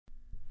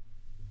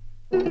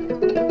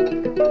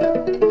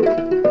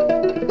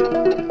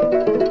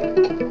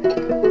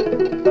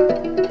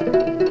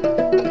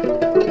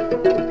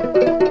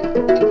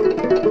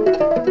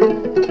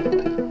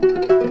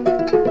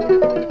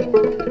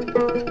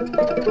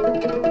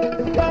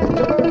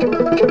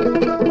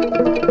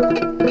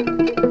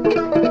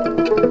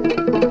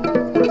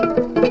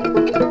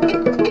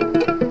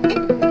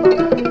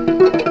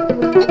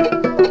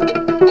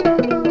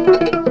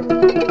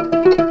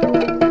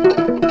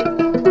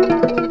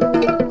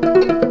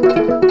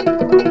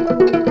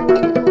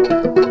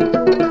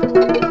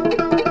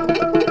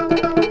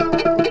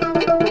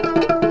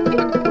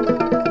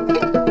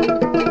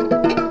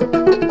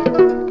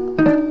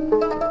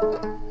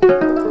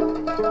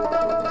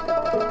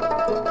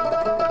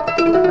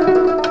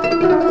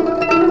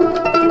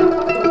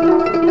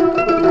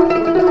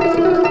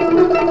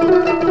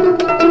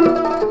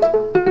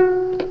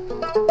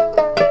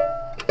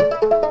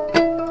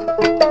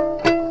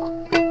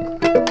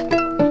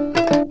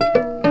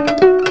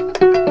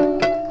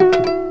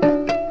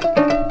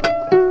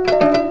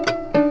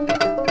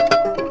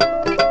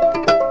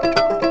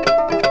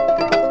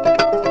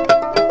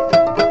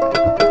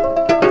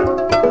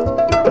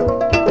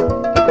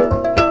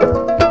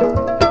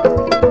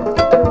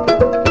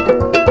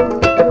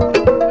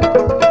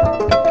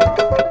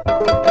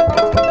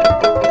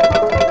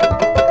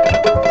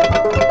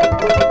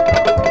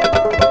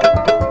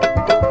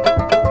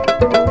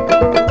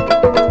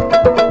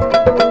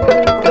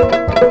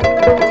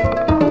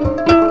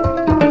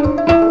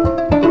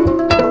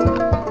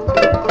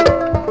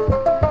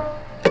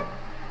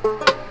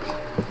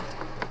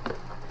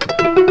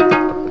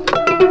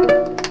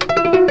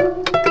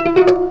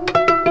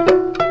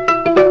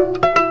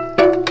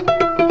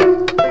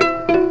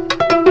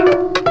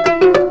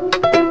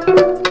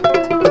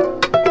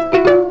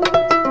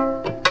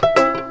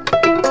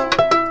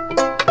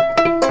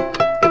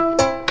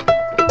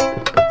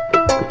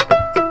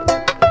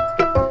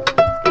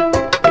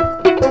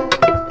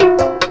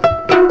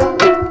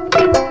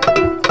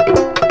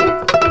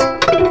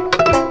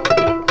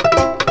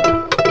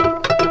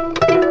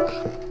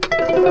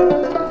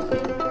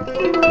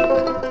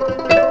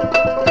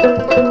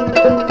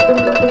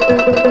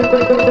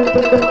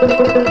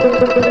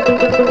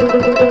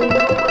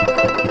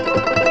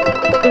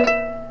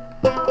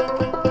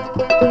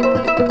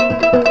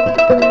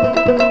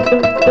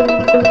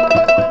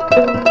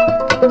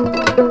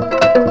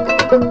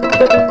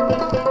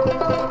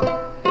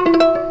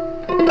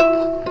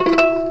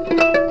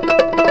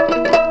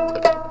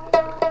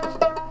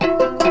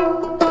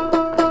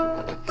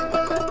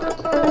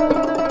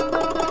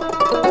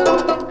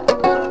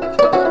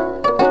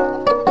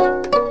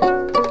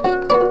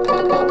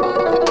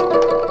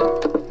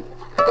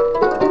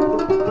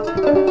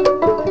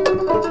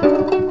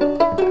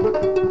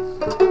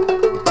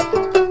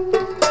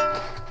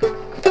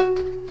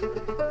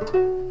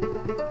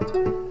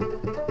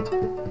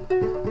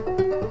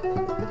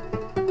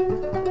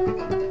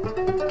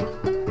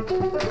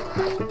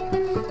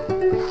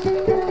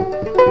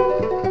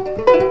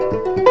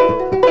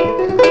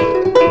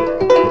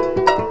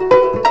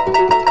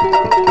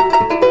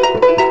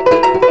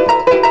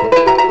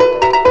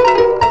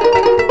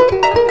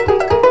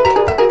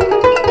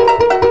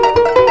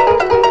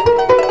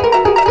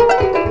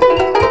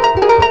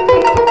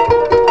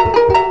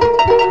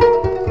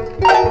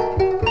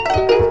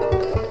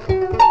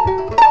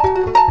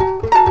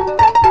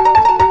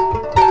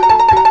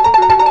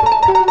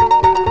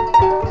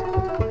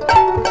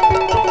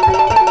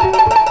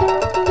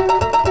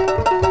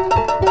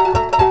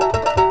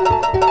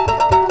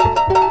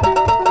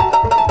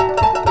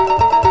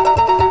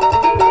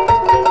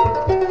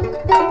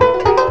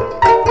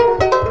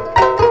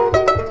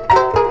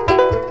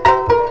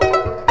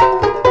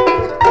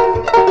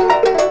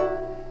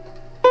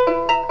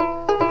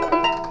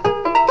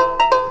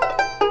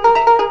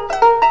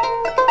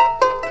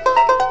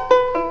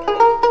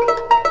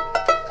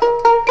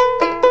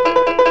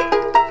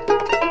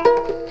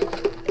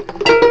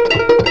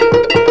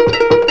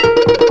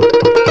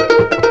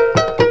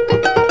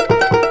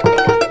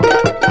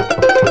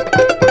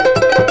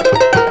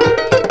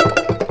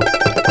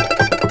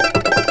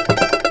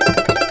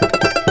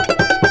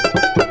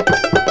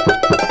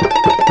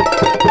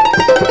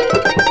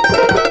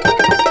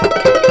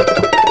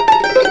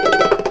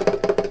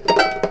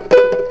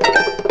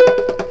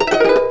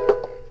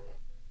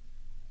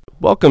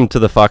Welcome to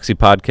the Foxy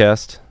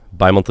Podcast,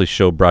 bi-monthly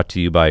show brought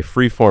to you by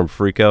Freeform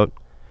Freakout.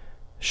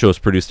 Show is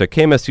produced at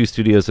KMSU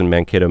Studios in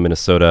Mankato,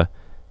 Minnesota.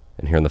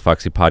 And here on the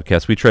Foxy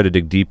Podcast, we try to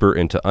dig deeper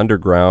into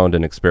underground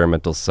and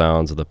experimental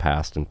sounds of the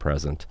past and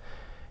present.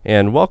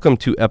 And welcome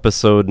to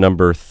episode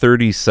number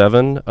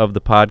 37 of the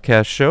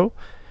podcast show.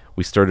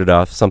 We started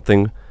off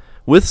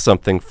with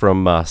something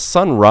from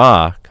Sun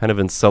Ra, kind of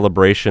in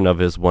celebration of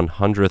his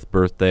 100th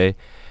birthday.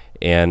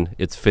 And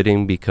it's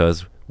fitting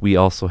because we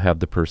also have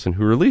the person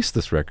who released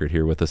this record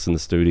here with us in the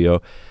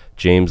studio,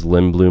 James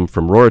Lindblom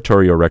from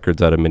Roratorio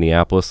Records out of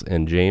Minneapolis.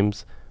 And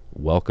James,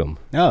 welcome.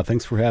 Oh,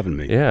 thanks for having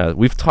me. Yeah,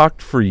 we've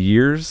talked for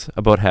years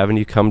about having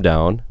you come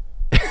down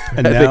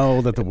And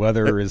now that the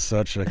weather is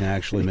such, I can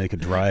actually make a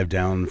drive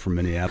down from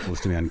Minneapolis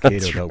to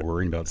Mankato without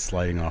worrying about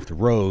sliding off the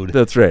road.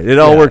 That's right. It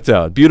all worked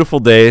out. Beautiful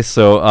day.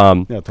 So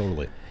yeah,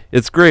 totally.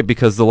 It's great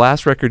because the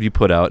last record you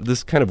put out,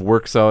 this kind of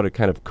works out. It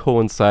kind of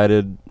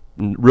coincided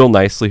real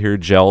nicely here,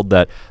 gelled.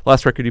 That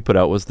last record you put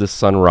out was this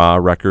Sun Ra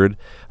record,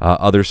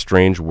 Other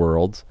Strange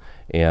Worlds.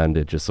 And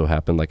it just so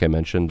happened, like I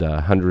mentioned,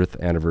 100th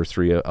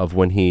anniversary of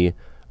when he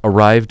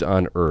arrived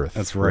on Earth.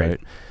 That's right.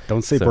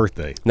 Don't say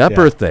birthday. Not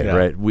birthday,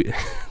 right?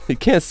 You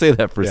can't say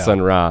that for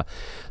Sun Ra.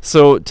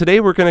 So today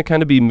we're going to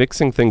kind of be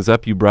mixing things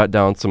up. You brought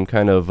down some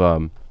kind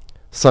of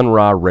Sun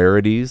Ra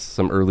rarities,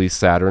 some early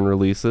Saturn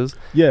releases.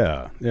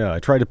 Yeah. I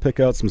tried to pick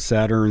out some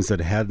Saturns that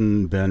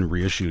hadn't been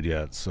reissued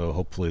yet, so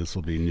hopefully this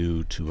will be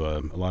new to a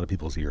lot of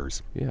people's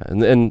ears. Yeah,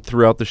 and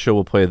throughout the show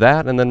we'll play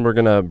that, and then we're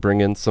going to bring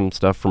in some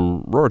stuff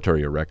from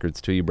Roratoria Records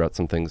too. You brought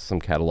some things,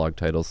 some catalog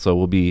titles, so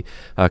we'll be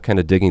kind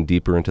of digging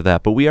deeper into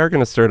that. But we are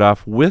going to start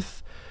off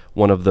with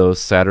one of those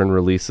Saturn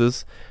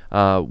releases.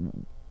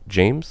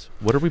 James,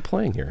 what are we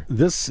playing here?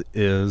 This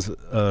is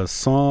a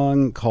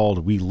song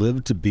called We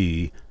Live to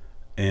Be,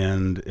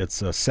 and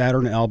it's a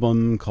Saturn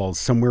album called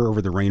Somewhere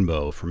Over the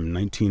Rainbow from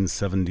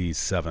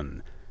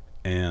 1977.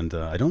 And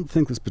I don't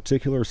think this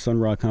particular Sun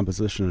Ra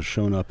composition has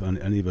shown up on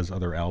any of his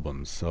other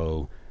albums.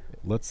 So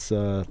let's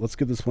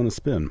give this one a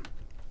spin.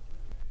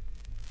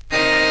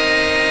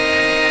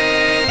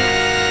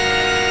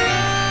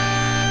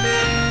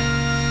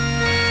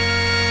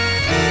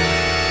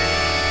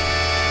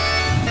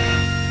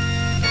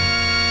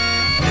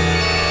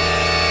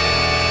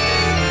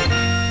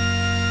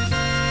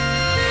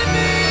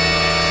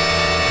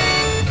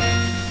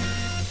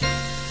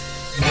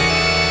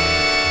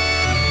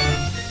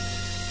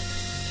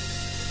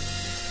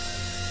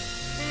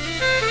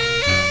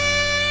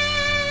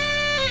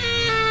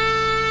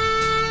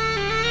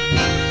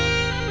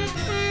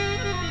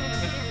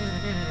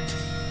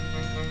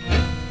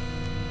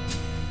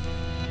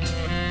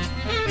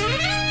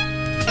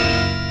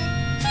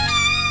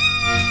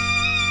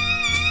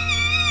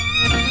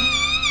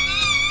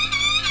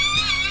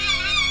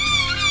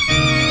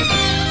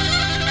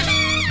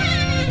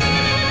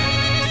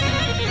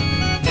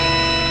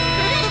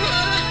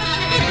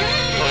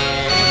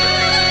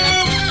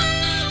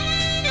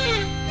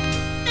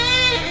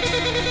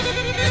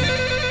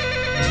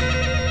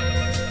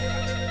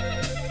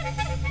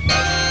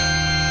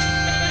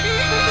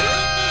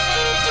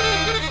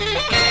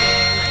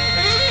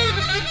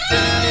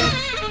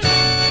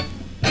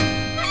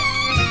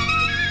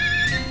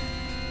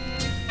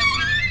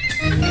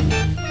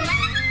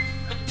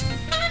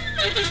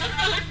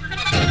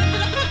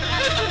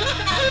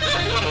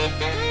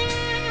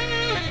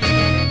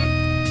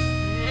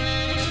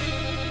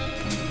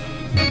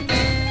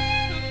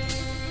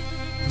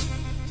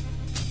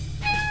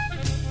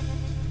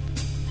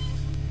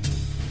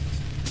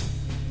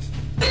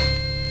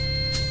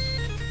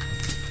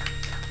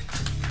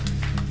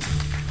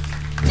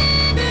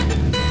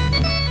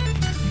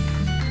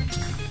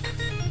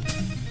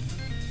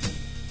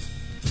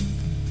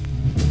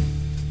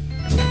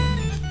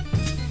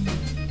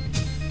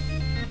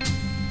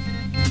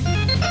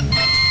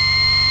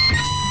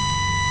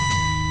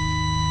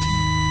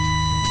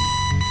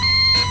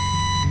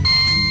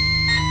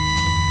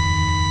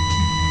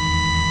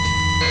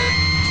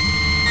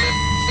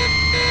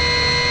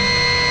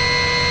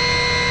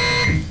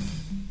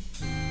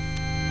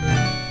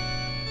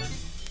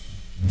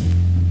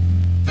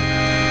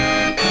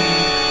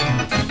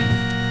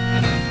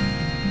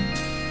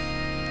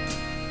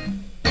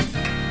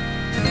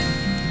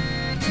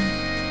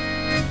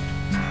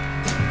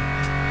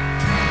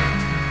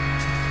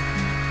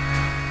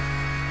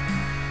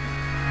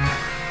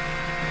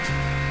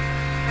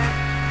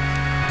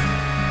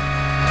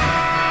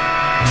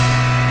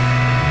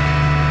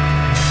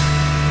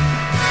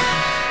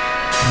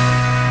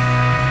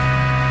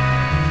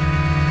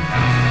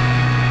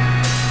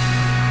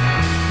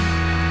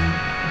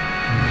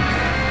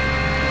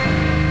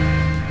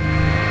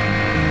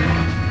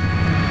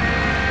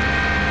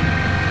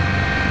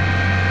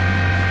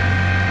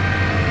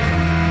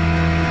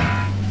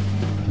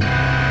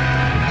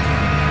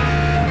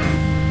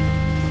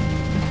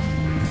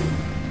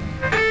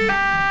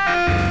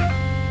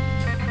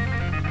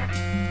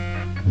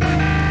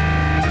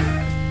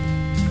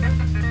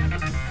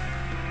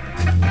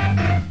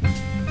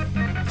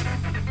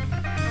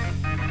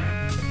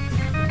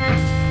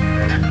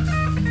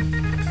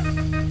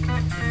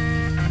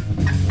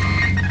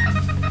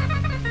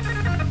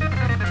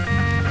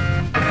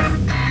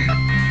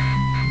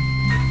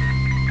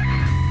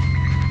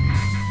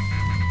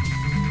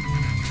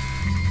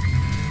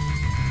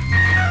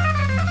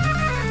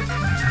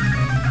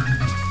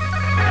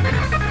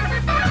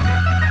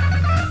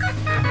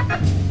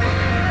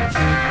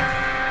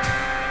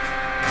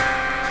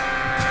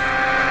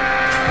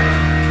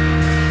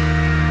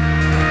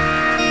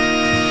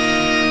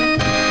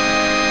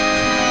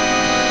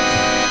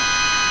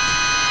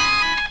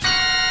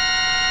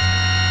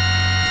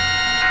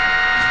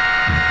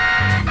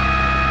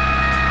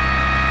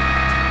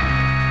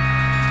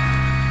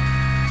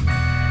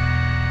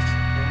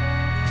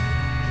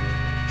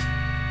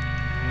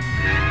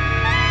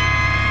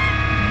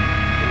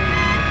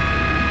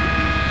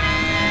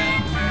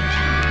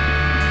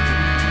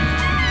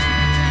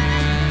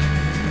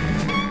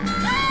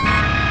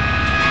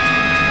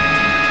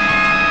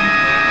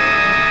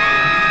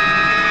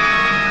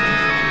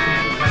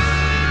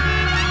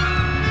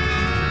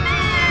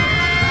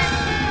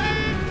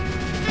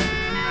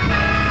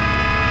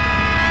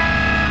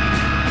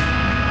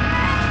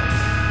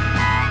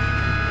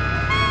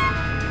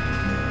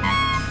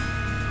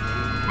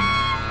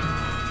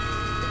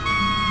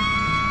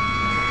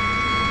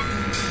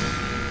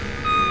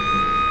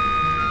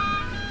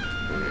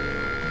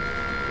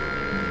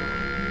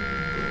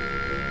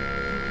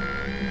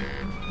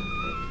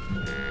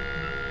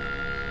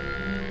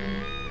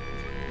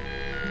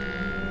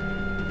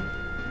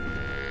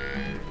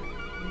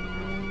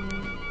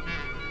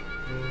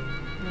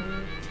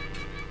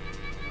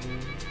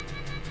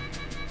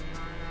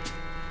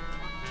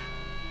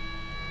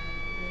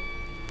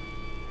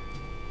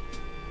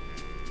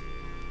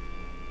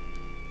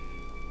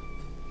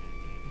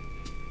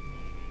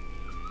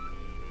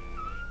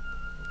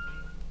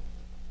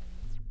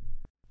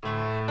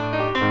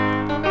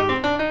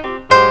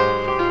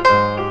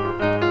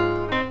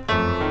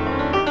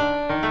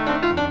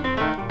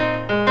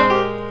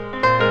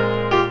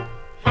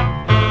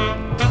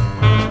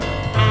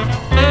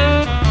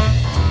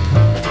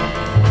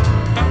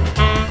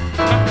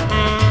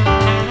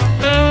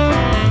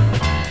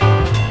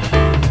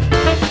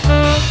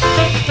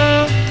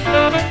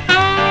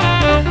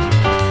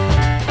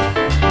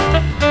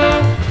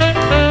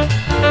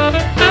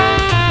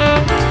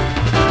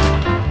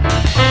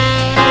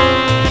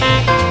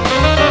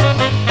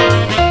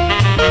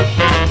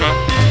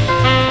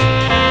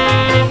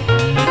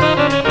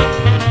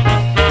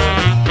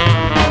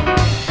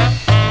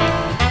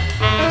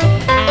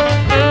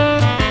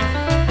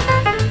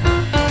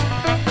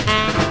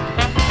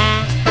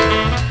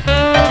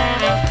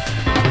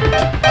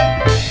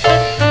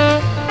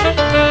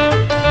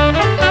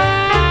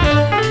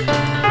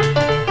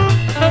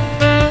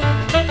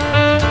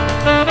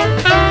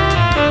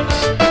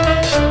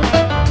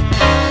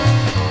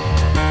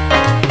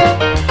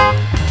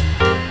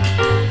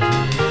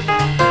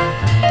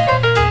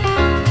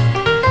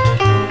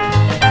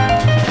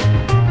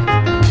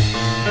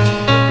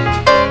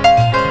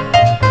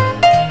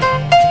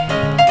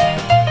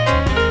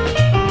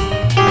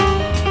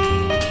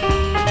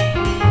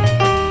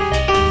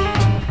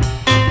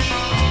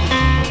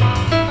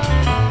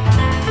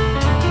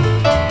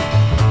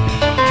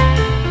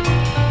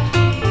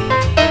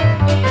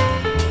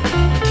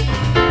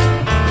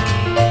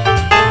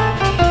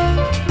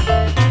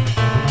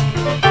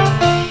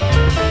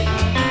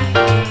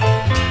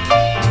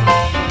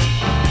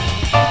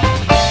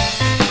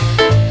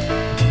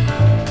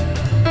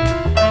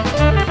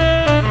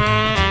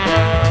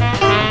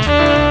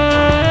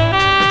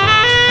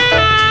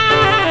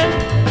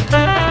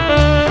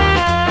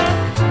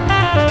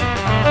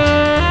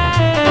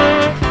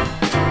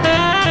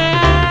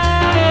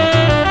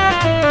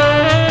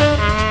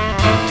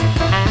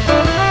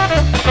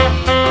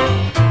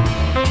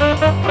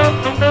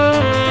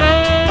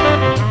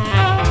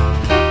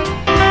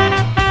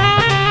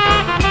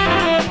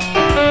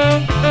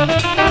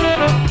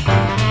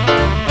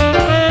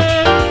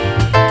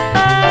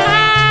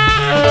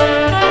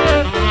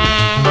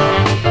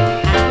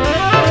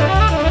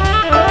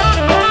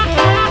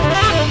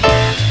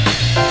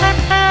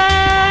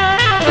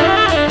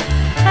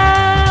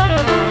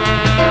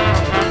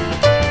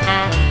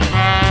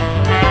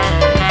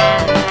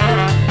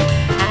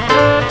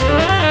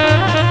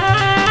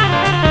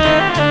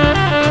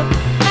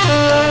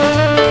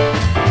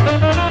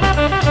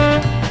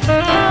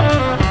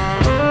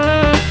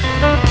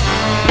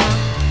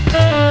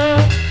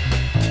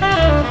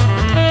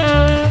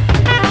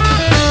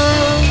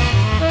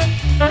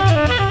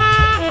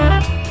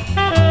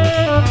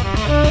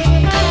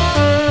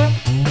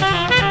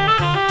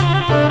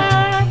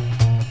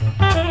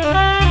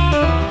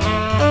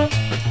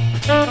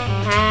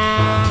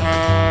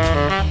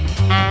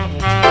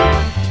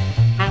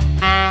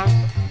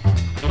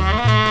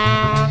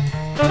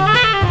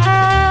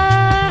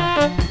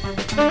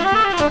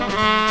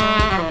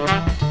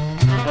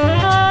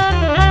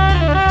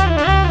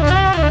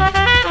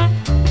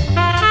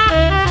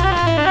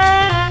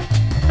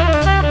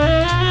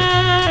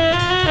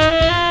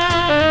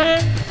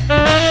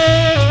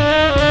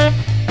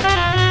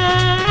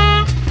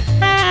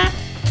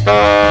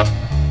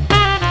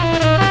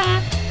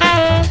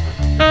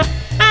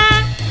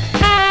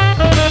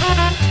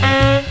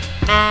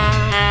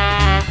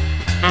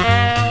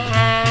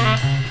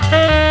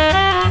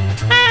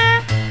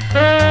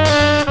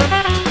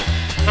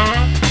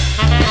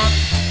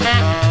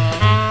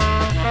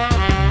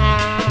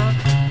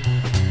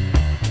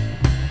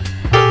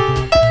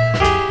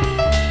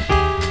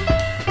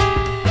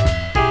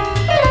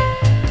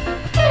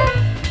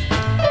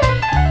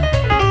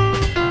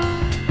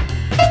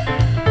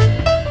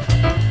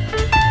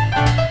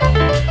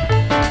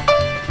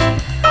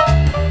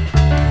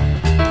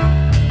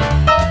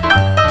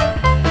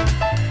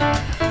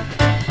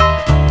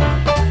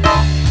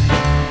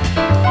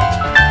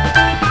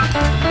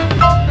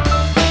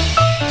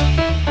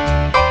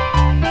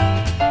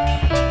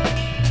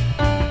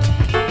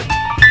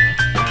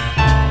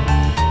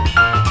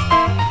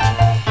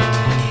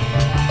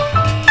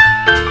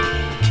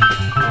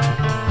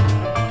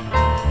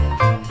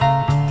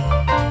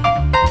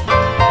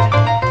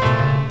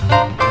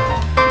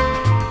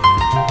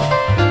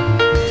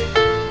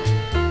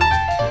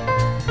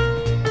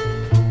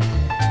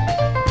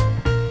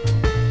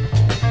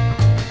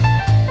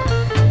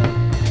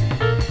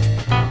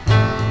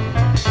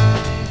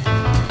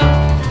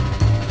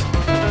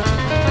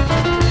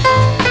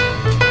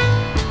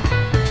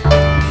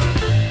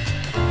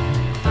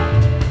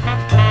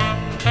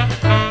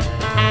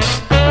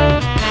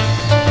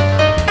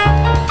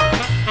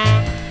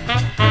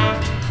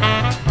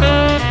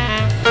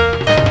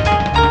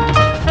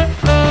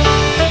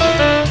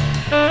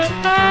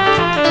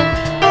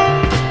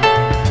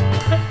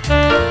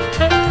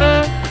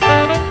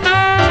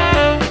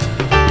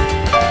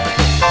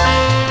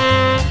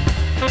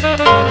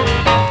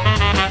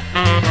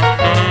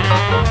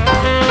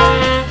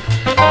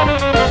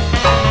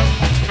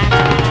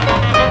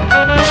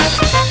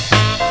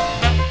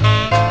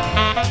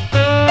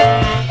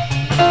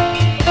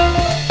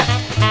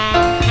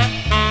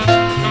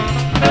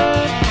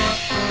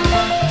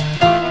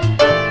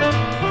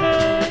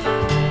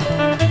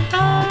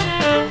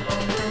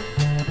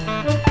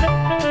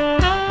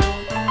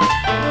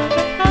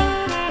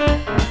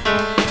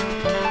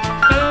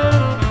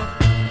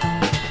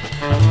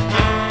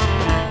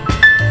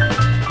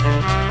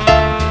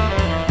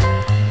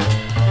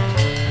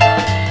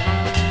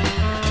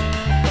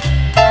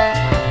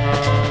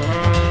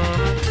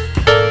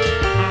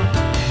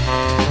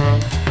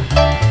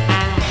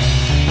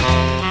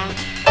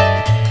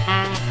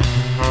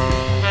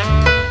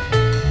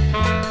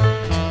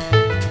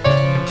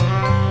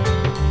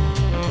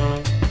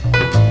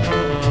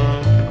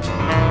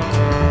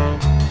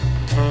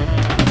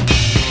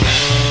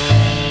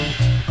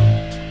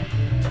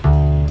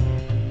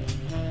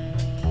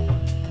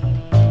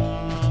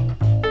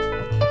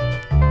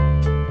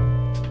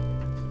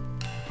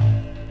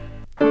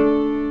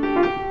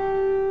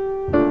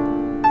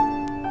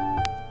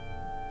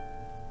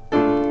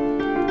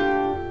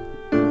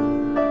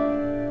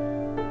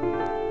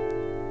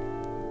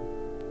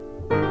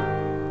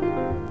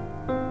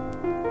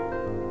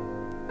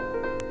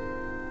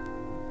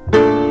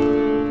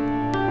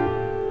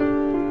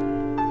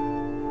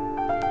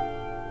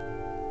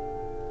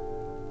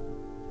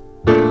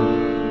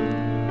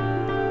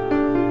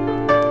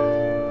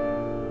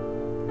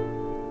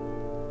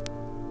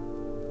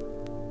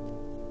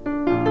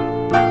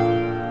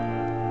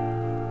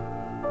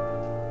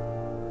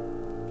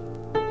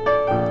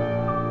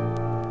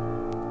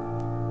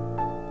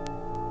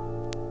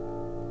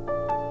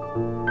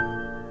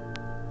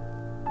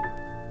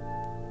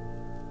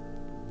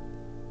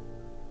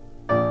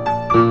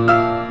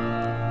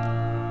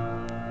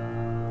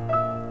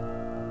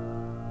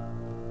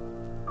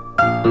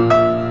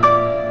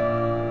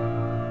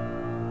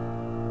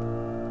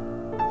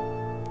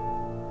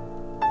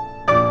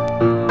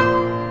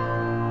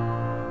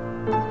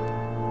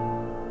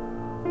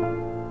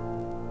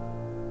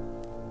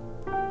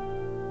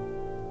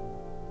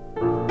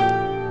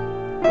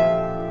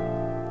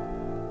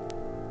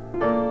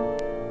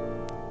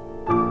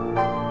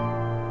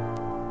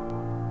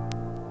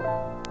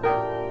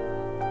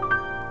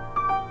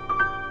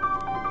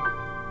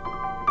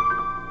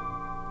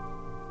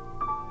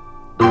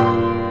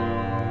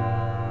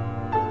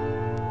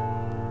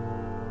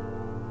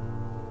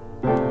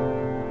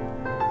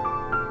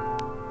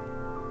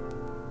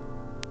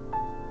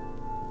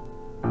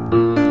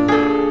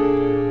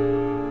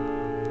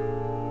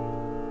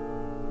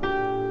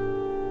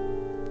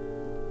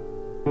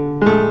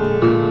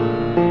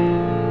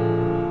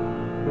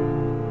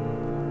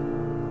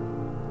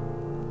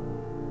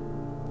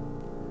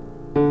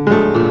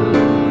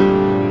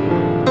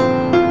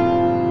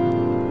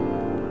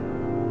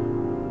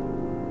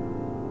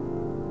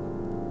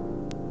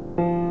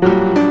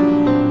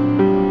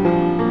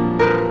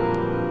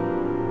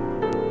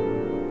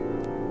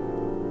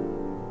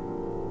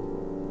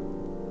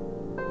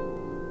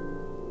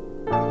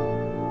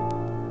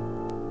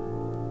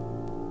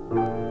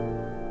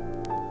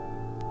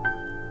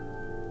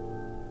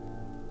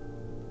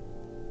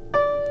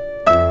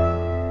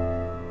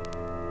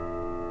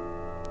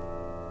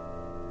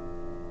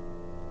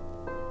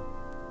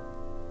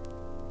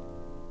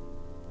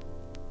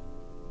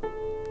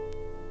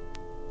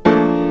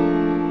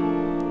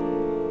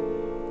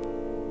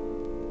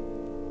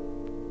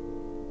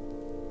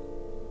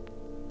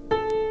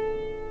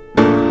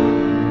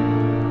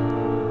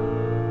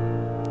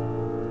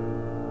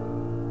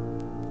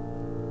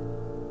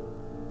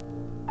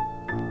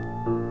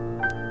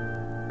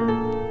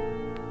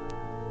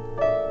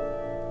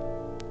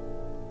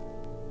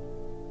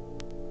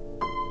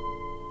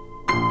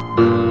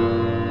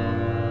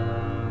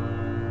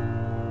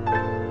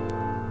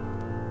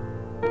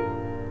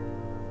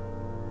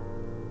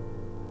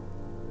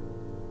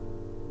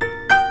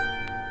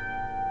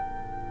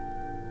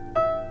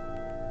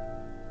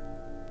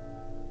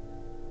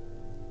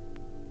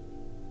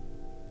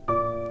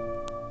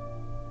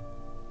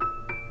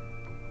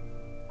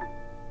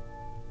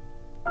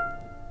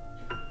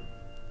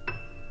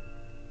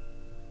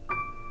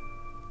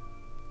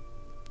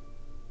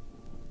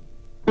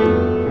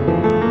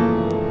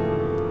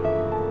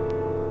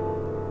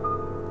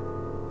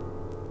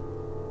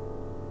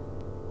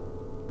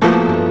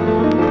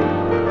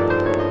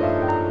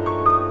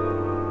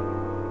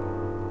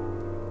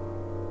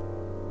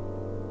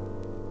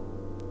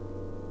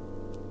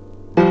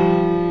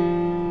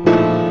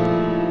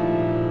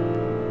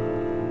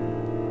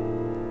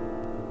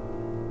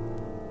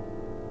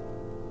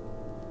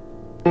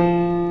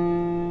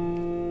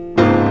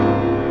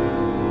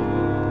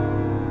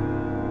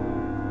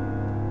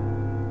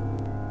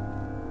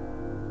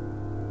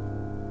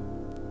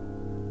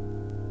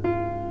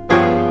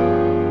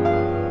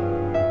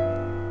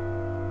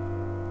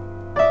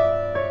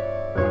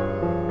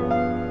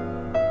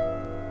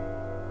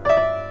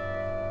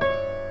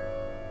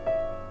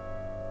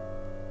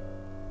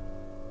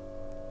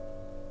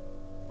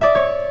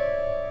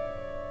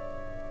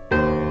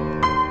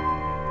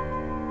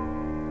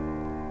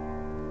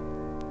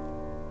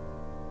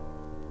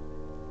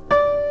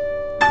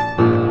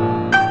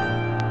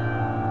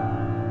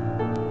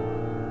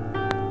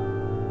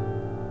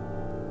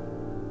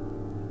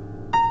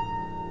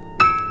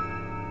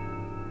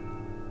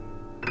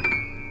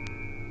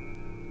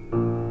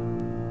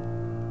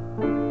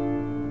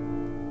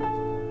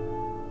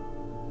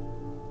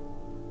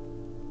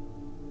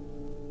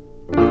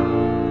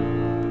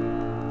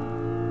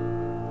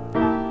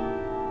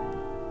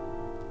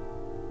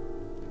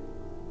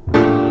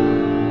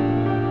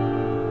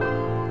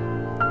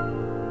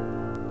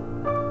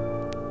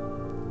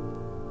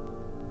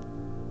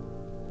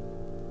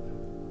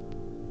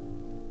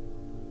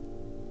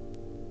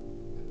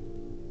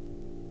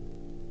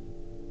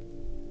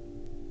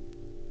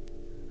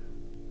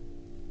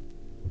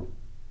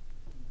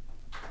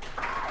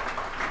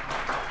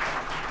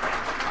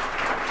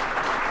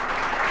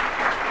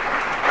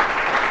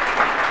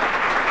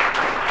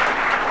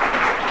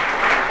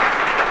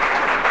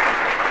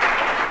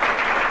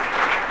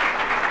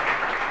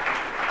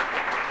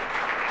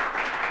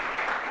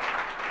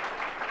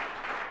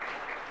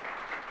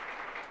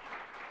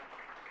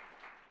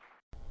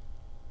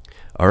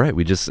 All right,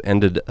 we just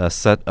ended a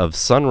set of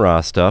Sun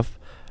Ra stuff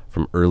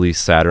from early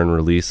Saturn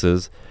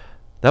releases.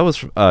 That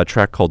was a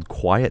track called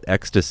Quiet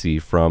Ecstasy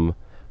from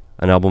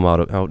an album out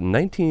in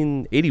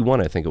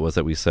 1981, I think it was,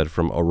 that we said,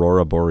 from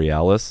Aurora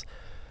Borealis.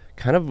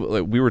 Kind of,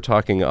 like, we were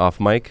talking off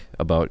mic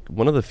about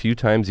one of the few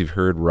times you've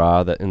heard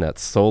Ra that in that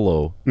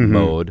solo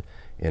mode,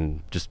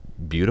 and just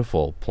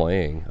beautiful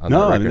playing on the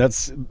record. I mean,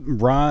 that's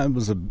Ra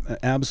was an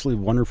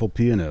absolutely wonderful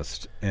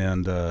pianist,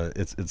 and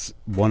it's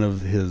one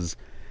of his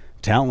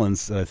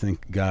talents that I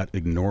think got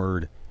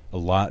ignored a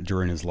lot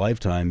during his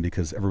lifetime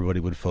because everybody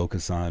would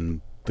focus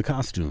on the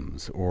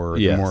costumes or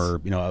the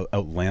more,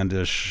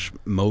 outlandish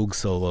Moog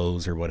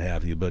solos or what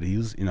have you. But he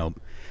was,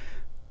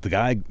 the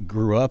guy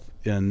grew up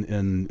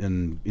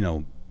in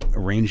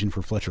arranging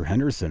for Fletcher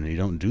Henderson, and you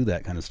don't do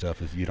that kind of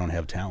stuff if you don't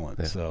have talent.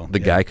 Yeah. So the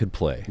guy could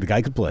play. The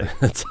guy could play.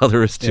 That's all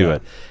there is to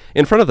it.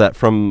 In front of that,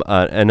 from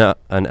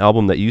an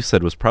album that you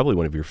said was probably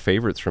one of your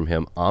favorites from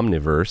him,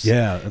 Omniverse.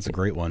 Yeah, that's a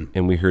great one.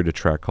 And we heard a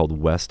track called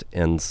West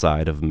End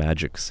Side of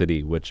Magic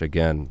City, which,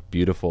 again,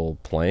 beautiful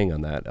playing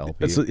on that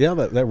LP.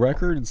 That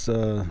record, it's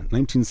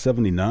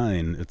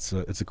 1979. It's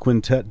a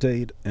quintet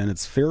date, and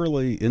it's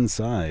fairly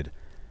inside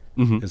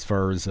as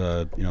far as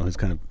his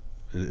kind of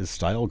his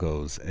style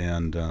goes,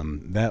 and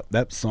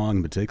that song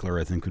in particular,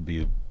 I think, would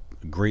be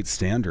a great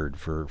standard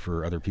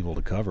for other people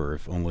to cover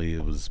if only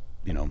it was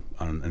on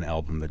an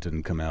album that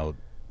didn't come out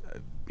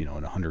in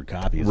 100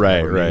 copies.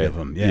 Right, or 8 right. of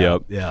them. Yeah,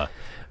 Yep. yeah.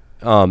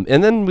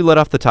 And then we let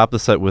off the top of the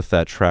set with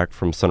that track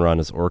from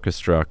Sunrana's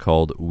orchestra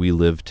called We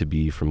Live to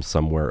Be from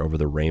Somewhere Over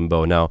the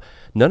Rainbow. Now,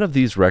 none of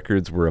these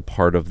records were a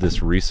part of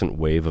this recent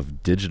wave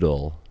of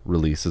digital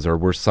releases, or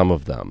were some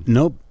of them?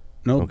 Nope.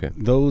 Okay.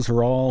 Those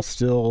are all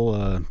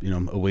still,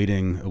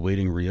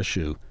 awaiting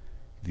reissue.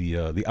 The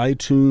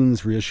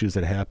iTunes reissues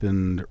that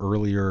happened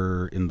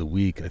earlier in the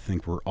week, I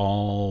think, were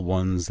all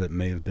ones that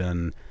may have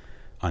been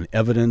on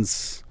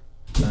Evidence,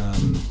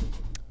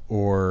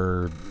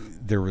 or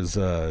there was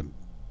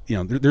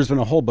there's been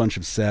a whole bunch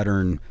of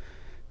Saturn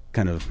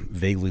kind of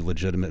vaguely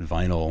legitimate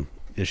vinyl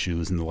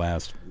issues in the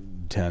last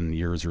 10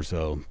 years or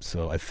so.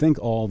 So I think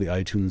all the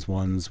iTunes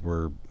ones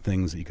were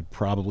things that you could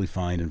probably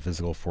find in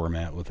physical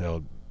format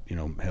without,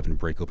 having to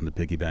break open the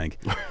piggy bank.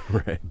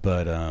 Right.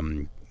 But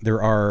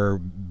there are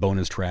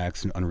bonus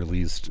tracks and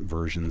unreleased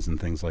versions and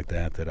things like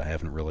that I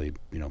haven't really,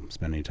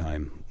 spent any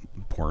time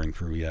pouring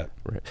through yet.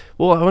 Right.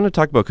 Well, I want to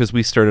talk about, because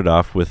we started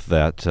off with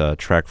that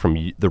track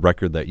from the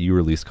record that you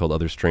released called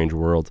Other Strange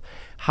Worlds.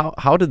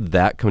 How did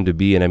that come to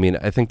be? And I mean,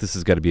 I think this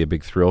has got to be a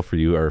big thrill for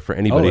you, or for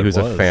anybody who's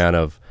a fan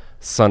of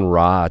Sun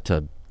Ra,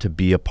 to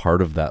be a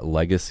part of that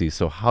legacy.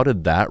 So how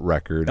did that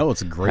record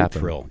it's a great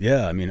happen? thrill.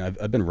 Yeah, I mean,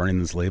 I've been running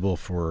this label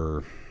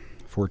for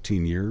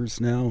 14 years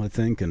now, I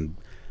think, and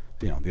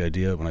the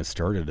idea when I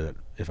started it,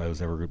 if I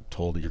was ever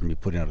told that you're going to be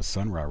putting out a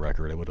Sun Ra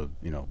record, I would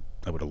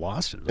have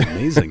lost it. It was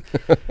amazing.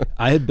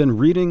 I had been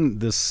reading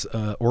this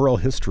oral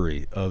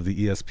history of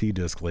the ESP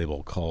disc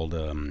label called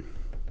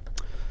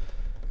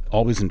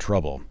Always in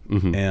Trouble,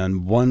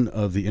 and one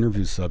of the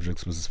interview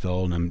subjects was this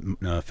fellow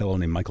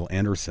named Michael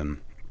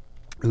Anderson,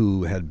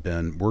 who had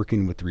been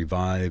working with the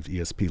revived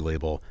ESP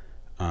label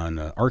on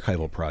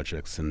archival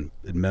projects, and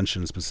it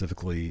mentioned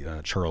specifically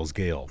Charles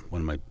Gale,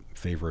 one of my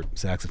favorite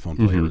saxophone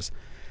players.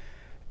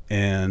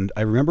 And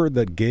I remembered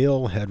that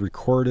Gale had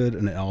recorded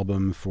an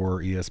album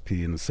for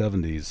ESP in the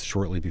 70s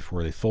shortly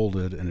before they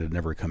folded, and it had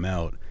never come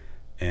out.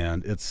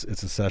 And it's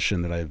a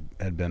session that I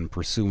had been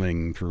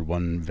pursuing through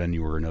one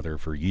venue or another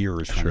for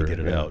years, trying to get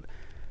it out.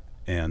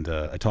 And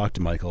I talked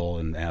to Michael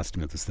and asked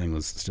him if this thing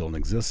was still in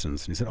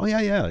existence. And he said, "Oh,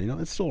 yeah,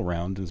 it's still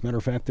around. As a matter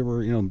of fact, there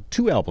were,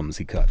 2 albums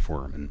he cut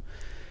for him."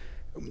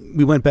 And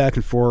we went back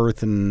and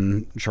forth,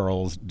 and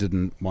Charles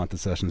didn't want the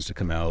sessions to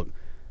come out.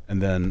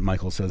 And then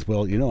Michael says,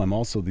 "Well, I'm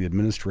also the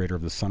administrator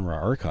of the Sun Ra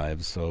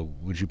archives, so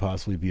would you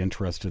possibly be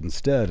interested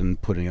instead in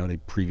putting out a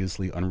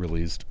previously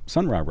unreleased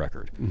Sun Ra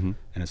record?" And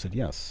I said,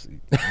 yes,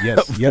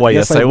 Why,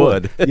 yes, I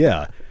would.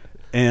 Yeah.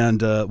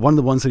 And one of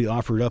the ones that he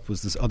offered up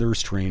was this Other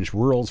Strange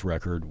Worlds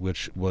record,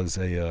 which was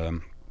a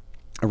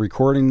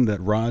recording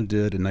that Rod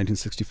did in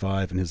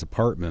 1965 in his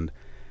apartment.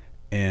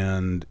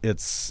 And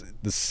it's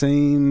the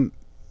same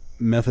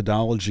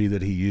methodology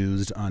that he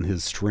used on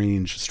his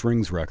Strange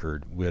Strings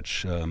record,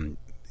 which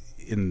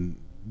in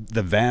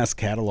the vast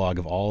catalog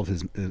of all of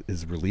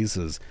his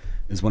releases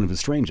is one of his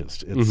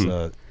strangest.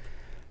 It's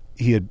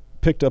he had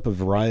picked up a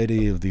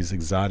variety of these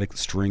exotic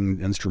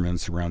stringed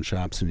instruments around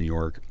shops in New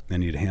York,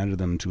 and he'd handed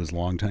them to his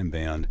longtime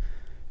band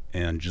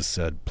and just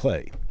said,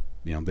 "Play."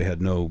 They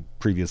had no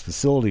previous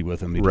facility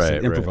with him. He just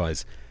said,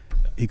 "Improvise."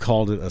 He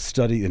called it a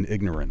study in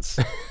ignorance.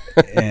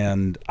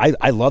 And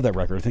I love that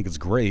record. I think it's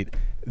great.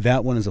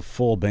 That one is a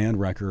full band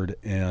record,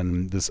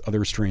 and this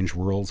Other Strange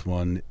Worlds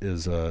one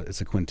is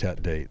it's a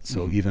quintet date.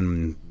 So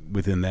even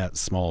within that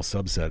small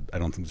subset, I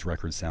don't think this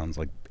record sounds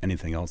like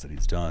anything else that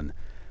he's done.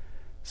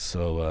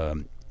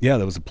 So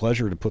that was a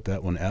pleasure to put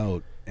that one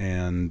out,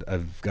 and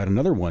I've got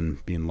another one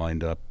being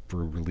lined up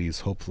for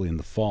release, hopefully in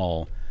the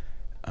fall.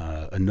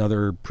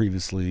 Another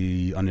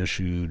previously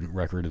unissued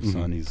record of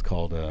Sonny's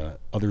called not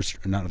Other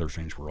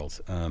Strange Worlds,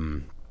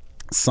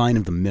 Sign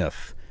of the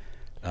Myth.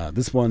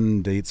 This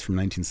one dates from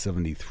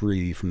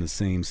 1973, from the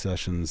same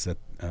sessions that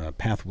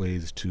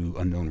Pathways to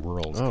Unknown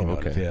Worlds came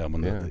out of.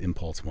 One of the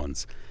Impulse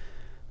ones.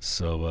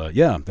 So,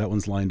 that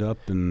one's lined up,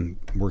 and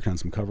working on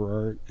some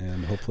cover art,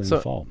 and hopefully in the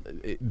fall.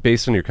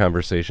 Based on your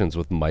conversations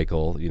with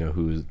Michael,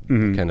 who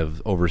kind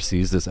of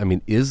oversees this, I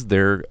mean, is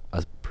there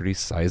a pretty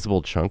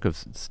sizable chunk of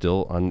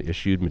still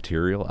unissued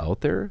material out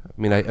there? I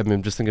mean,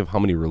 I'm just thinking of how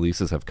many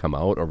releases have come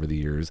out over the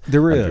years.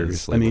 There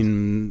is. I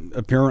mean,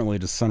 apparently,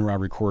 just Sun Ra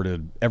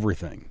recorded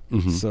everything.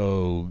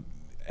 So,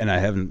 and I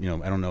haven't,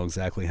 I don't know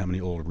exactly how many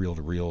old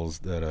reel-to-reels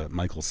that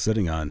Michael's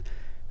sitting on.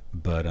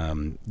 But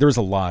there's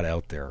a lot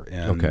out there,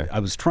 and I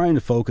was trying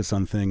to focus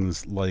on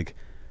things like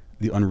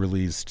the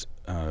unreleased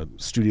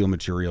studio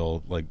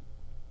material, like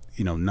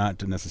not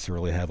to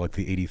necessarily have like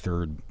the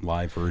 83rd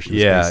live version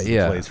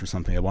place or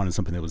something. I wanted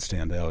something that would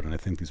stand out, and I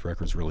think these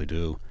records really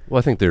do. Well,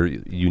 I think they're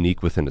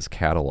unique within his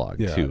catalog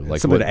too. Like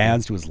something that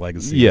adds to his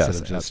legacy instead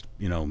of just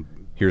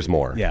here's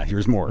more. Yeah,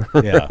 here's more.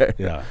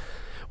 Yeah.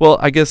 Well,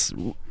 I guess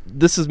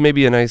this is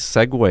maybe a nice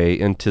segue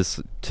into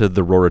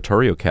the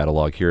Roratorio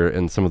catalog here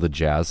and some of the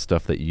jazz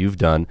stuff that you've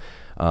done.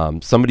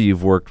 Somebody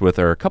you've worked with,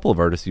 or a couple of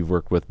artists you've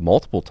worked with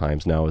multiple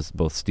times now, is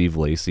both Steve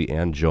Lacy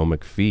and Joe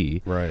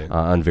McPhee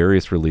on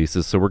various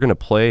releases. So we're going to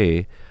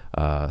play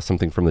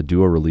something from the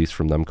duo release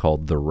from them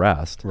called The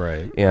Rest.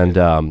 Right. And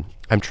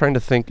I'm trying to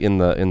think in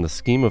the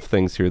scheme of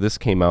things here. This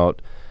came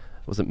out,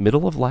 was it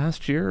middle of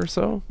last year or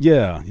so?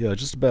 Yeah,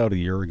 just about a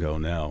year ago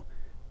now.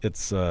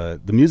 It's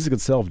the music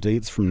itself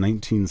dates from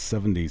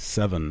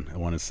 1977, I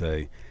want to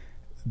say.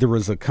 There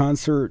was a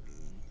concert.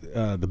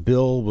 The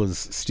bill was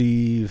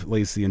Steve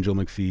Lacy and Joe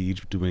McPhee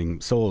each doing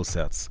solo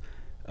sets.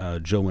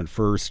 Joe went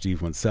first,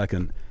 Steve went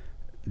second.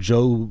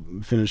 Joe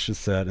finished his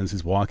set, and as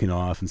he's walking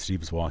off and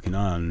Steve is walking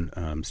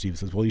on, Steve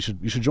says, "Well, you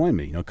should join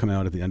me. Come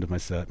out at the end of my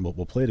set, and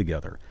we'll play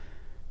together."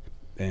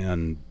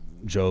 And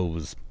Joe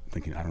was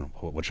thinking, "I don't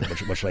know what should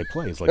I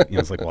play." It's like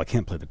 "Well, I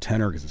can't play the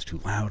tenor because it's too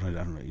loud. I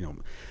don't know.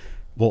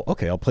 Well,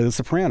 okay, I'll play the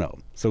soprano."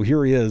 So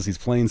here he is. He's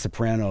playing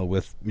soprano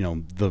with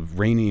the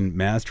reigning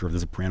master of the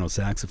soprano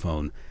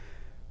saxophone,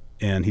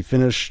 and he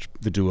finished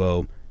the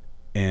duo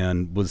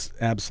and was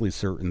absolutely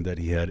certain that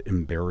he had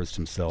embarrassed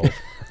himself,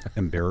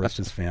 embarrassed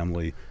his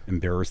family,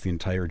 embarrassed the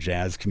entire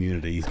jazz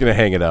community. He's going to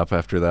hang it up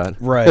after that.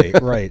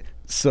 Right.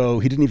 So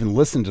he didn't even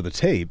listen to the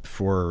tape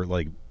for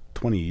like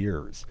 20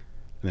 years.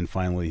 And then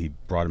finally he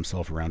brought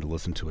himself around to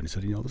listen to it. And he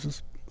said, this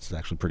is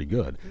actually pretty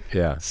good.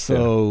 Yeah.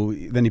 So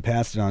then he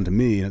passed it on to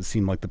me, and it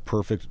seemed like the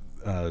perfect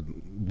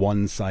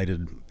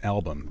one-sided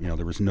album.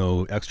 There was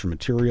no extra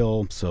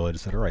material. So I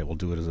just said, all right, we'll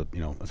do it as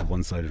a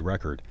one-sided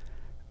record.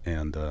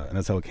 And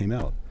that's how it came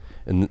out.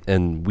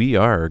 And we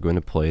are going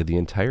to play the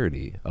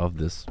entirety of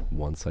this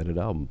one-sided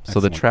album. Excellent. So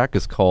the track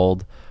is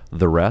called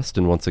The Rest,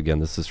 and once again,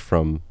 this is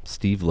from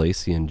Steve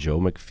Lacy and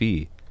Joe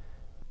McPhee.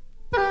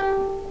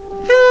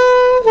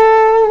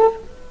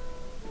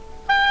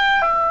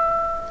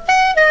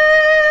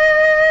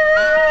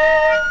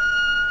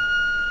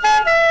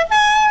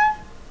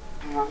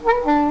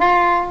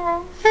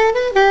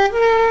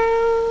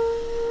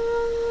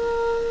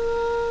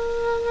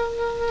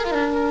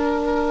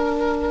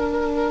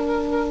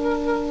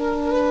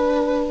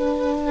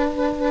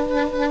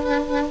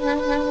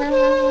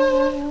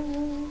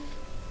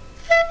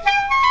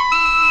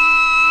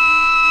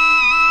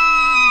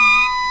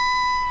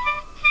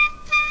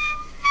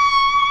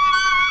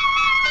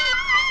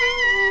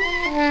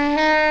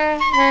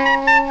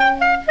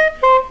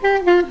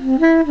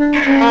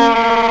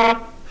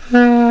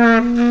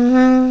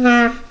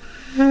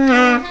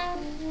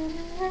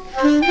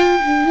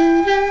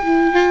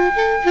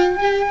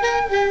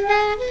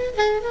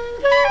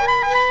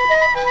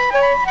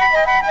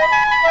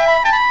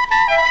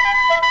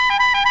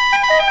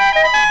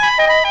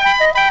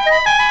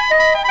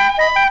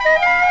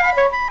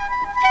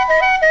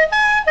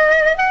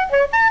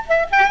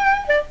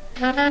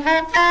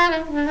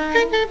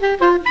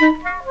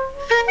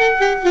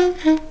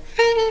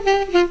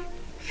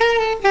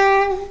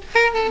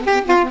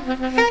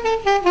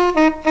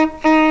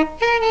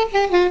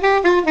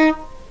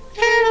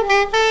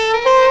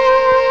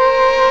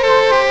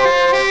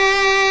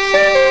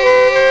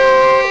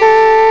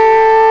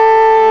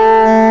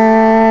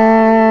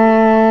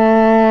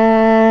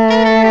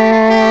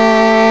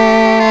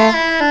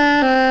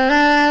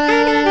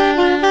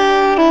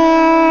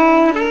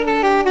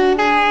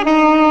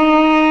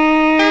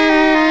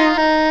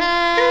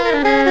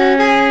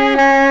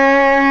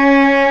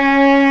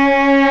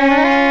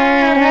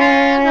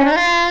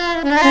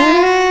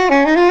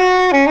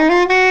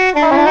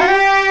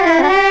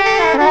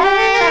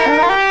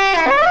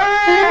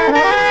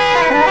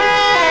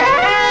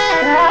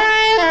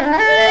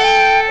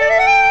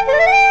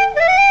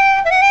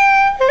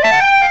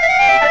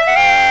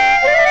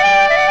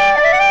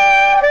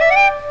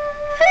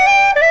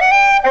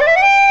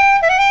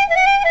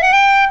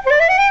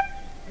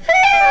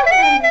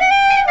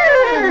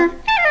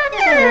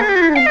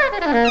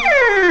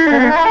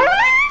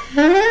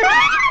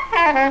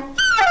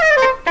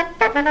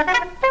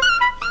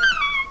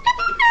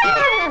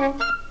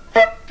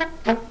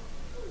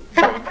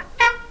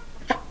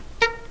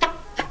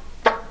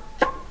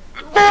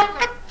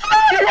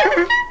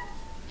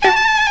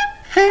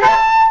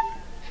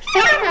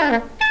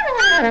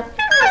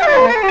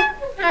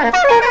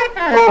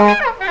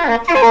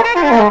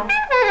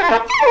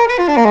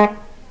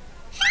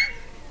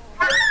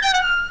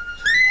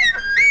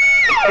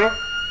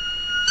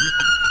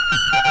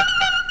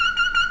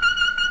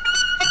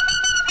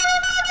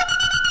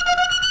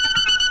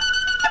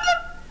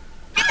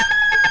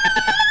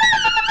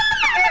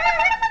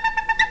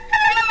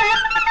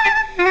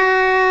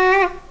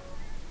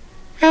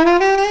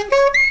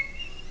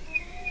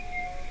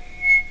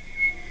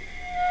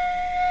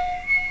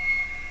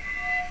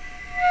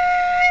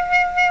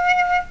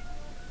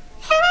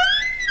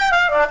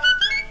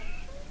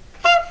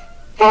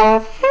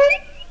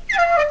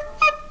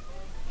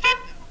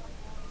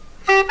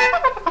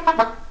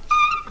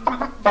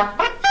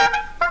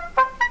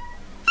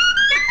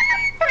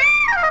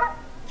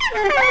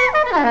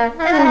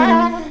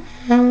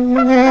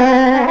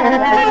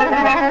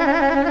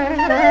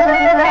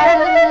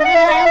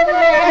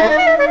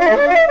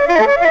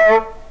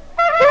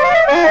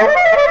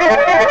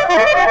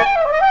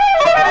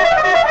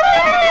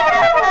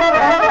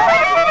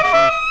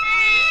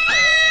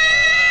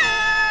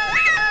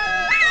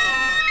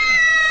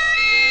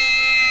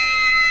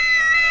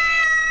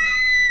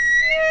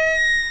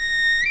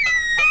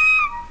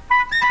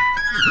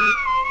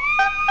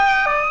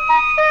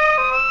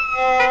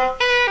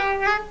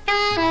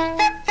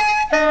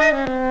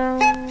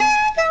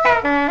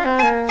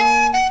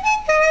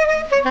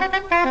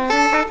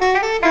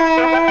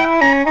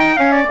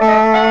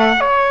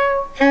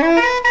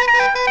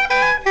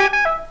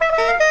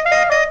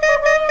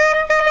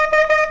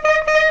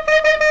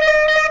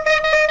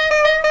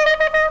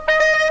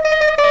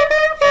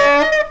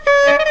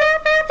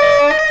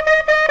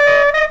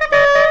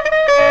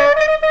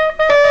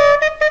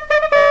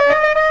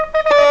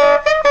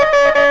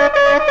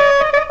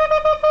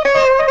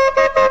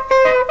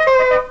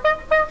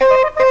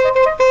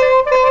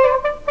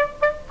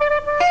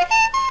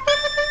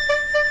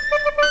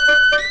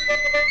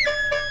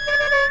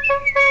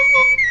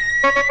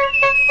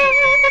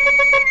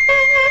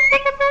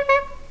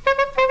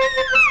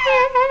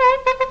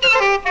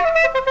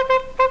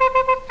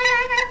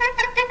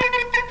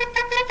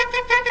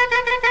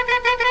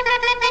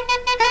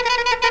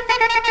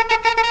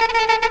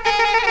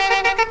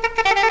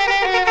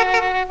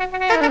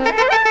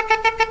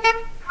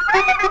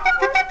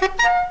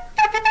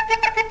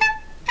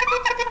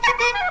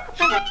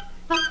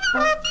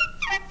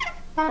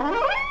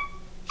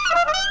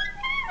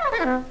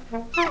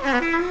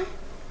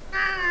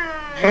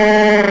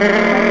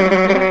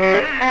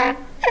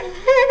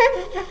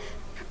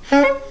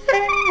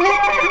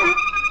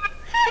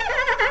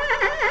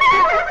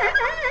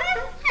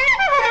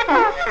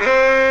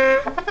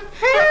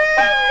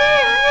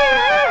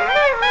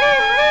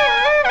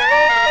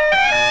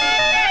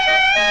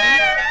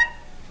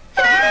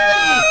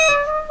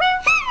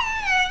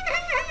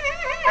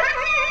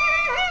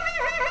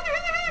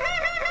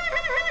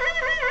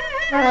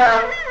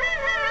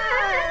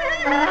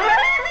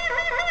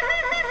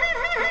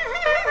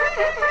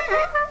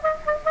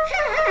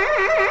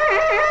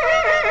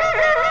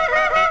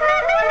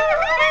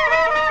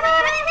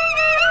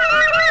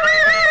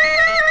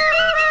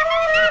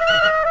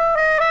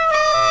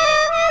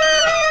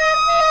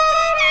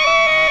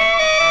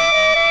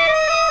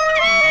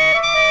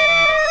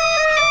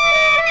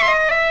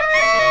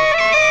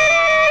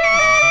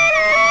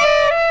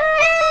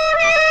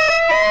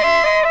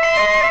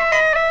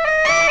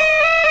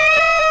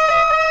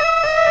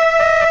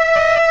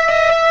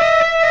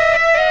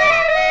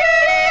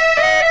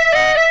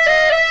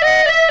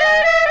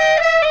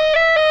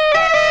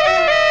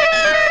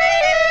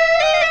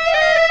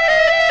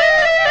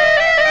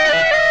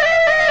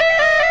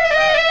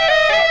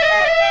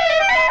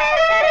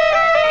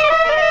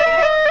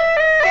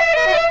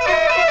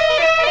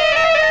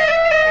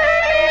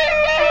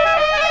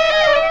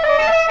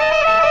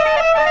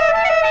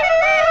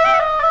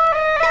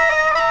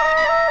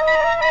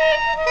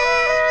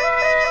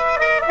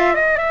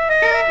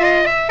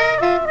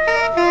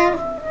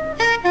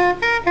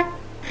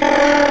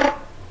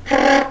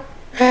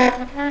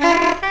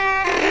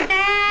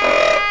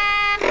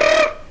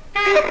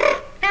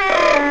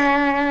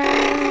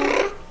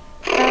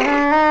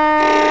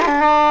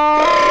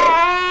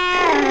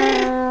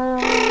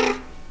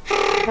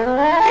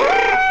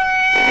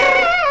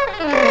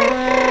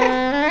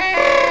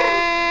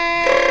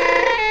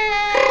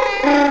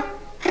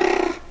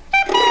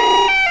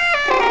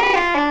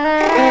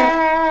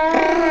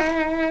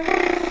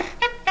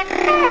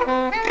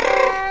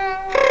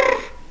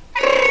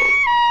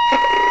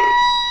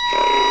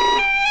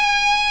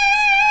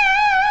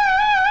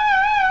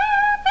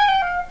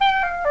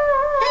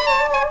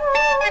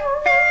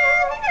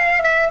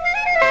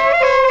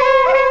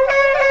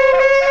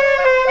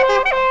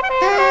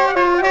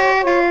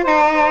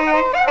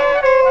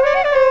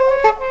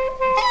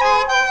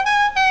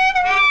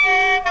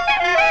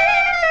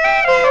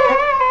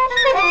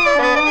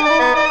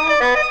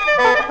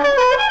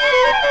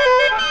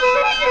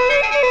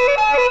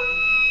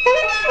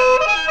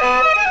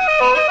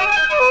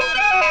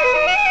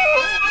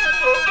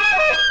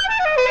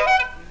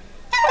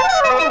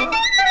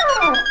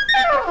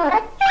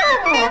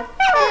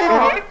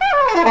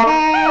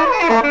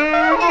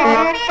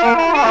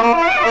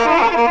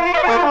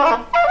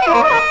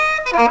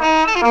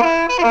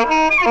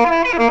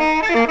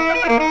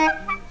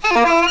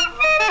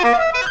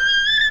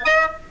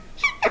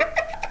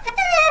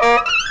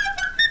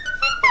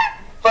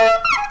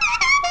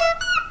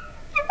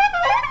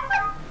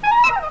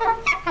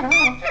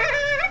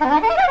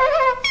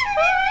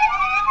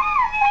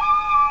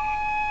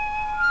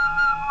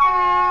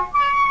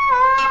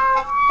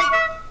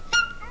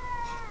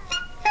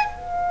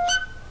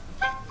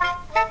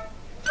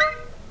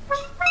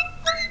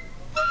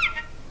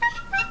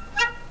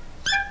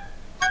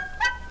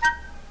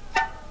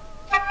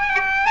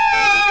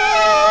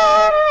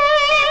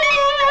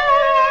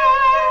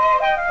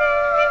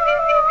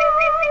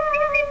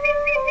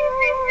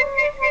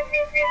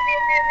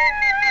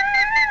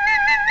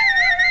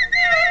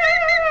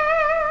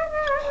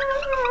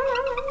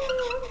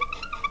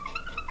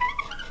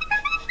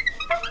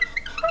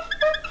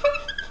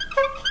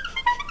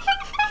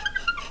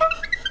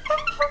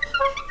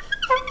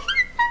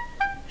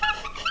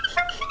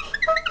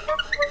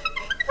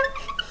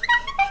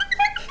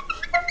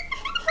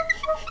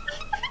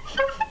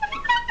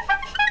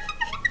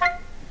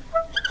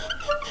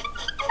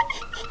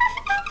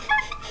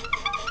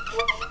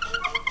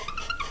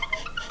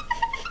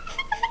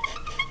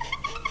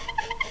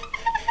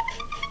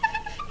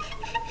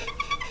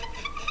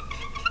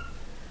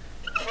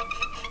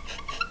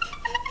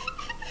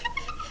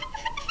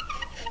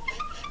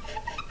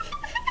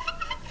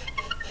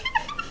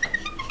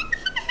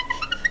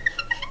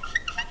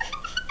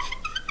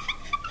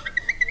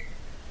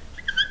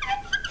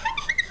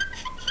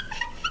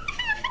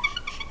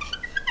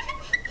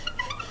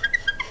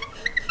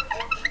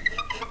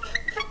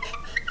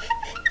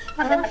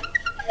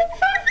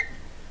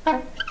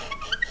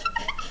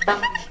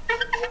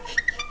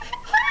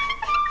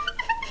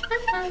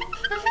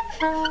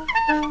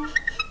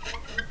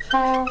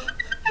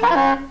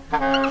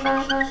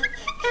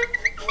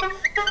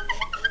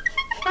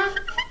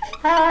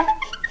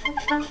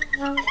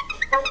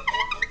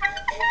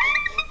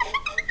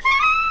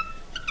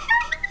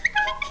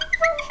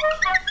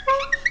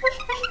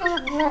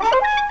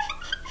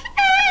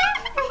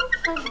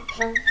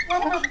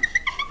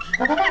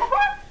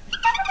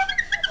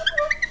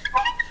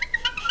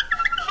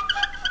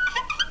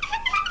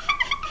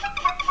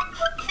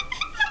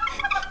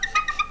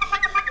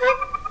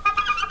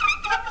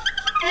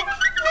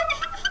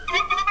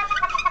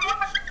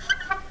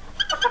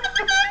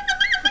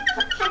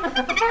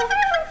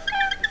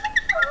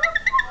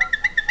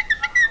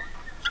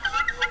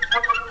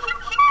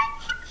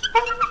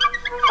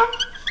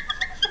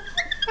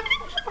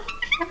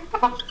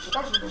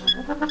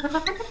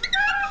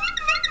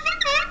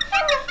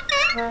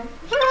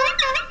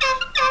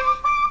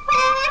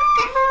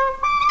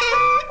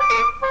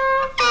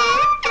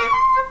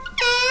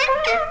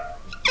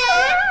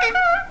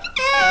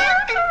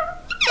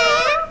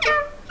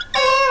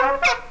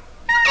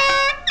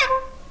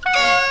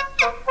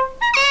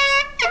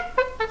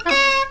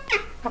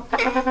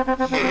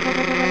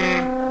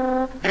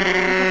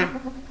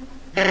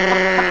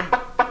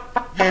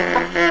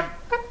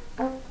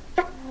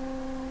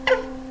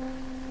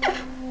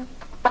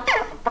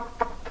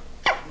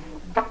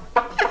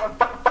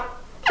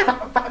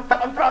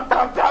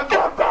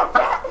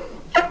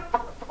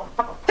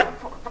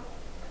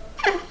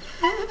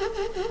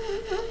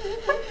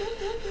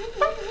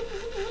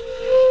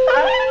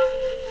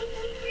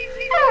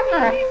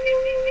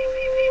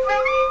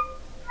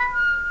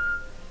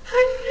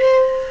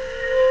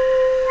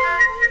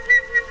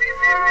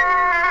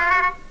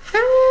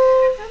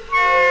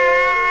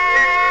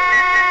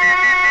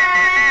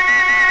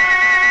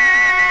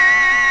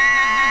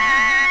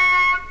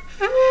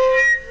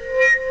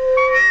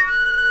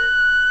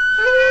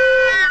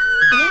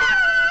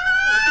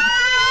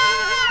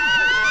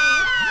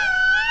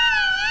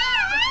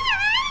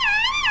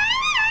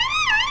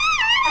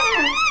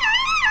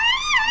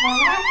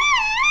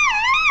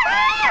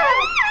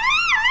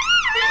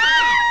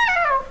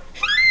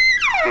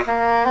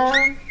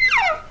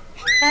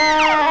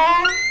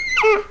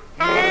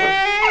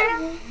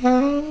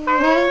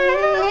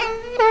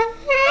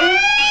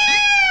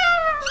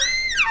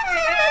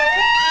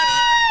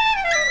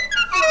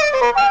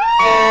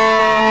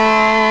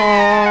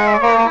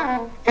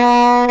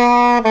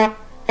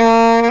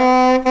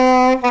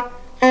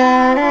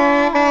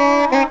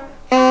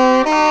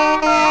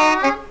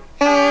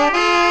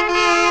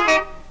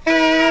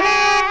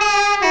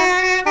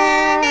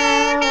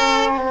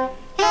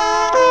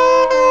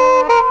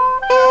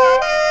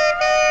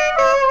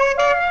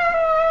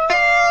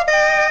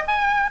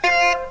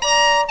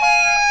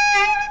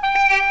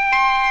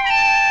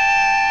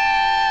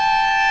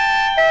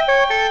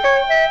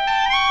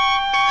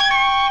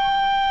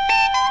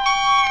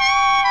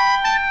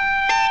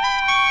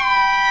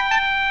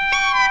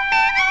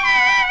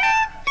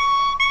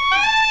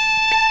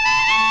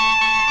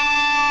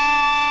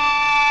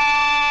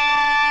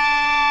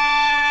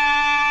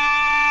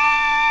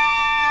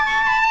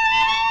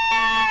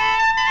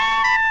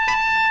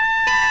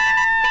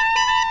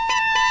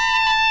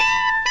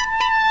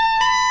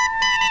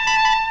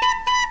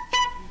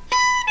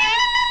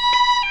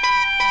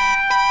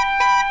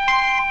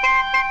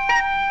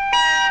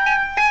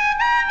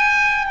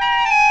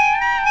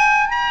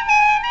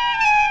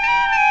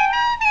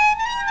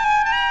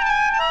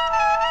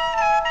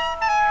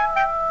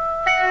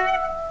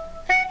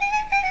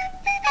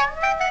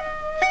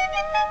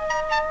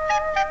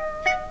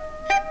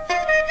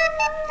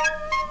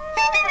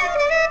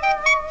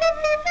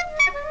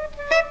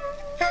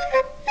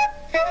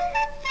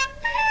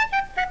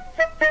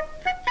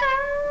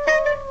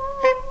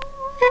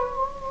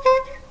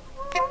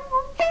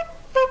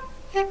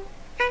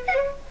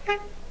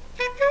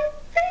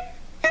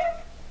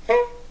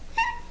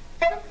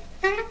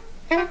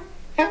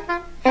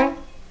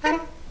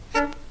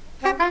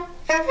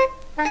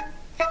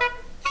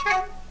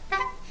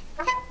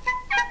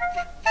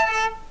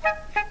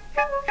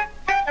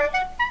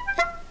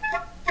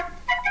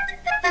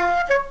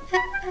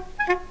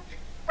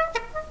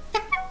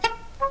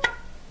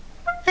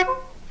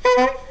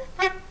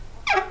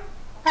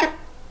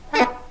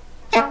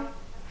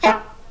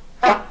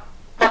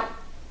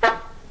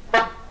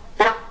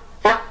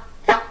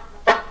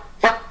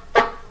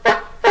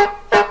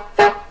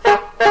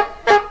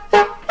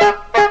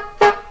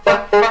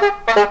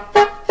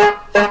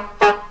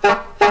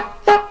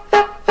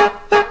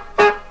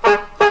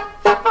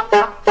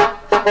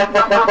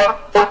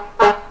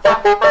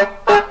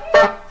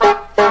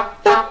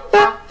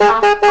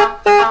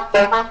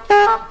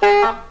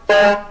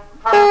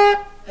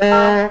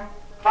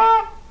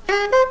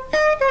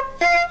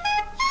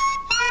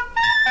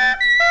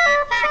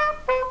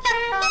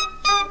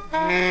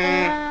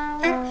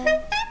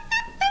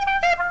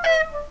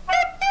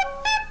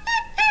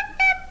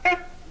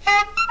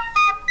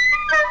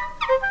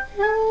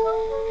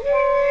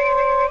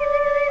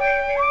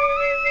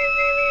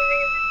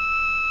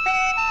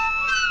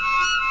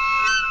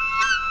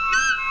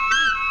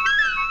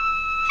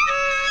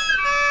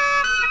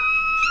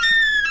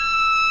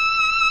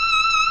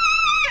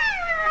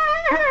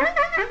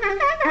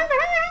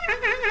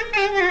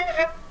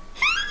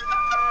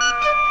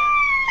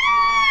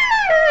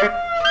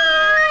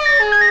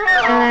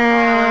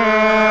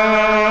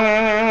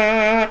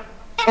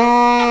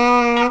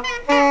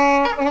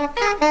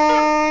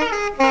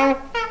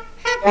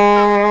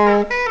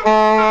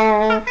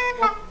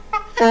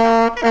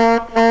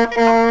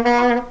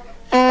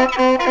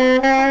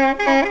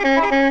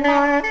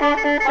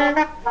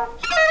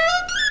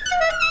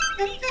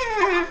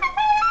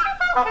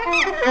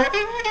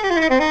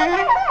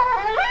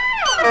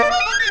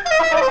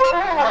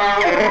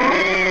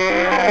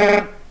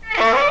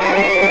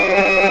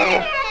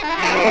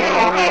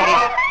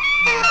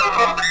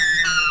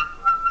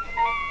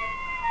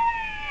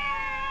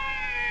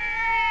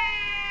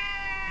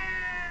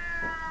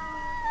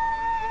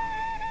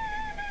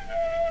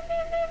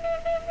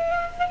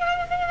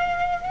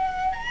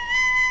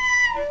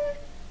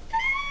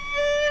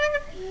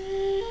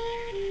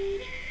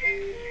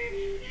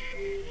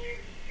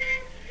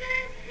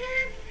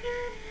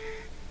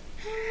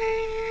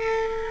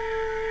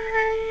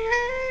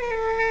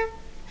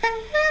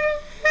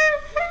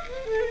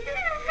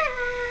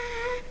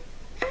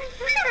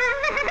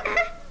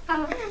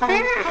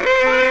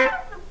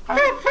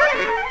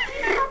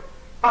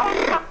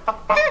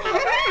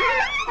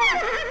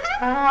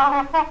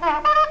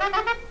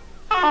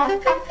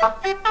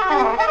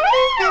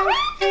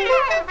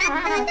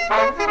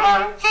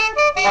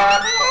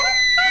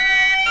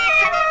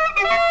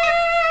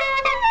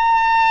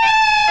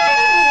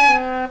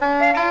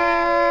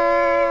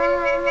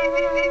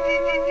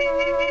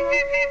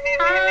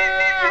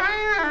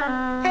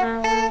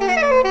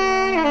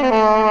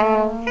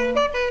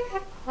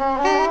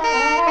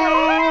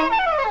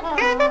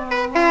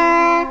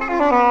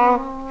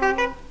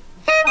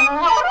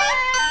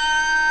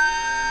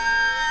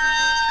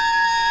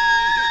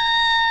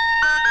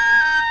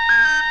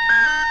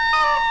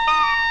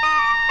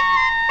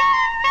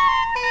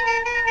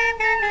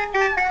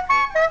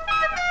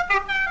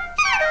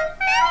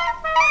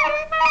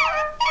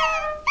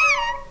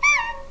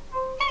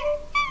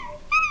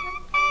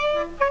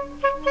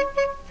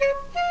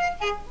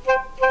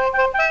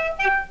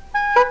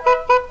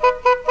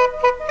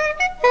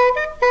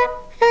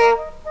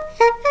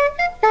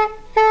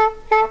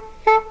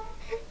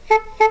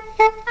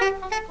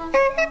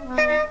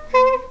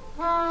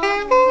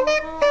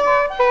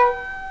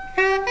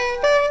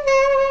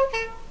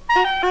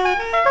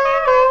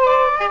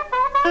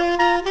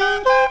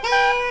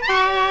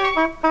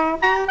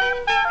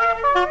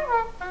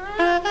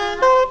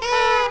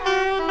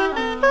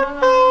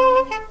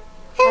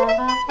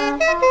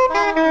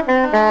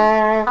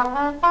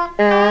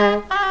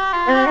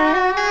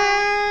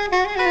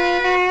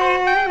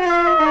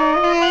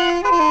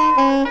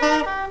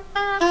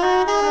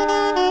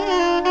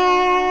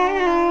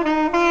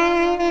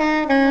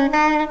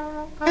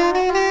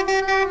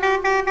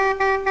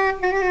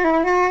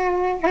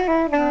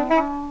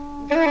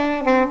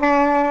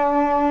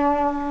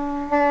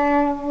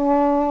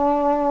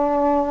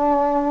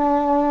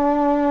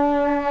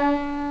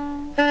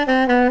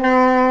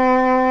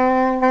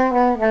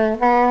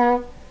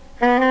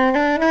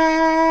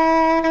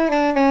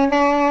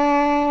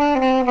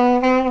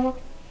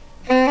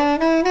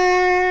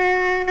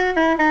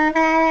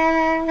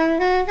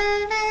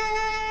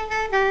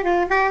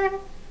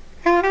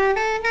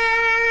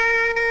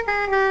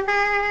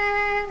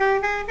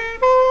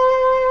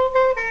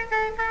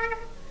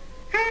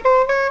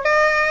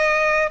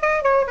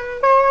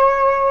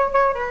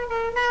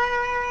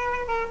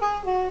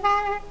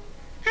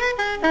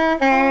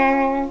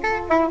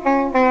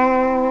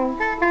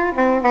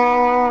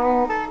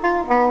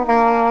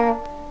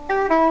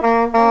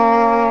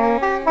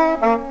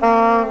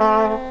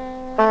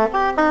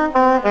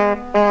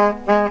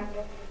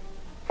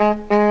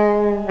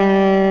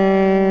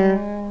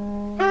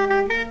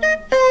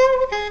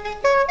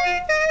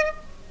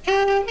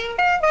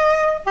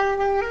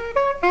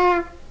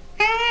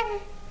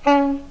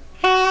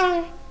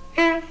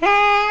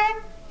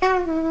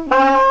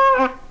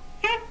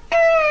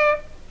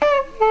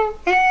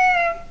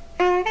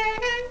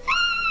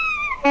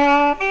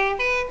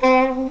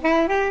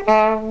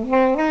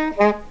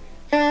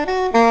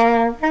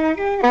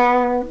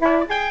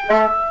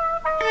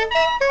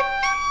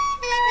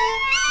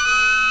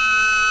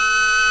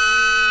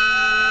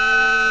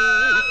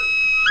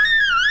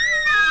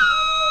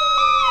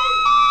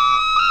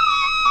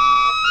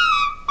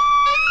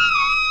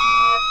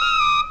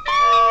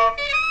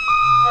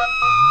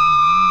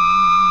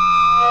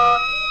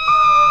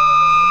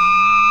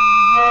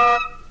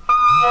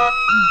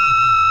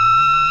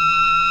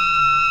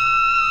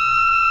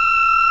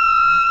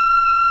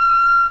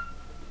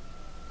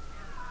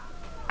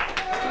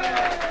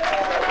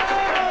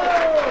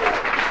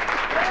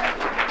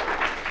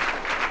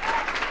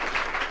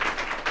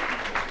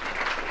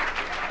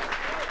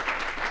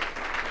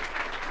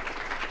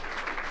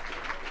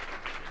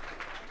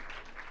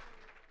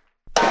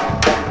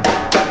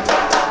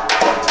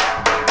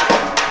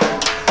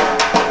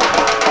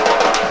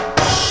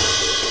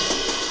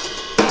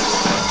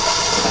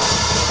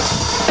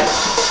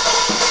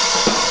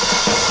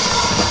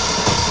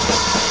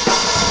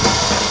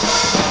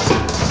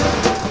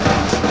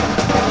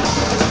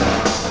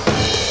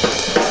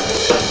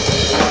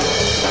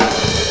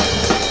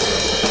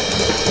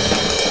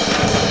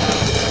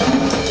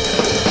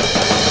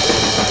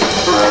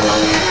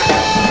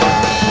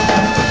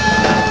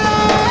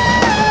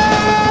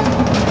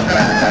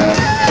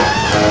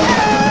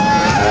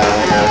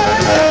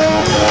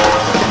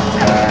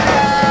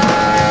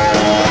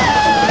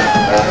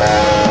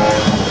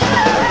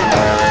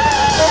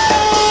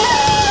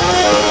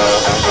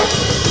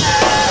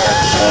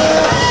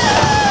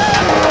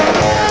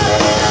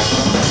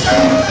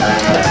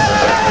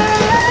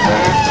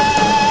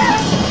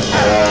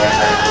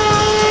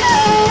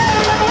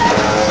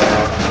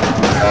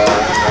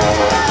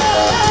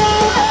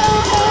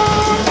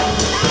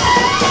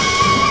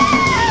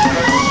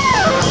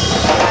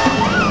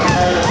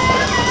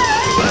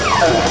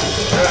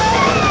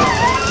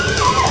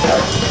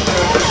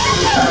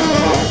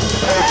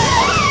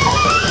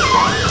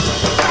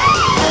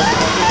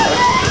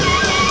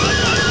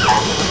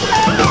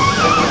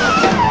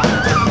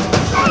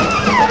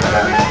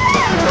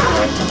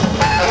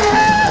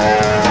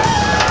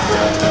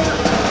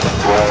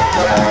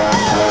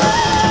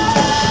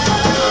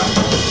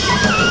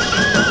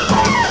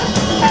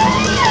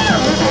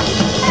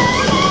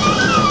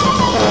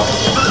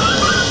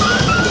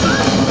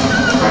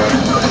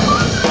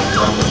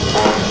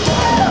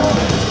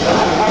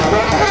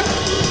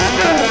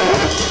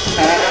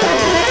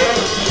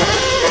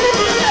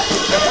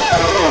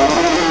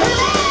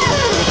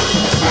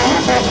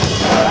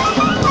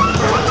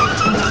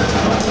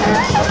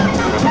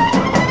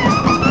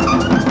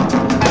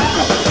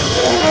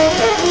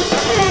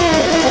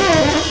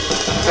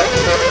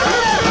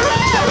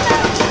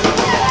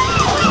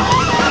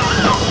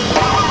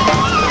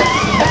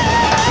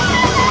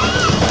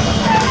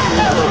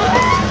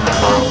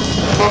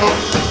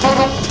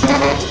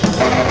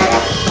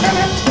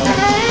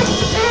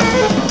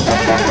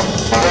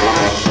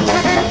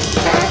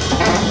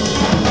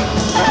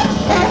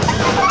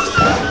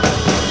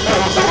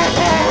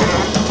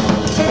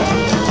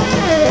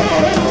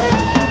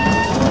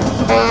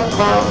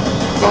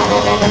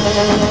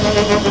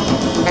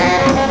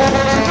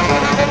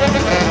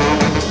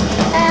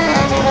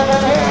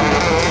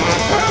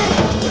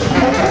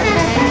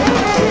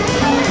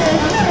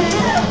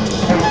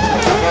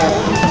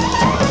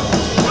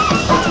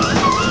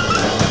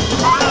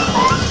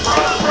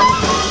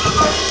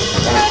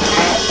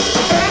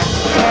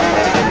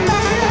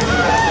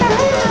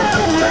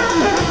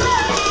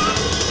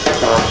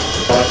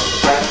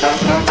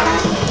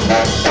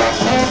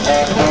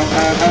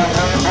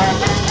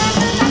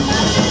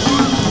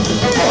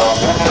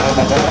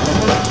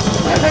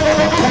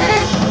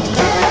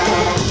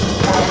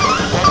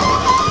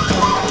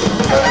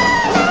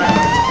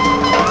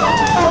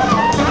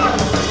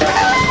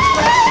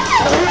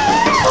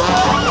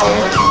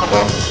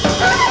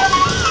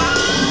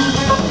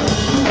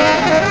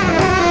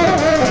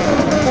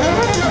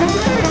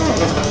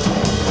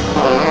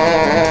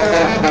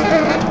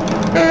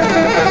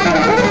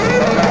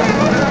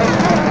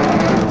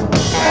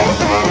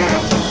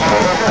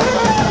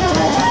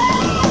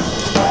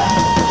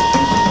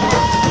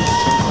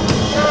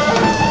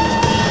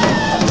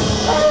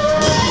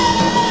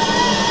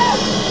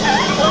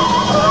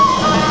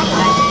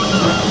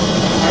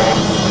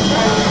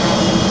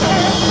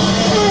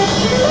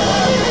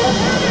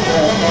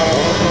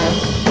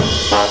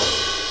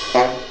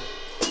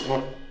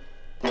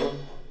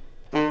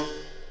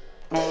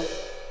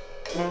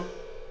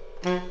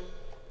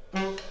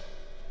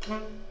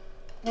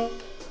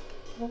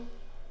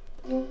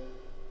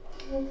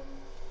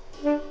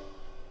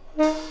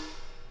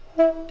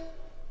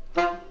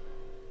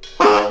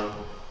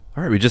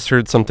 All right, we just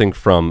heard something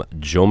from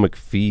Joe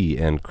McPhee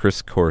and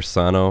Chris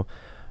Corsano,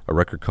 a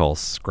record called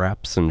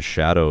Scraps and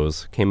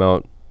Shadows. Came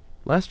out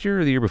last year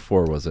or the year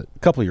before, was it? A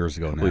couple of years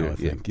ago now, years, I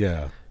think.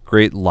 Yeah.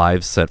 Great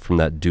live set from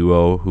that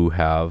duo who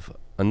have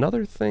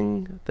another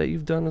thing that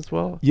you've done as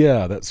well.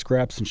 Yeah, that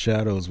Scraps and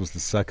Shadows was the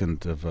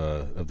second of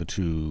the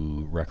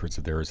two records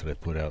of theirs that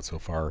I've put out so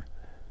far.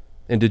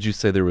 And did you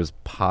say there was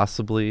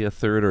possibly a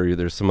third, or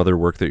there's some other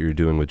work that you're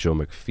doing with Joe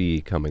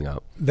McPhee coming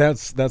up?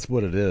 That's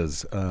what it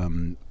is.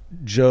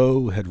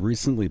 Joe had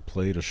recently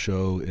played a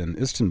show in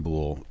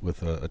Istanbul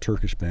with a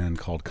Turkish band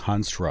called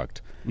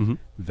Construct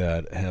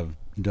that have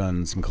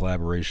done some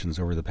collaborations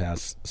over the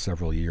past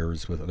several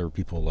years with other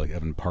people like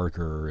Evan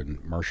Parker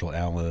and Marshall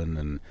Allen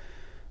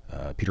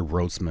and Peter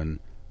Brotzman.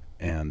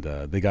 And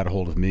they got a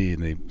hold of me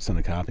and they sent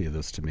a copy of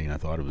this to me, and I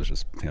thought it was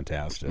just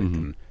fantastic.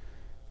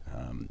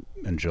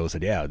 And Joe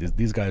said, "Yeah,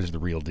 these guys are the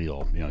real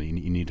deal. You know, you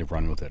need to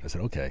run with it." I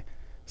said, "Okay."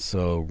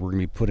 So we're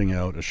going to be putting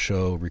out a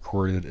show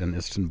recorded in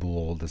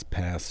Istanbul this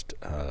past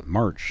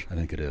March, I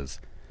think it is,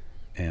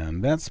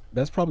 and that's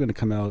probably going to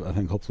come out, I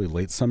think, hopefully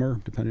late summer,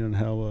 depending on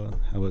how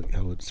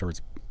it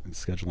starts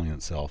scheduling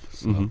itself.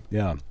 So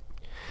yeah. And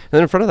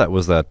then in front of that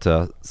was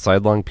that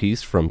sidelong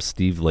piece from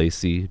Steve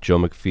Lacy, Joe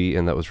McPhee,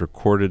 and that was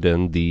recorded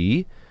in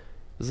the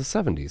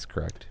 70s,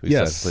 correct?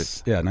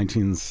 Yes. Yeah,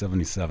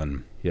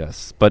 1977.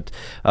 Yes. But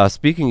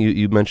speaking,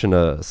 you mentioned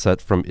a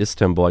set from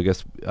Istanbul, I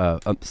guess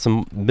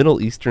some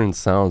Middle Eastern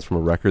sounds from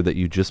a record that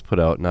you just put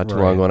out not too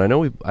long ago. And I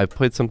know I've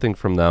played something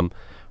from them,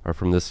 or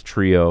from this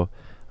trio,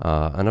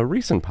 on a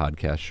recent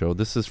podcast show.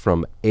 This is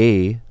from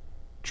A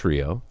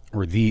Trio.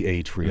 Or the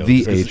A Trio.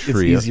 The Just 'cause A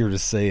Trio. It's easier to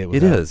say it. It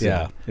Without, is,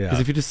 Yeah. Because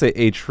if you just say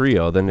A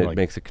Trio, then it Right.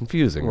 makes it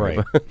confusing. Right.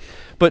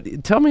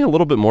 But tell me a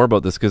little bit more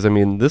about this, because I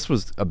mean, this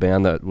was a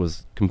band that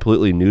was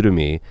completely new to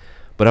me,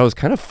 but I was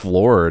kind of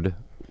floored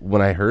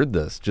when I heard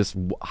this, just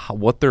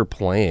what they're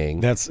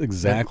playing. That's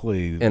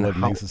exactly and what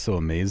how- makes it so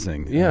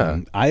amazing. Yeah.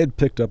 I had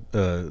picked up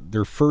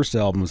their first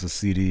album was a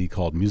CD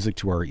called Music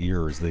to Our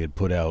Ears. They had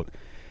put out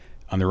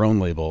on their own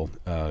label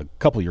a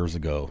couple years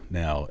ago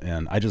now,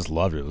 and I just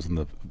loved it. It was one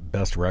of the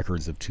best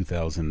records of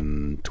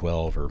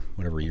 2012 or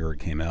whatever year it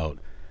came out.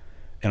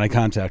 And I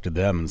contacted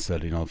them and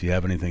said, if you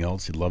have anything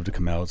else you'd love to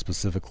come out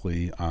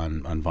specifically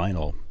on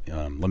vinyl,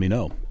 let me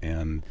know.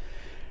 And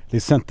they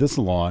sent this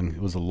along.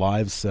 It was a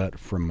live set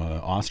from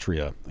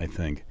Austria, I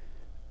think.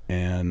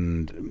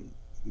 And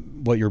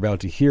what you're about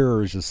to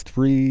hear is just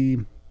 3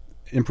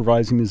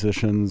 improvising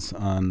musicians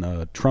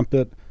on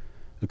trumpet,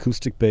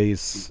 acoustic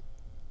bass,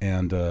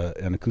 and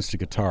an acoustic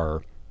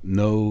guitar.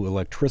 No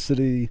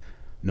electricity,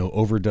 no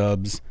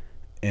overdubs.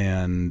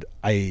 And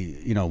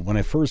when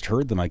I first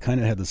heard them, I kind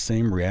of had the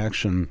same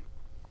reaction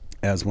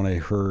as when I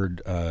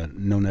heard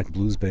No Neck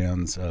Blues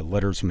Band's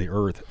Letters from the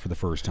Earth for the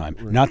first time.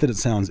 Right. Not that it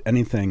sounds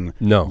anything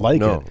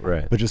like it,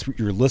 right. but just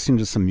you're listening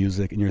to some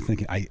music and you're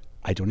thinking, I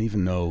don't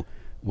even know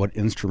what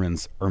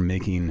instruments are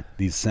making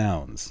these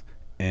sounds.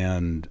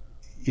 And,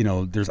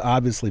 there's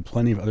obviously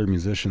plenty of other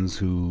musicians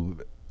who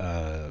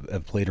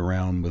have played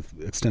around with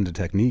extended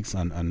techniques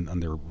on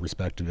their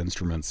respective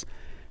instruments.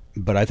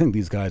 But I think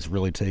these guys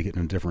really take it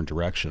in a different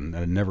direction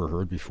that I'd never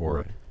heard before.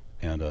 Right.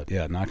 And,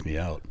 it knocked me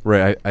out.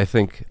 Right. I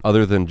think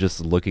other than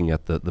just looking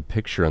at the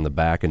picture on the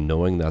back and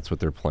knowing that's what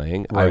they're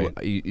playing, Right.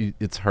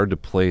 It's hard to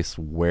place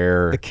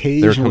where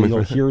Occasionally you'll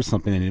they're coming hear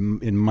something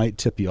and it might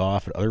tip you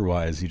off. But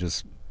otherwise,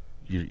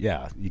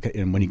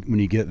 and when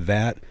you get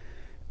that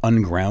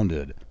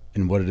ungrounded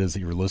in what it is that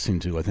you're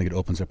listening to, I think it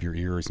opens up your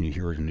ears and you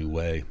hear it in a new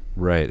way.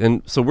 Right.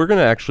 And so we're going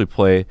to actually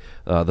play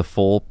the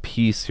full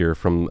piece here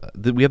from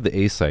we have the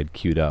A-side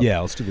queued up.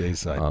 Yeah, let's do the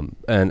A-side.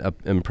 And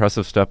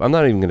impressive stuff. I'm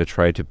not even going to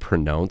try to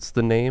pronounce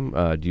the name.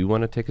 Do you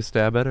want to take a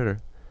stab at it? Or?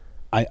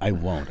 I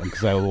won't,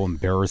 because I will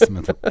embarrass them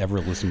if they ever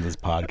listen to this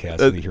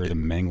podcast and they hear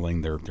them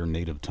mangling their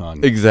native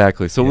tongue.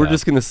 Exactly. So we're Yeah.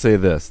 just going to say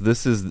this.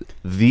 This is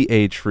the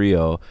A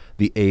Trio,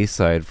 the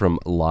A-side from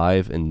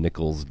Live in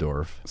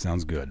Nickelsdorf.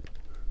 Sounds good.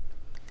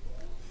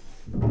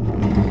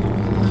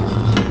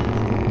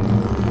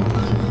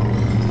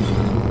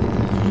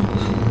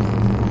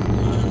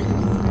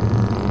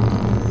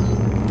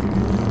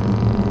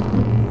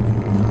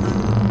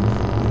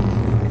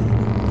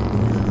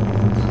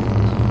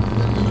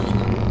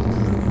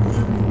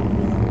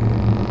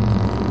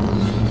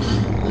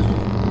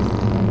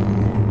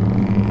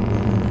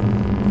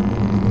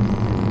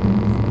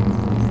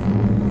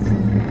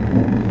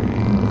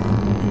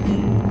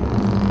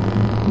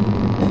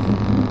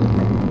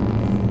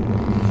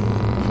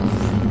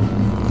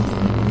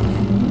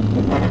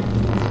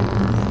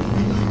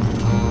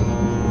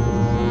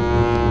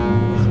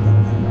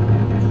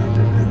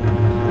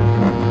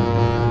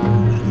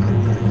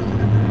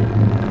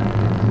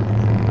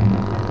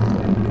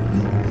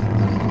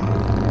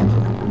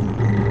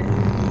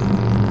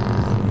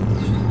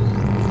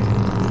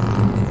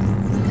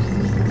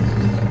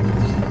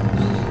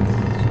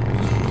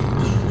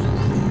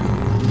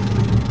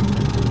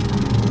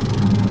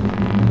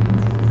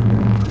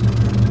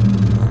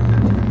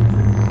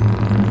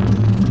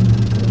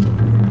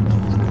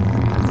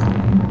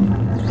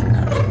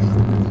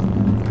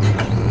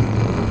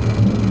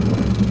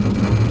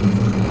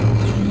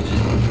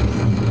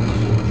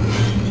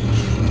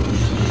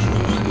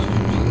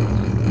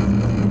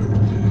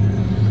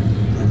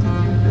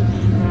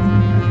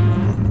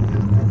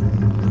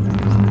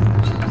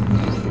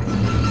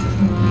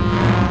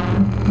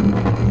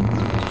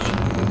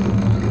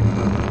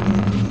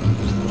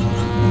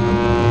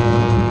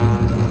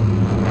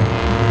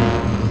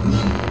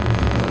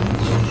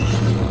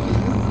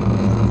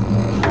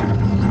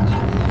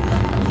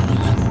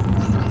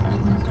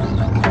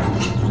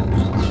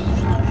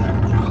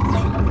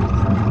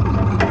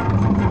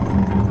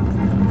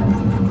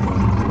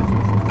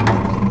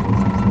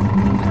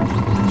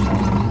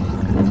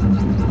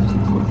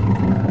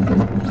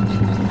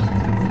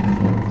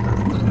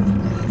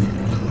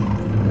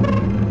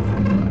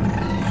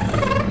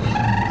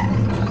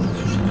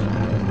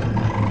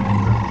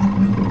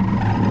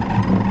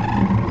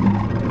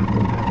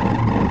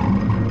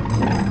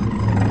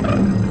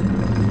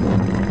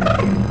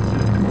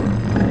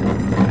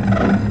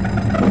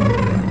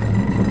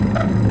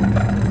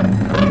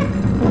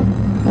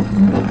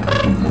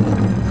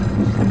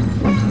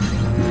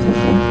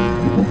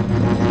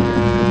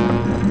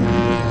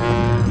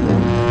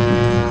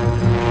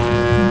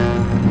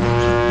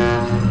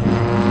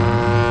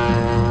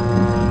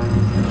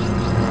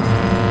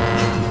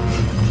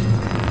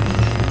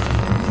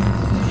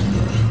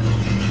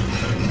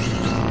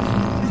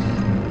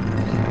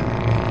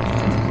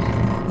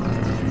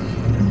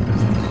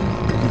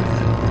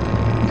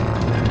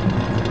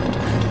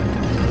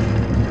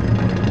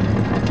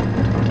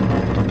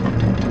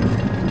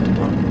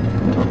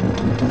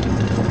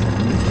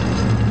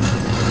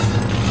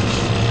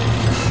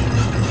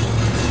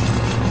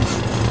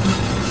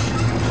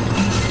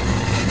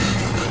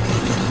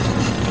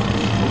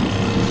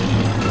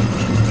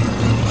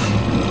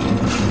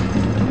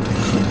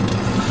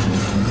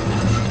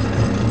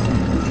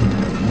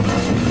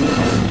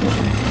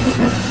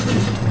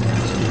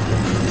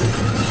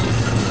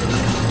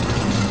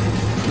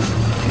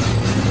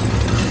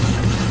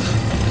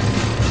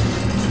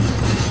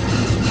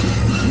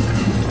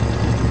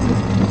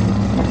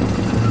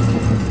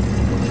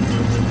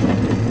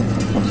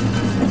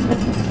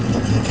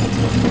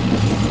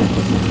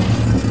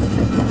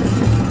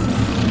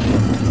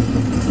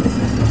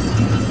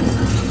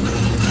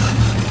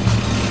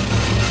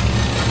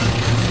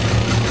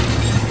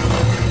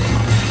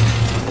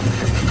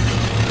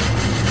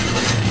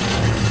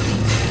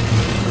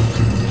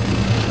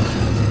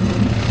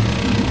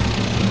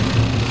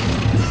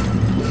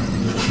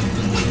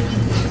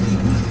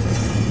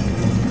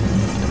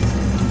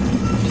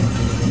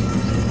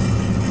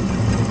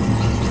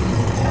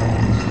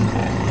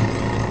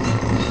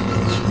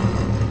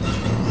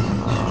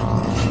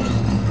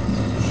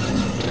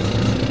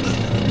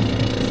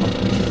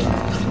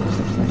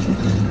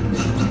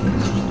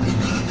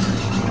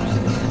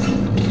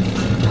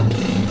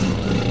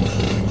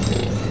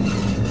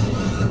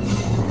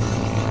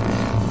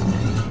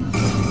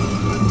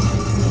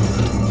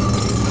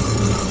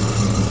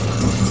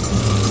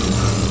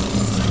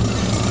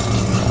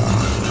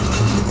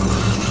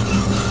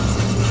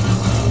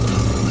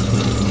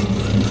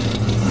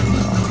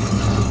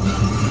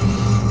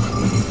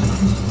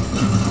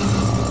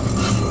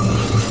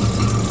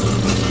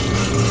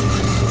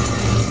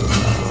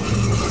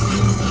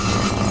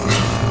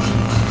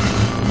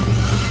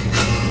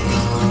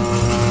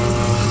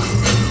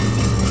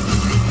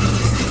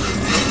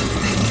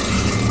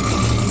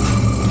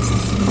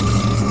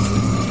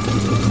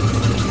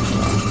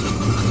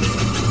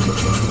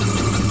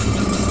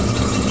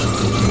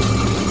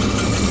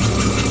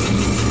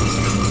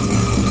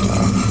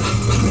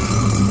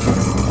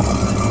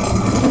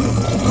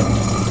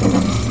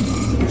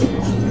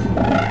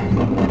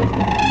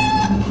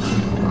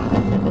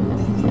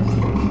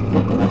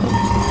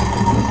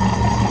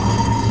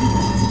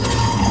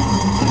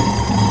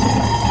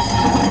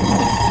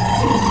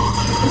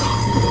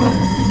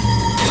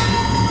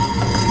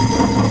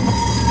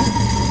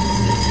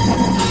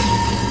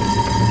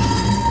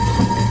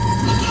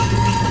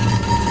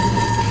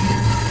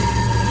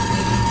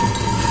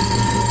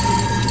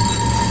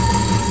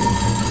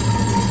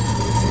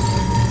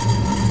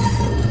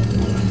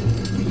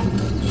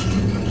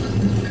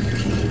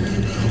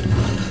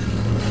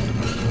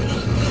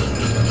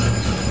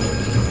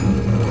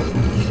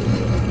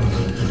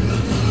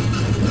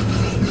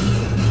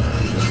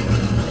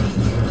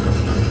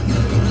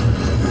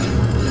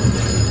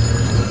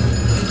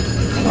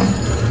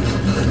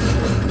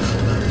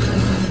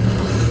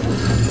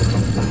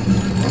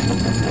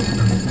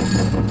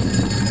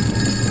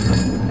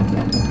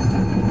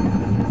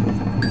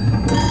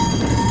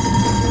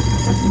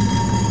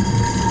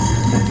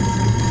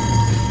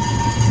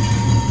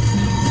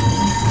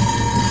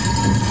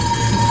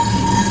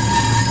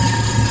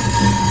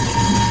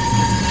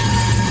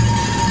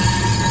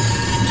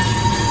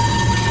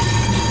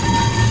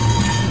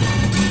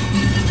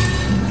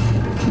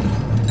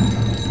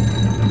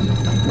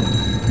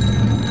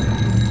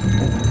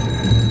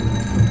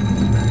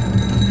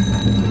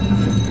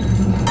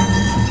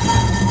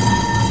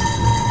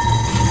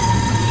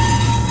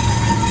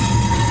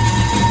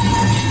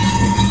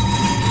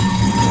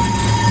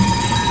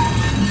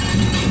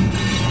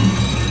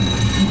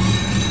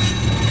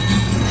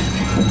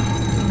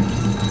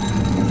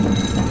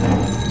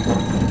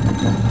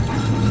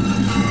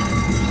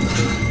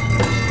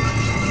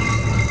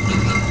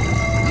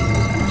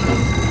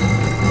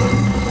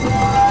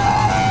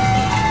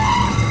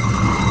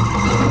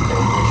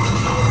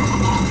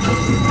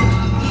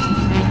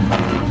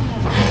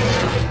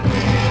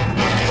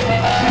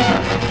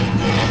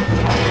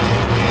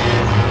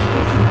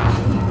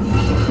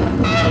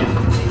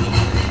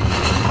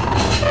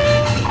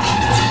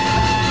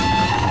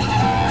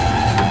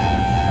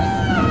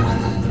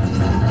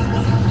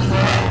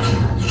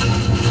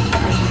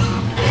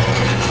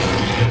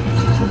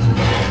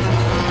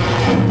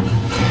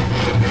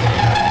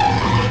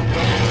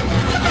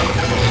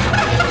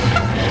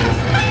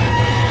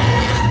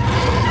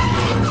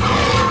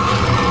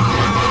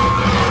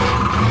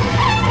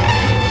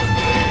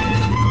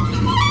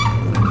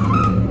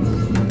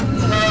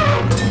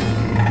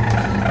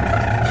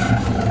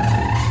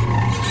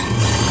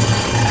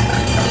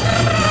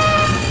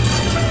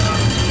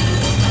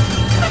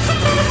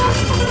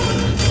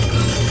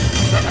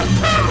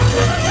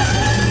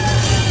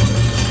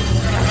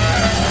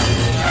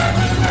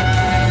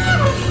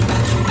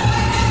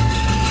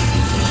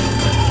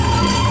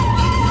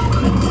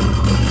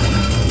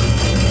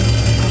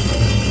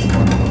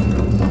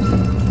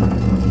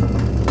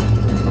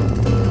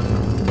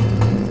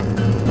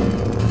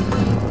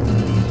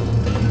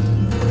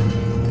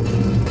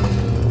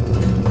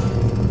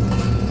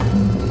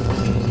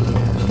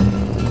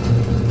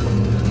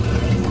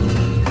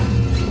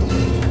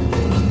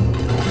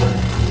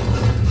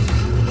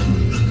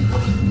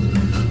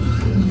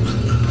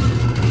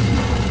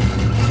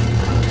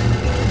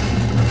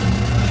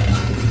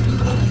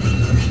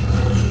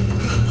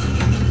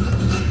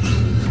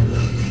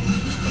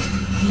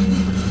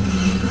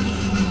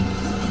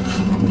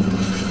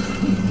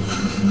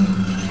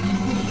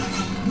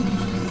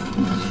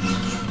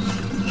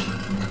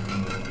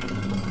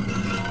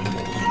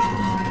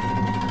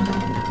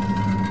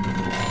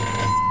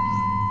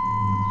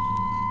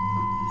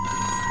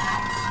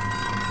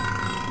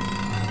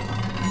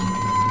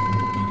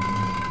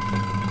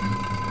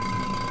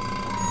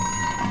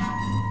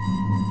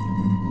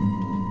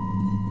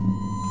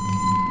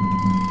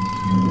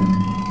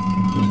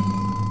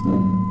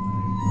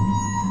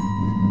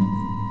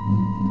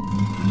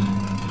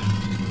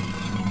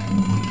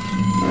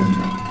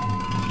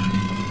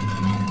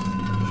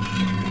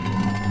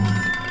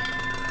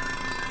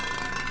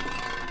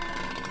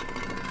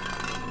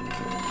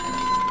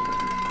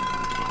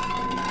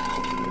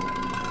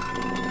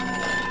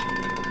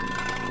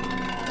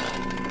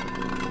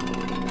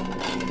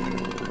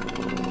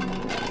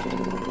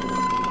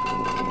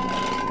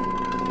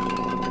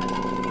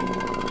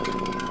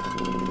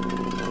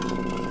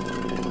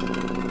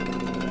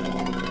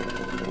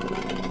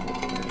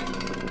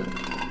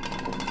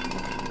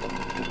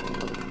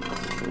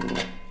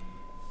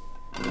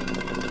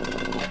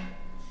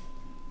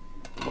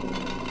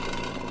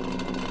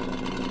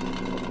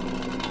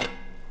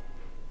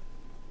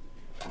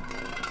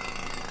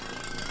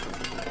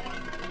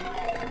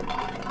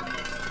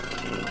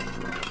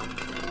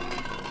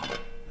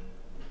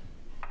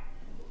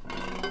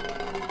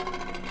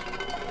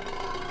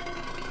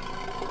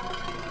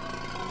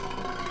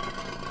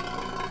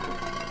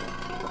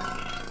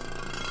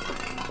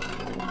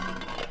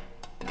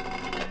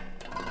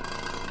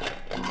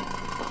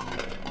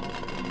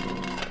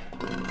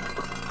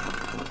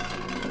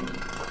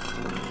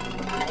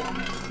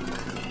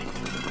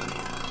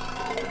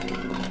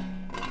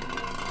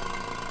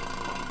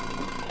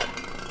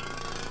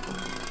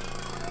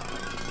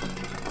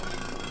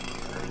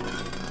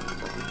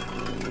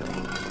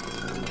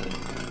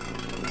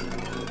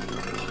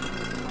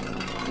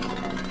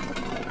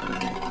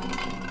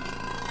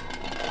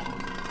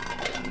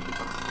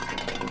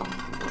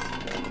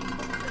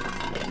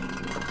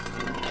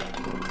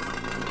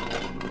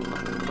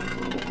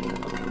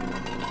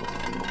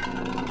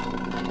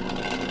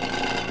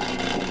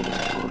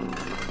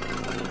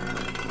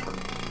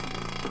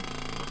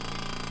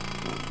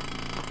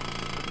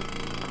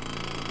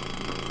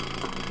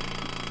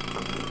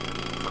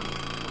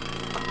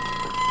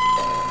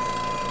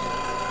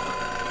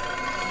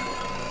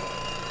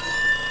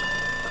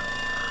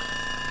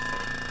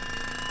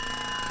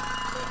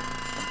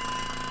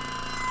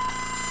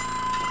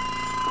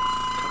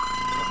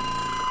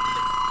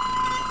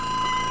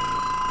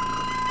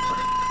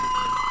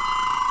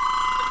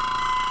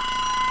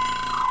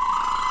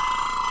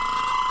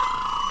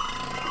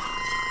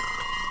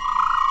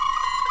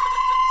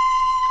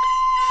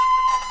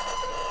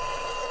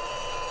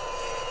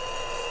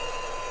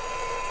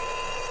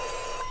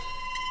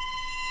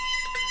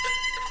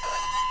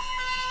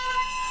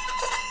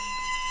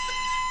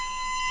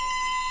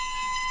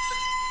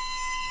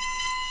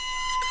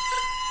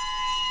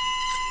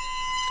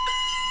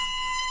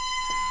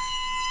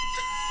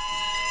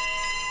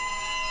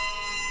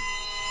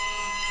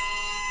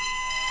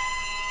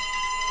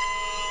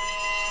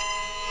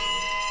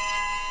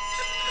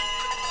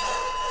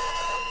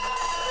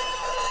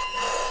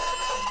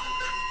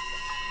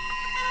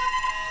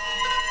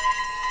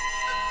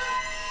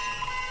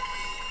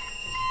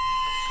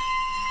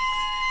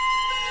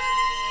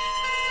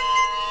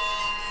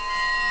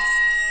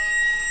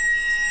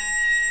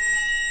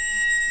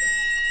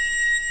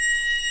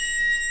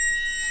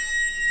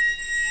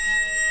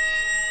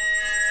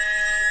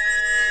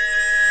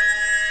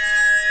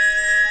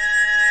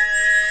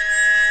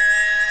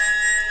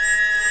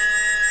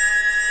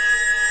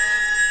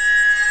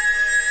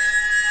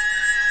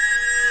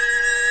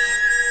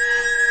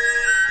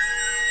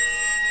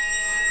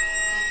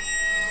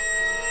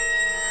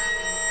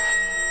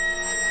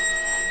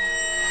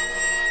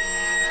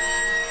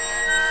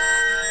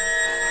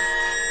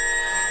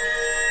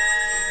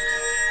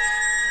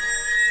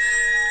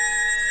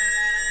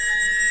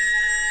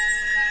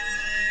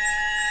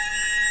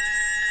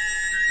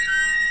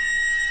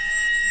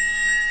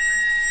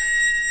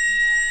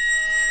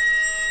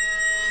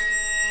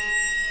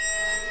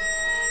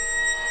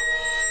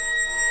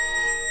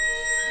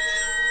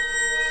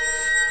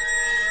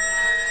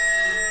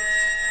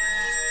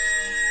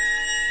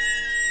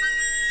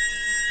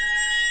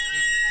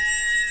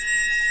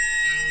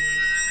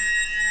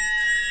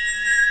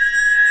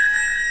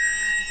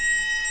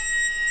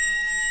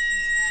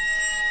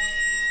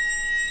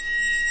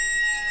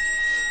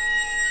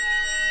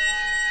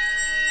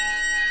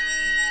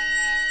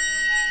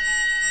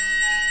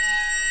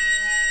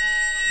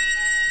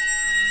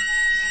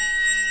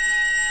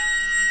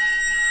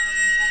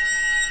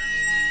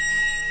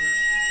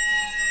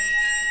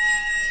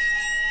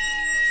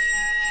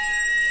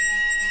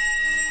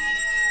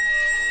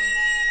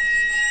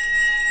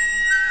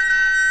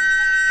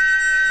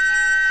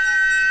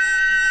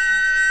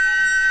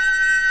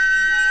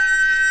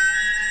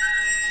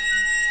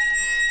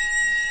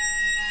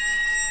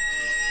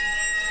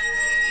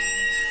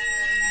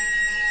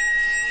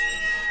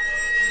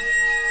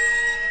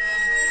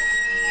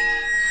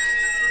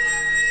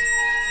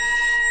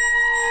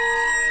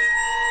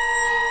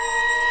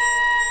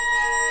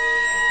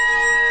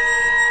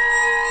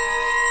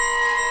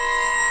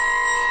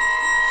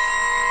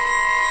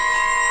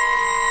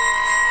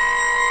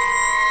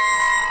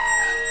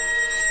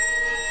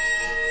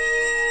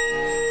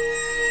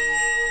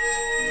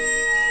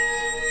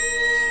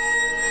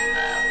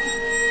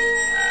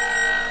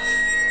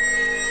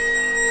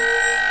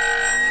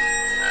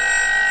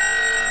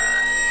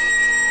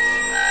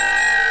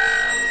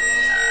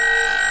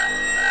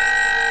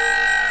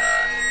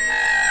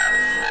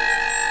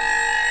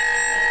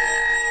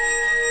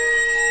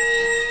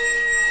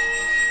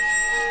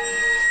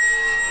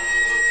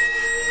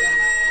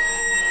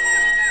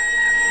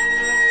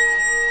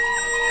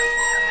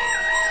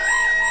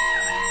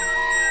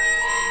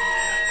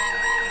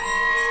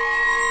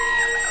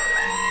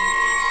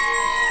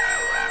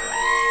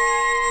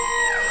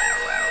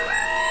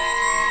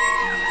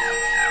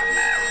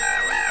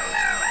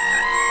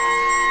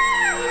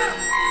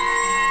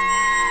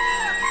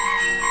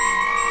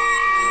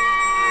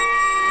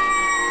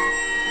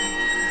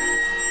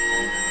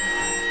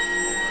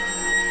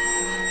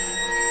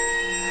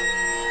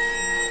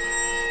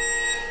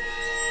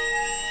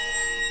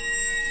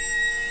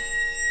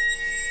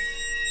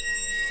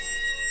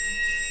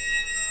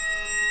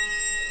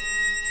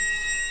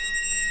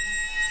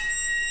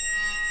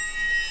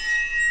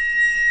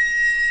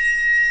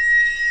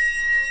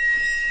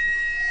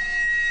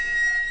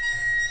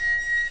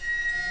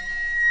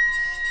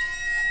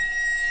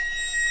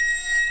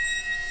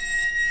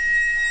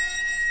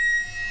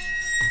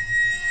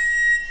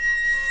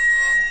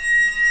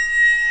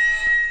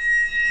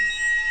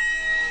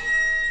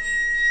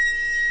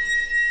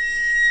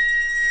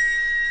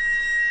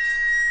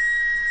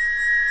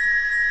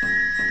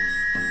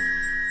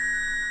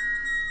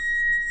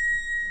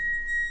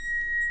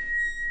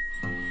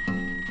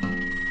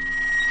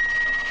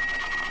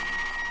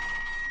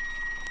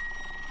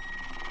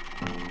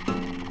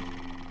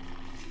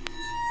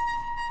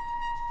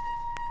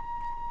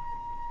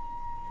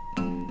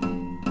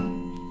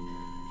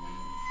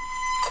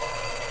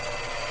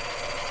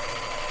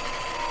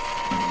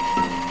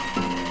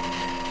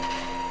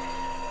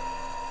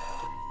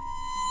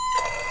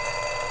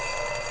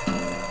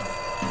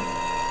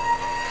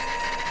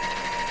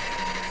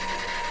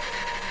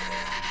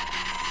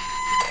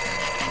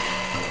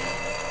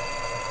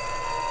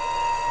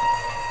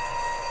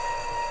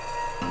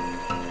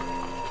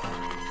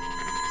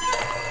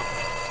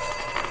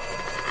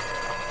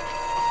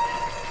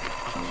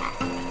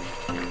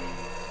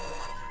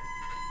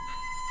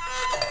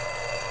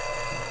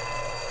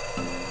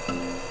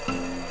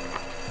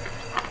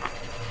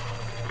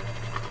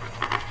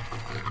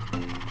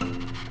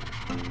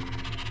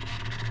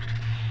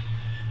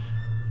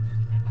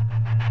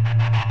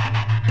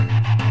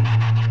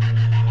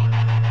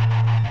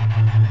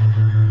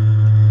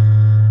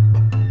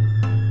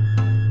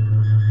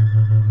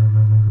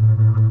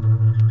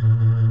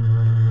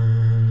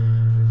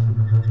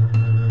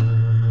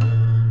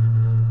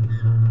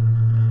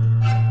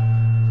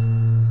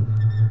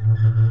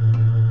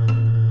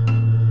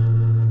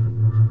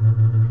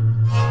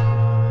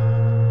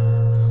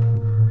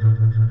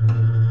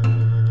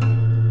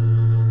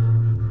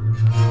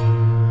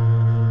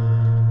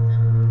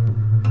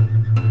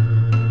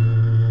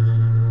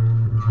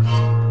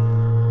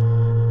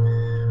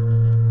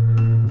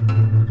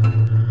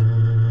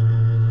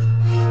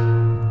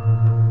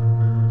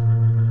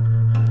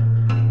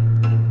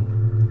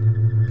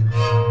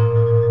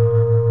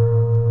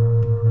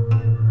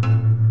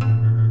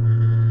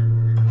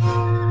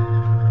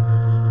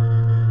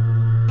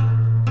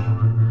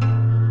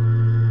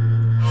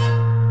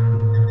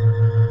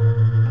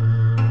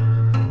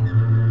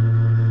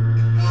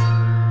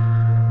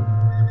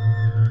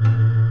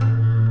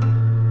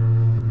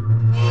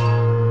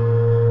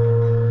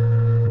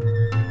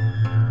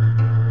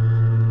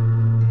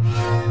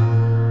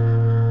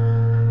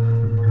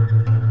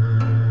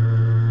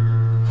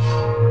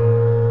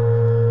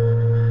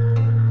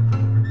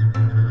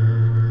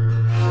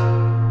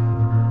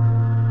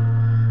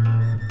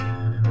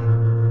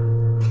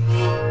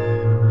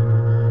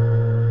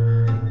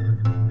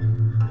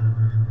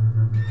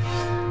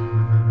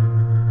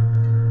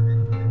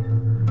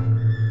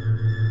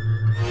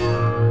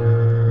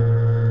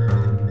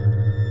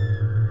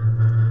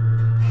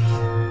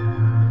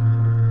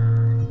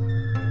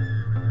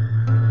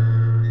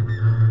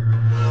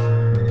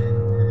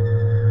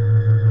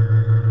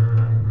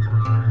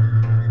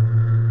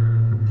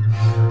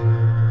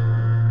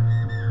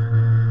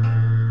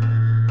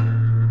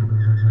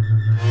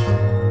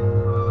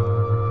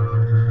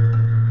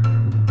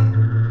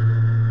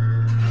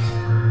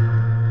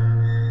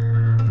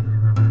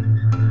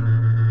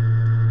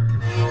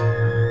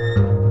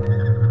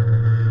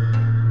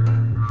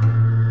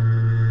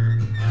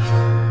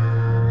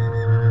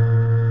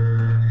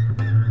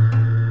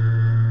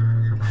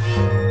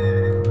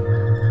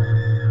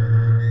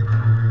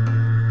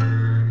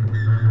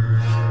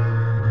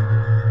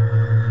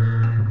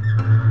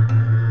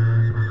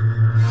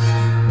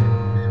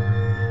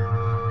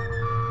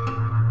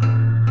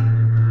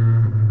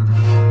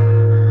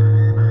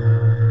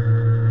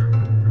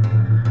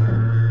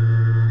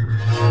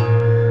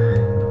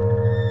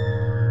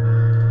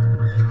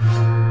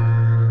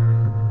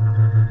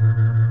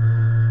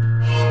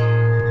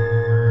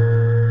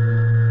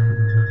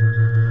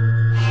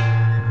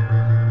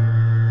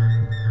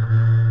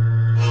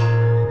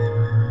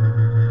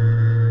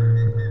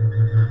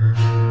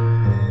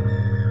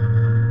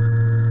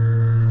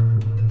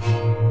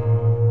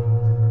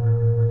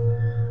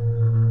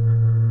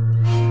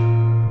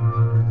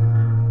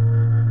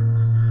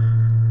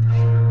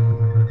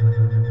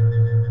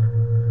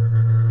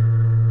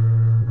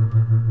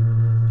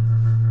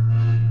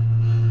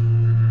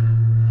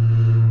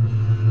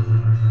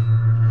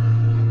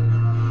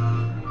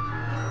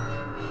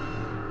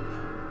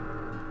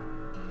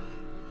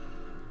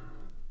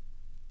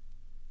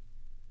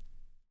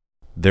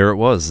 There it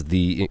was,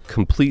 the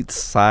complete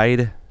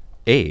side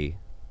A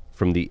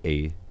from the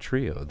A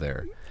trio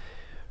there.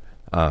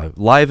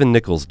 Live in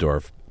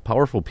Nickelsdorf,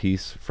 powerful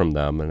piece from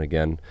them, and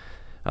again,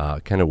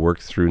 kind of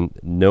worked through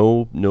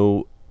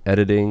no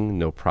editing,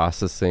 no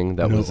processing.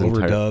 That no was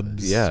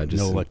overdubs, just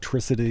no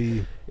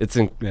electricity.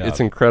 It's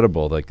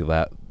incredible,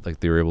 like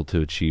they were able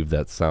to achieve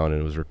that sound,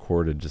 and it was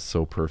recorded just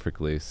so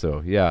perfectly.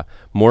 So yeah,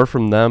 more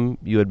from them.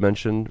 You had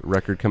mentioned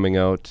record coming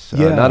out,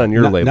 not on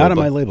your label, not on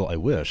my label. I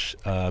wish,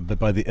 but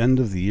by the end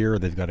of the year,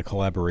 they've got a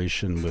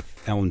collaboration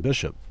with Alan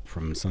Bishop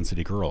from Sun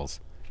City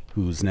Girls,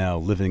 who's now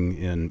living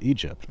in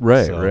Egypt.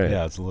 Right, so, right.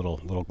 Yeah, it's a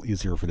little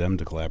easier for them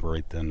to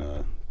collaborate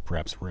than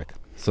perhaps Rick.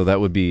 So that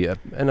would be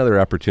another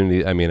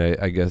opportunity. I mean,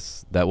 I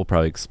guess that will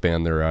probably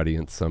expand their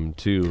audience some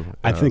too.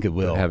 I think it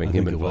will. Having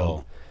him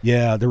involved.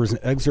 Yeah, there was an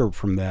excerpt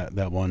from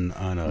that one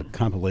on a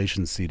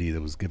compilation CD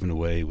that was given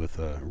away with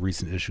a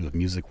recent issue of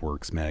Music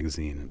Works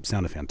magazine. It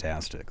sounded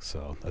fantastic.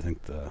 So I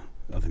think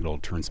it'll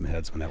turn some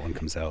heads when that one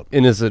comes out.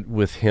 And is it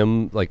with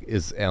him? Like,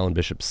 is Alan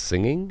Bishop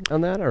singing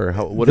on that, or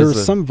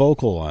There's some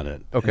vocal on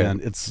it. Okay,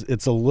 and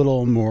it's a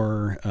little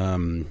more.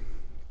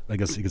 I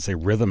guess you could say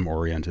rhythm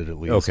oriented at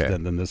least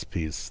than this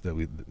piece that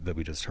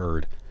we just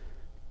heard.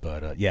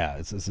 But yeah,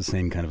 it's the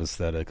same kind of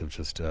aesthetic of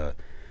just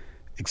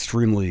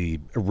extremely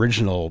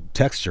original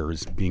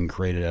textures being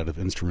created out of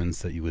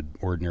instruments that you would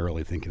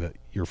ordinarily think that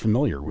you're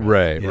familiar with.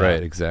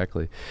 Right,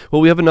 exactly.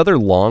 Well, we have another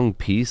long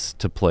piece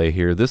to play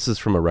here. This is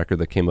from a record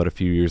that came out a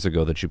few years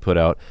ago that you put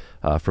out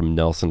from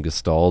Nelson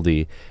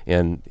Gastaldi,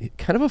 and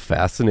kind of a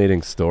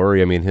fascinating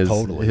story. I mean,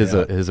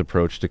 his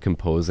approach to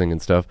composing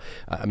and stuff.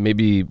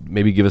 Maybe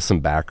give us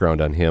some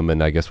background on him,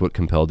 and I guess what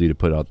compelled you to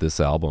put out this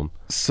album.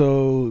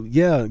 So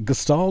yeah,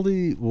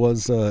 Gastaldi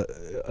was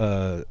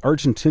a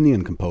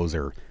Argentinian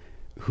composer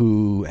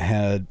who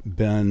had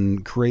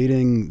been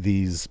creating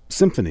these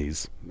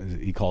symphonies,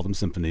 he called them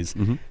symphonies,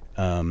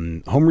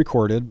 home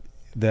recorded,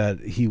 that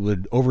he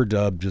would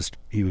overdub.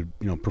 He would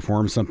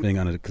perform something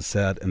on a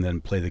cassette and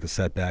then play the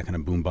cassette back on a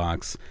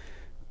boombox,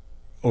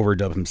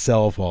 overdub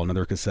himself while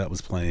another cassette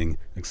was playing,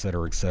 et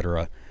cetera, et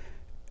cetera.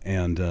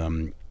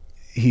 And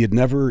he had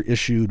never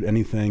issued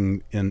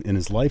anything in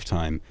his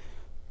lifetime.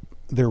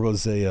 There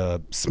was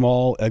a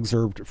small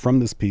excerpt from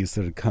this piece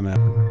that had come out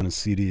on a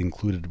CD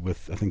included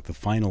with, I think, the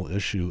final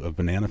issue of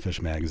Banana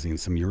Fish magazine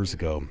some years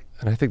ago.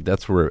 And I think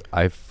that's where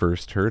I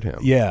first heard him.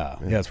 Yeah,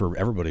 that's where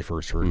everybody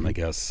first heard him, I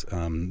guess.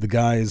 The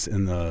guys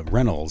in the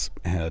Reynolds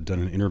had done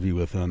an interview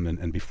with him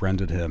and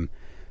befriended him.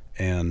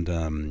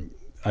 And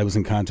I was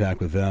in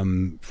contact with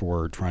them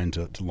for trying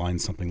to line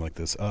something like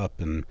this up.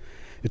 And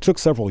it took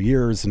several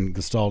years, and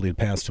Gastaldi had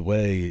passed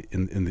away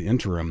in the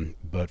interim,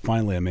 but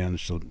finally I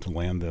managed to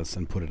land this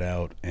and put it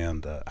out,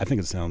 and I think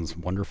it sounds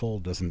wonderful.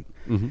 Doesn't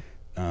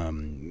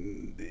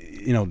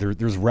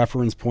there's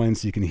reference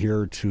points you can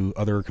hear to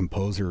other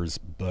composers,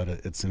 but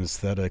it's an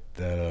aesthetic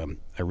that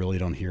I really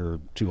don't hear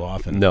too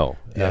often. No,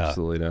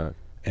 absolutely not.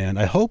 And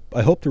I hope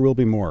there will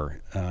be more.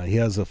 He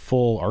has a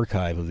full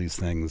archive of these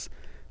things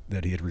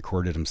that he had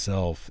recorded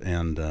himself,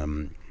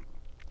 and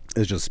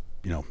is just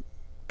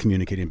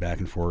communicating back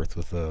and forth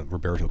with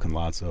Roberto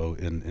Canlazzo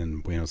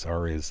in Buenos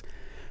Aires,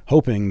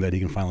 hoping that he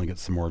can finally get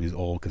some more of these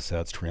old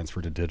cassettes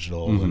transferred to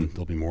digital, and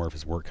there'll be more of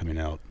his work coming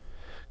out.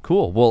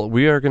 Cool. Well,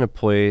 we are going to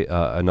play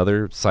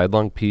another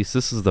sidelong piece.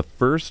 This is the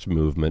first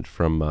movement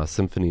from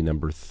Symphony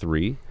Number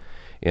 3.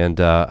 And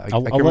I'll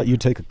let you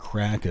take a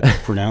crack at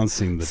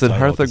pronouncing the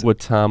Siddhartha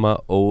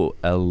Gautama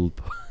O.L.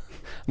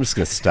 I'm just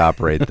going to stop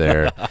right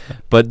there.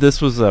 But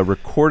this was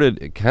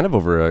recorded kind of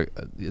over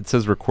it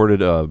says recorded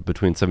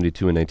between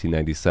 72 and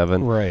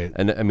 1997. Right.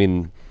 And I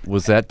mean,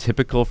 was that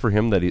typical for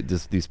him that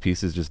these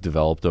pieces just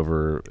developed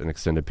over an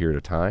extended period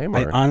of time? Or?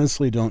 I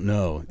honestly don't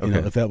know.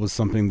 If that was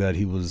something that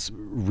he was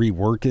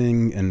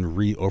reworking and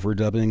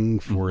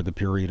re-overdubbing for the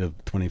period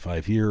of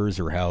 25 years,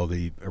 or how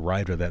they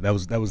arrived at that. That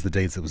was the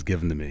dates that was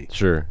given to me.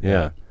 Sure.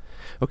 Yeah.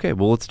 Okay,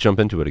 well, let's jump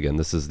into it again.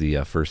 This is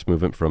the first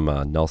movement from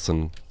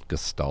Nelson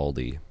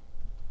Gastaldi.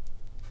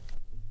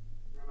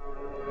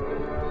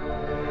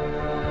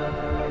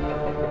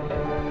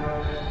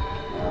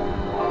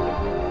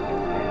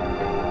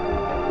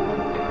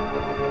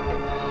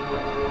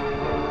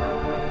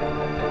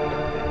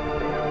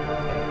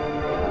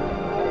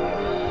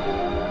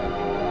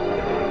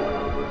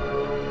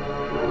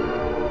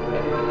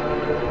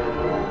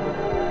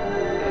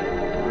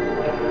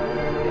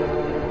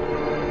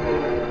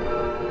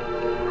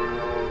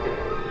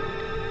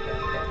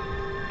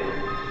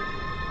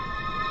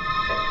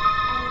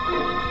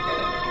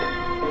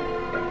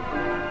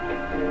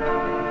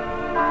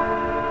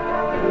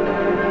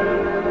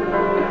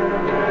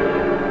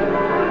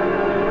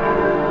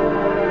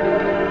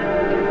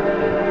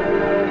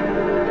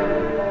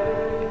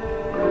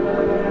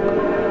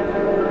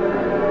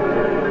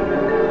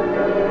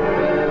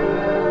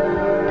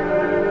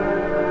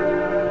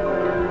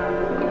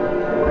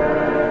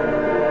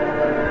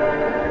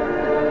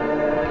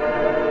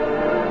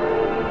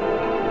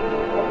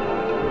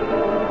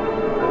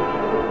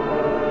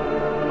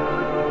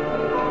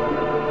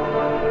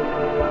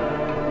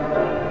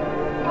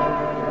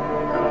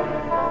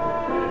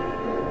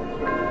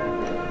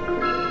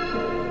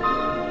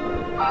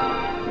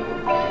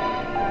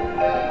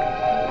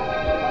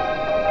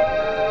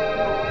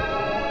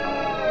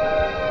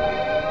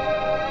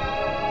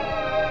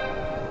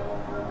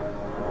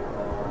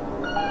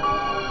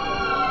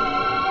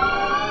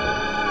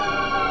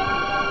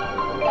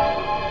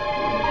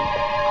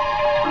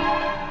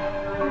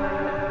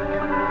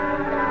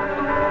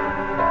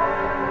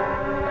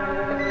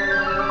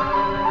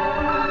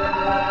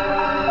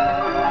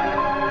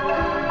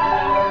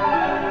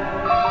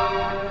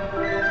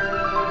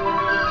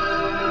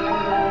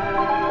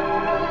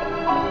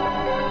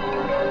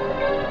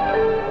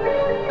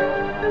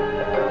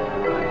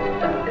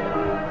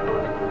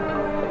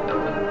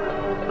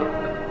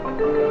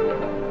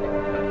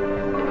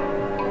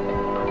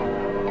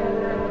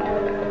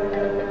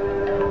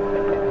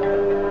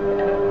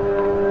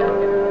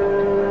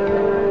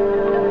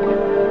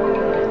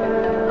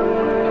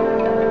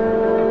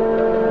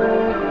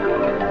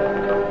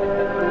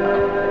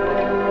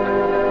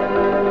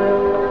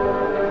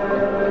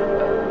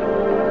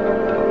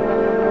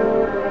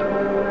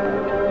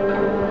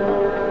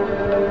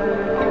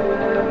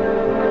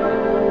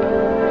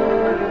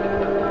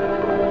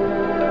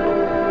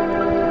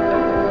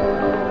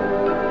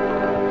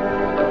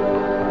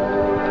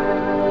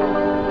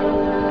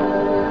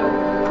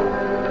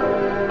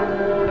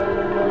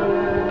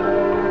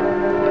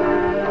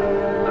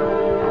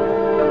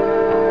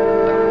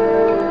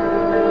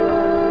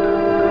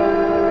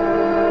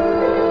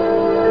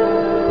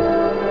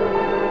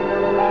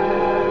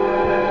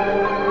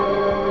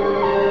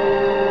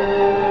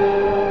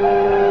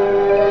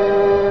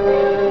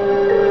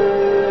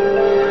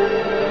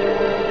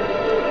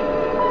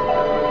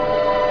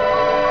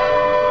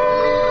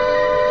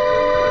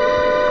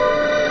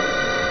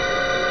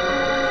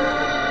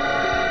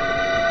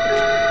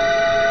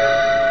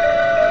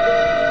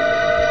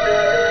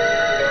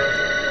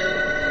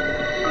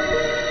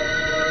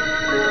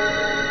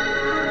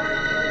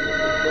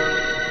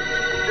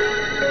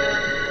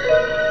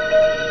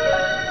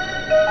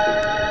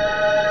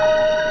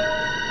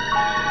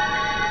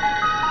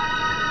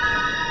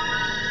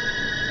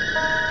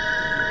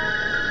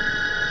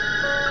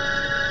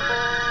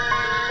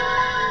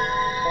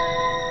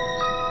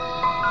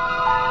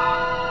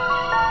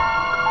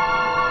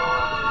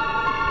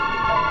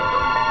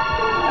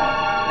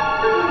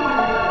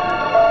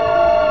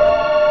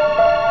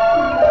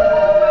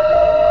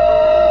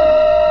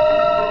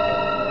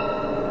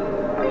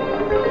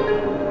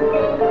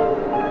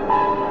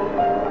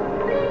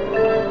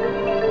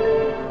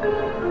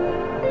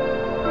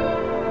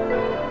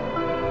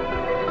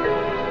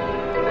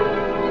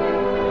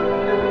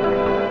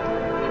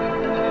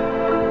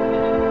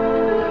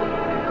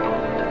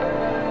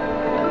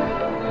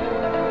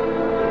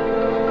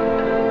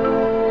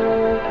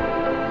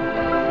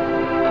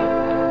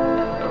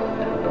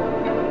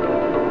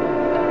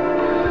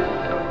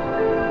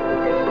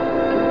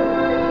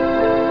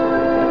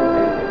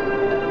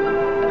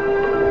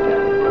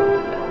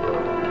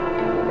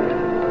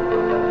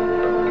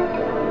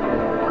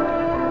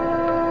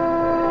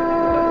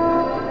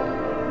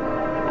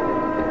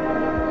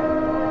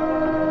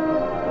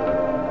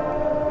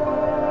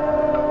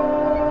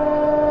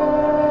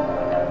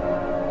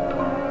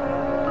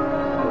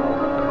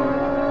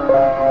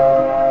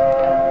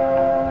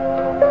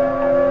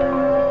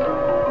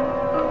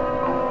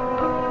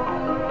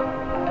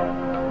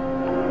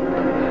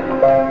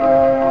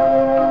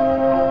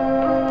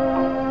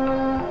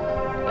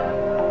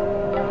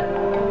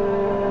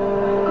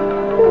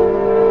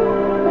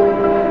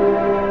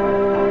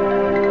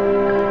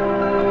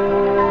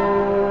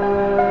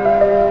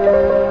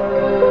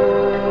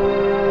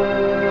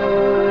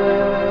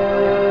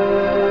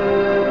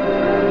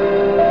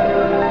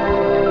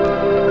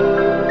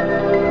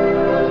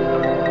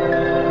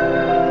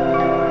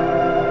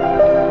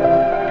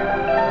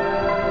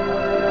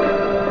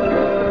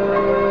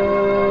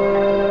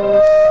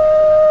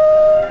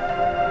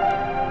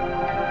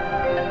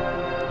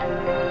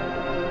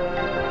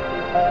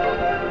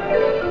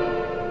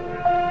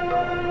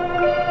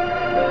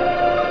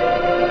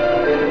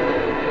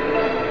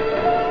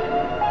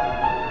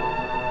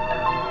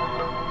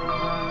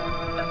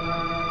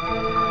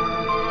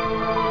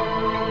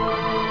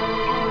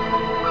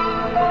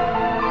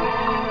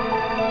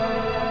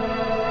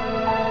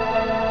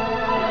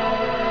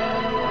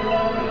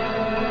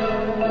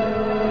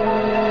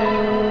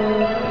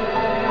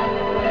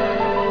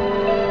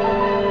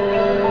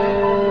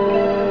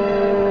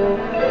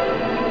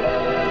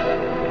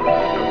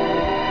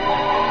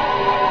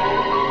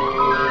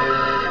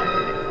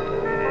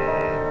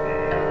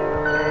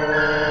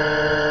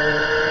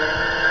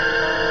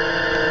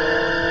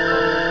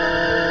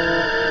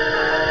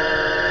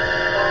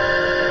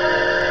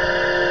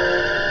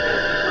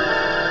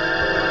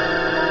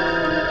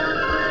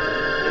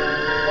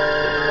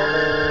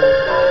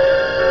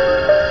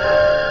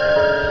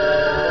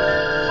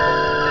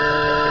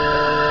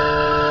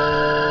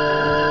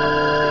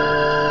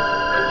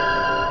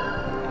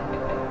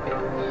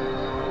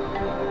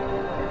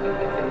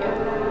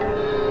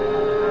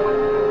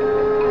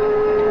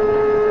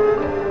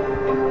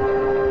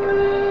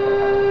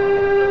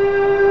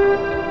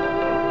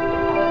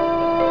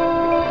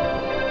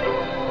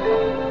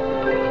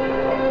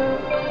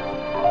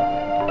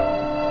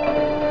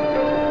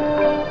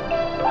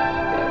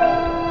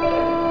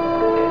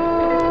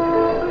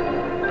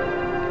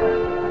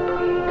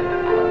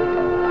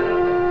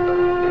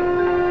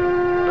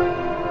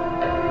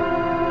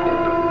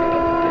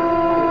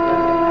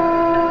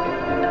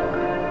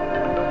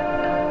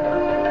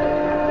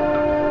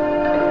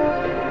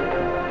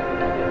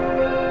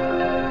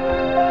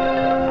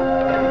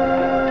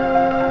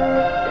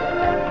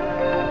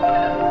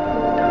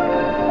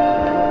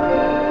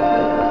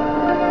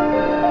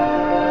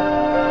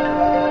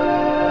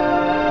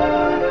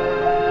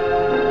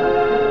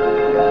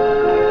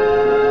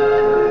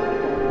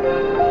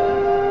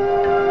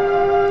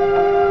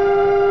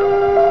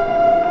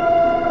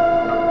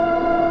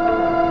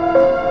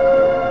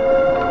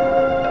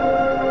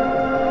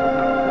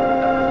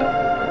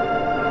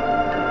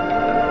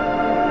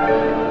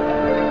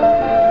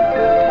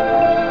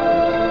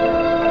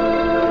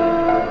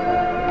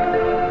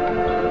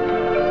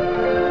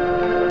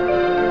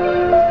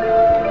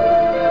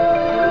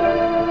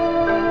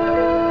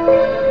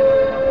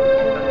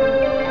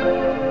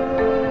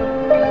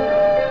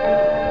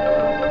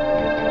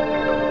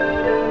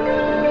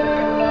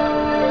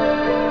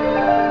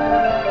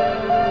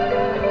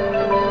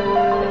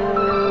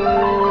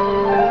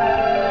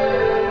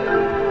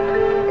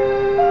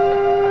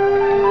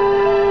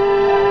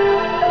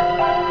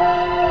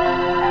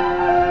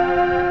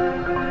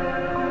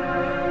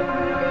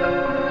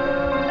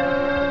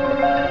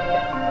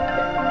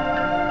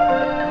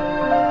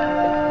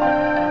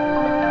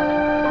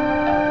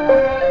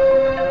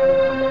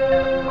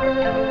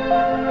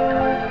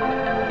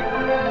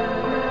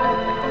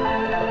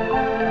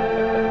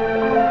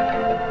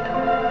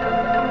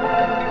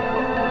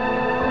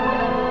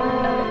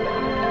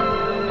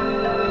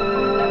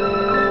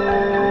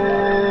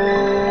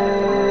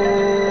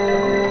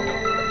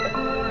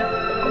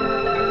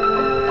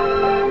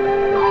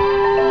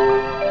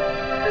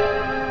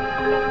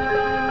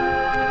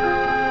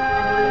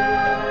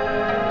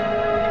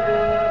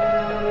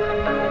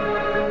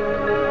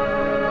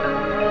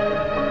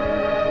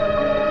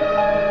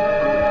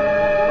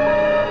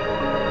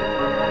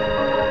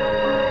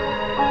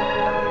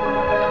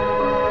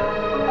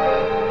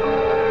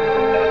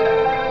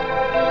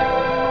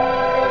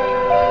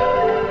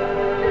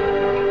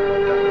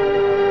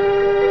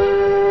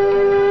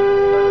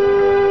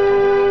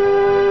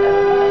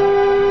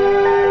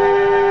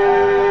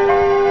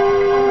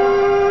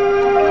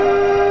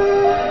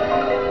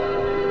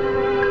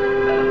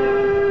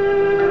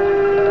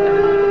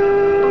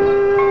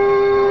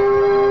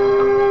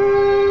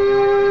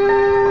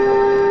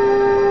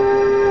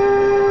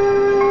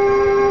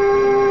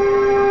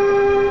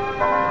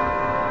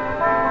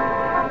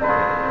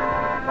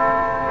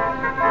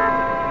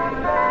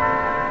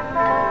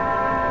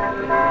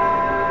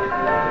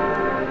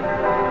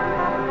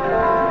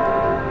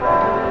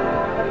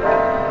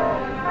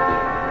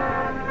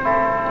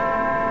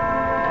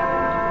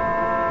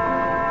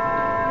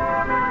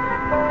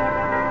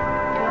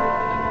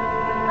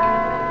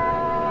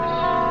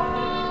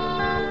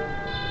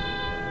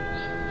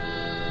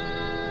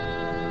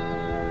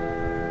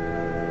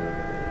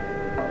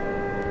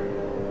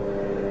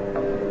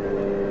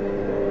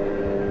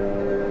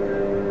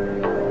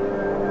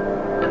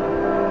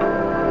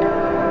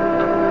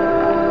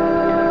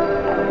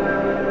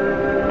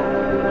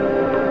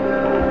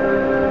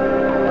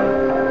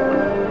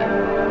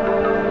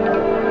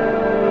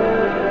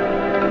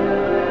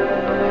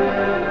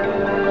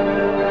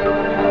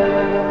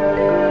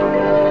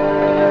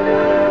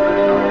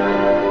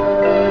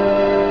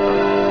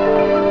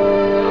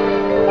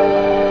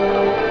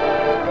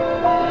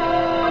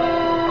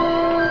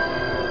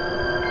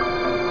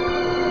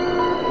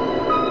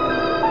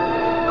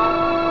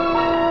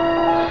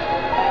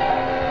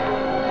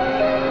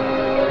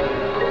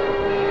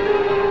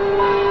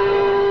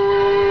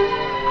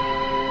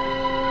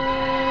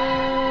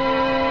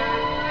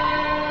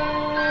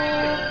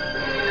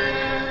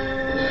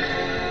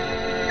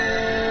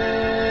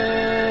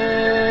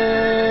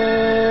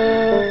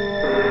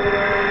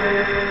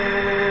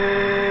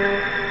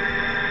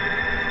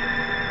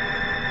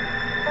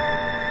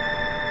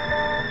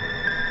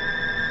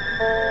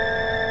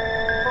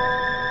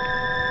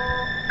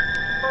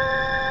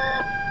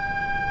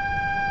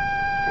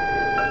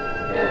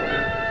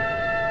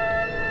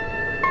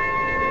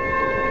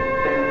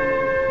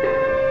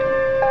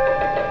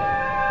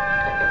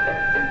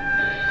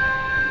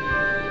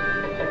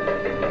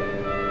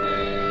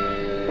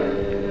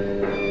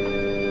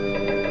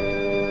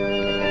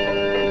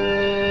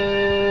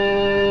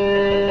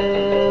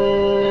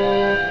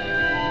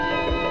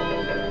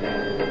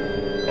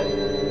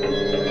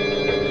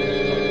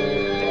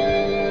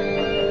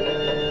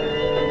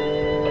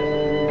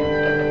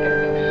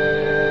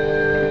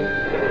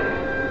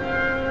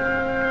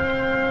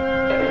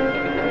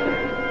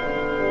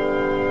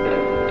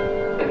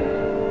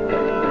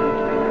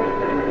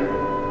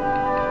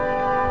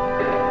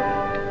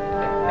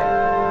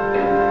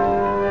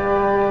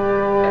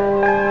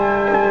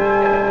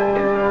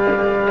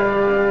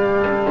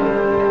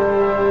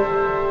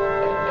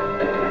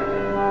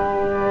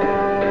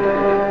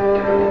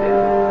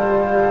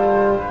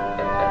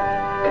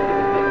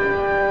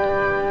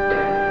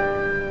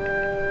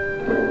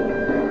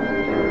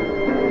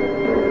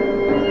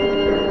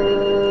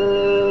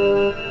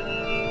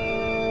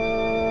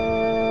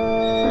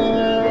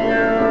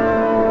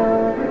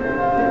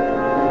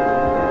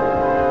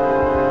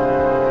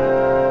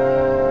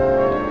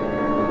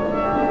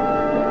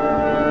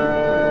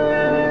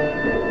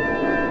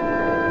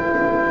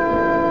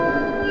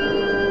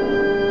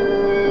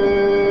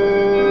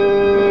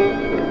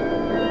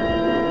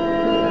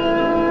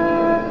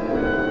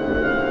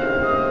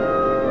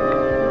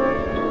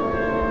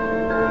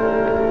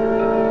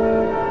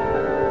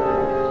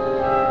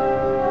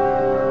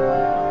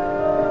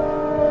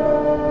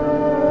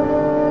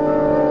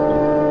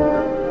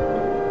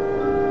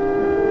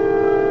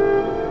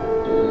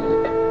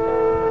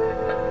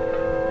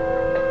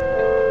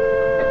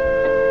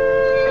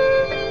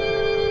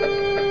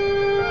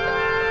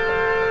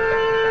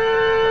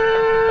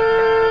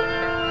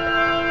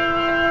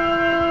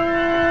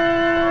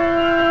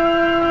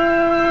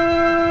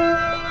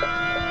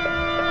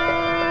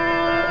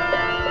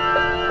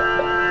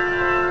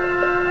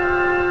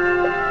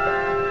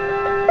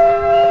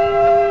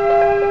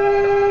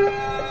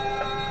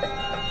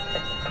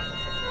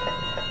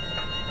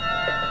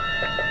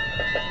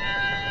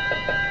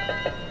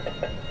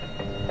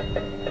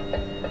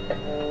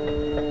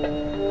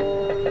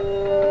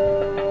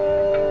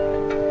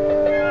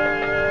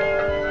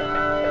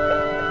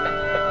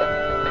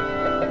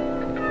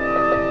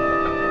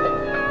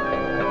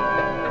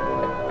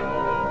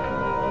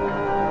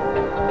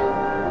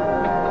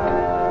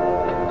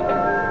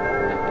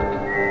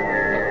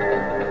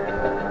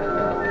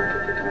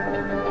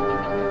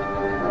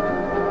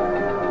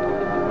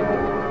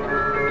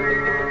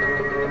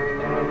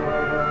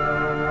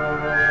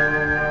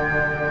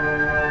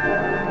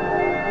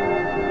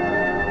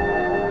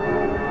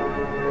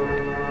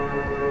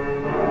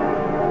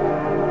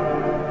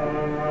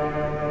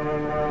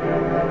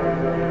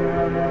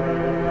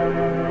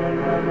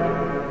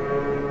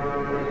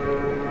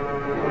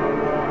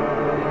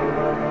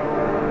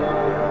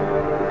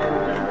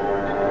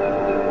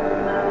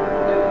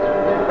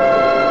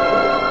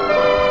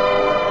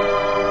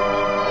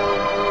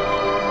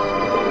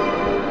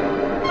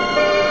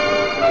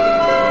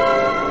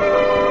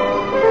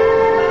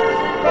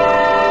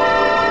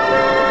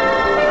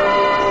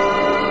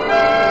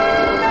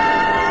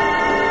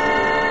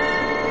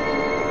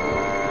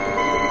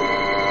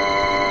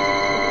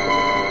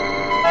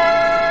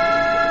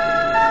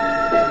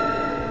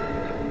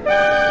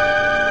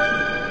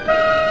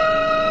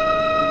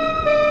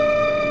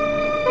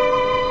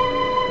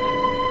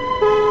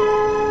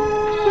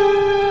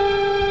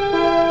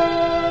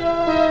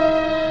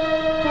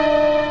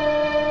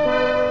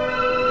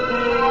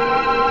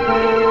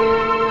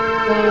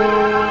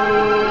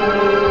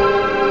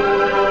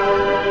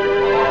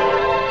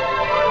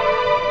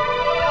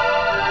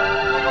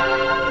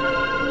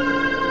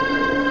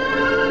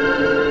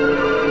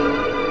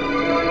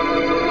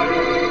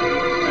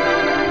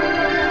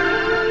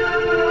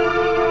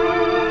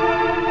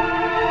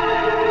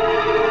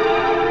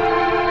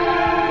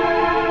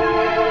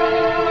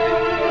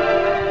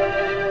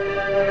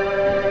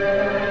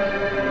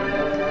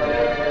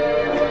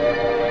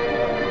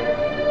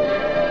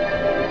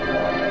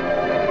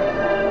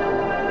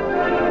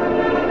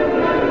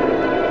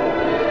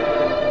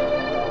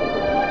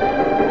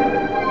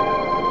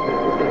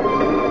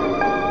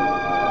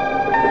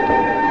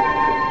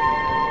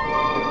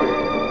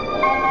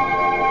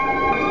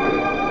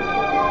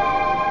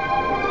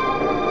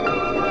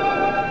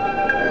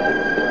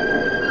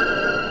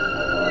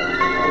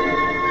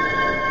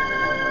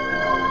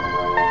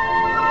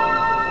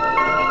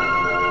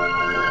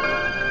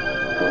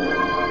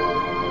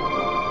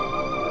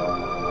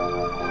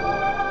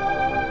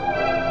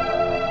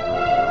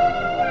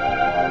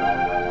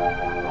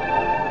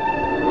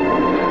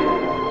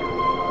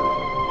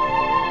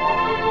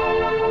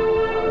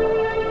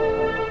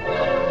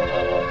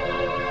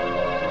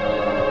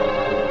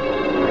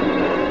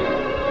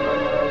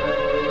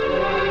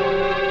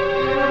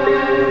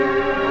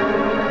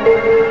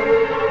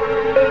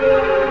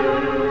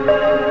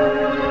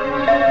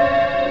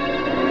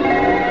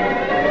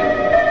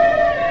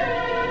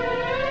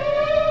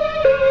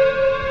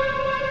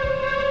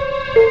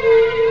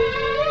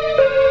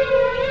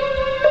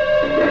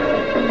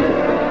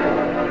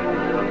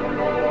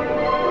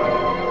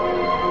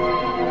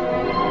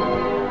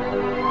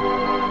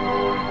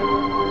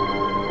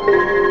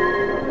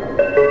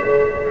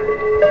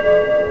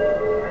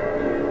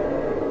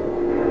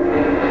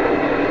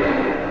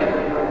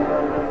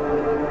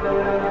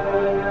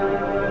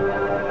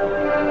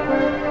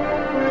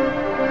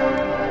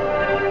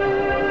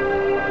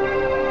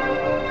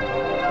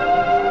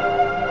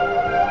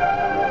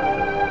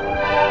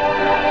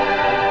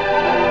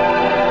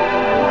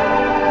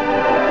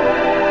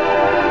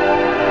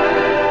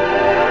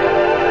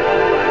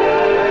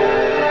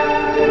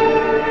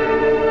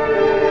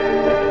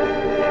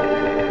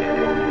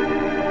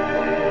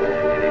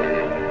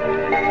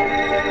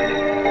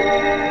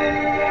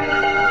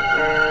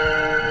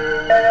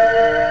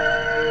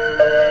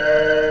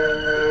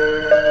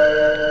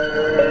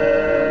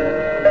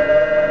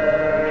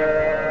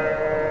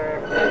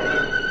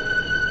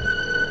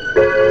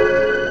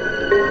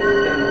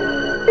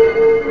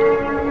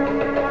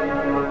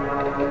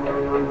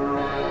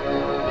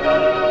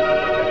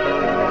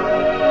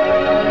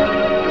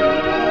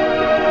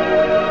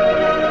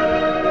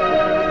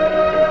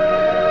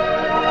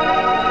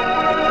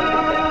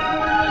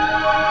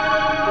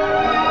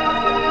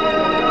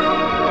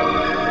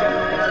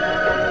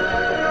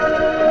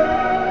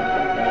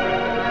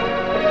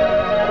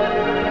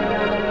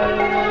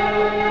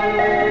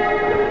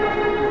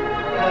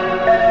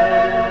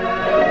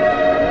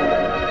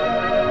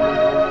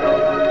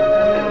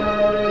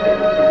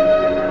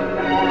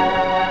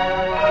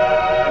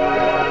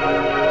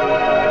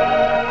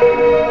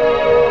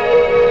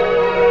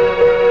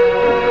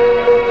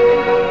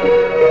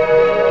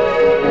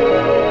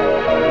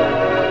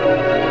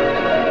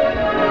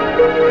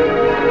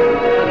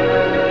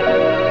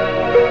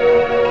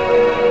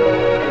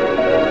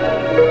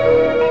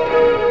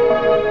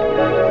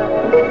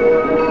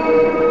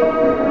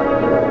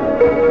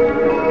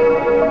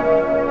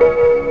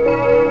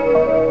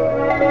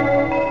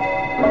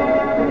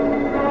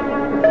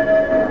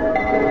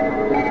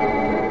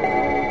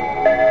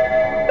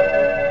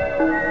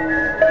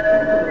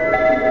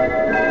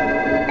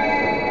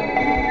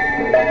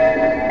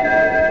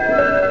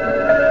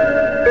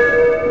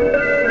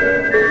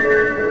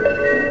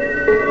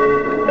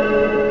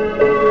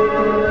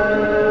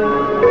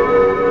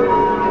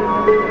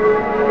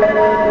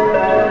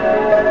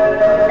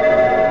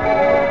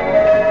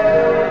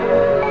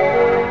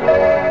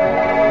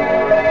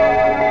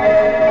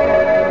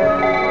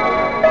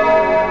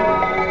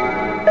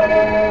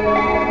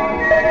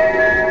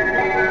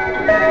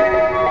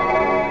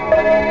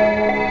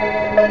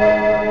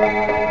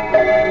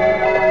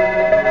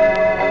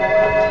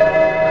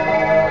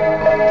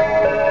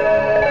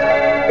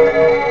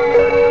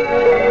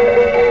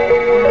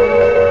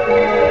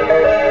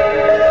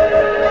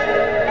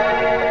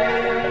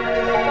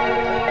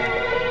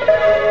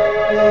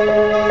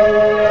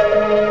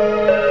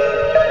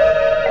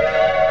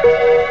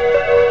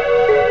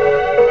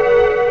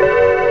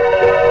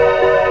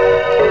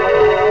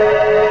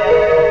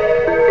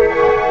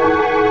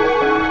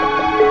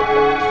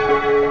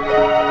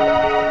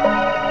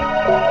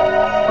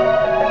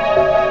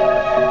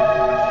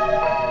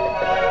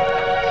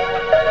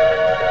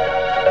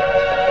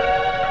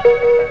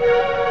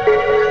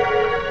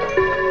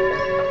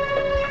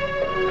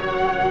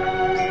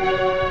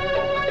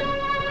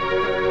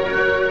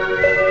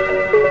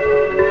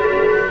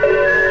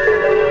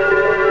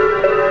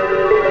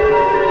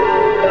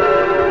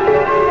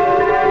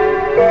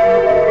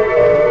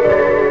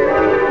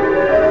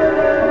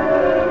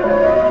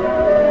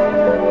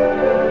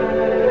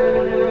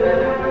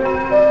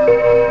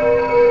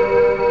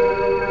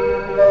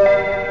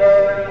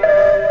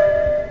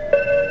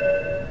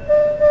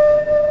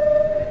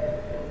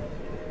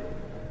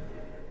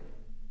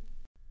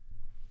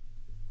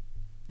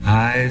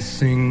 I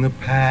sing the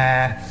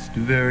past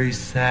very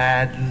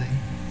sadly,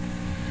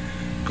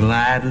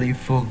 gladly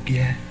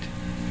forget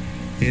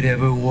it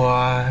ever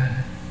was,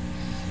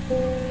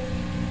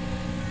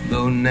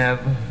 though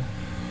never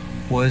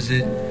was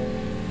it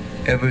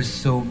ever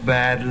so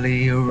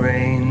badly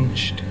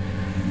arranged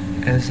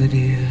as it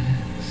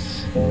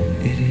is,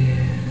 it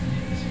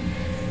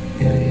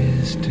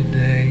is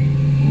today.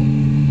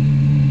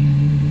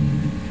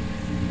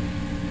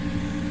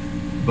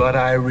 But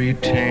I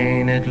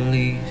retain at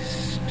least,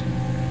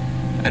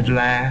 at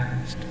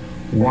last,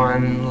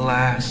 one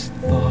last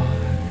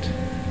thought.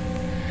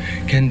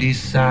 Can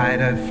decide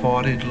I've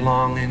fought it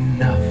long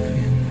enough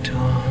in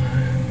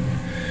time.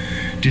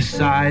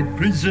 Decide,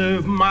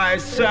 preserve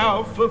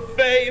myself a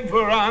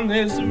favor on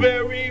this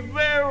very,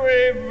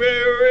 very,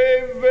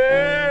 very,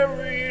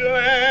 very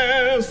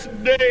last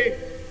day.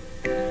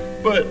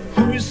 But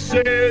who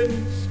says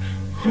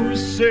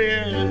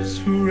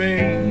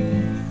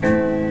hooray?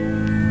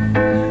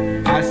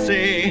 I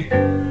say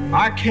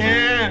I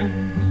can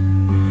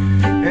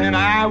and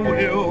I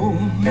will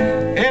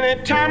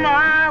anytime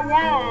I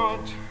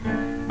want.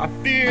 I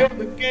feel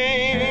the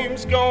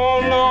game's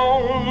gone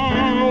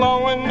on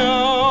long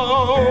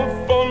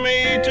enough for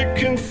me to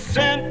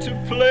consent to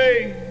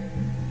play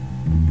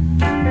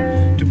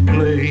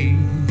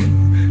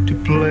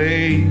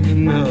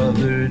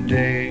another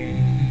day.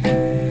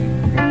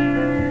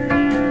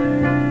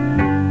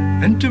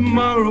 And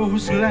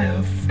tomorrow's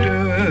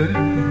laughter,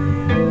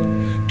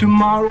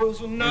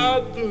 tomorrow's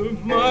another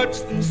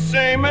much the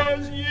same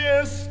as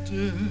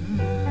yesterday.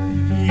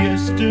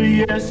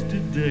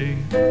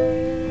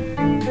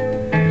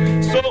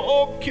 So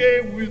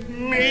okay with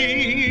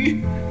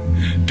me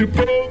to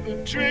pull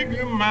the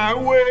trigger my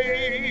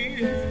way,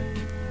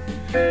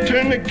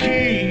 turn the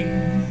key,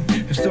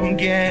 have some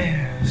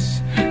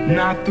gas,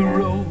 not the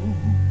rope,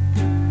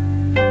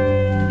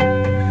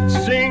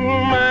 sing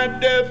my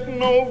death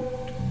note.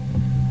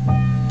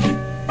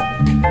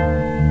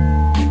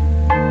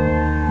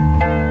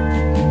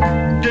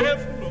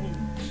 Death note.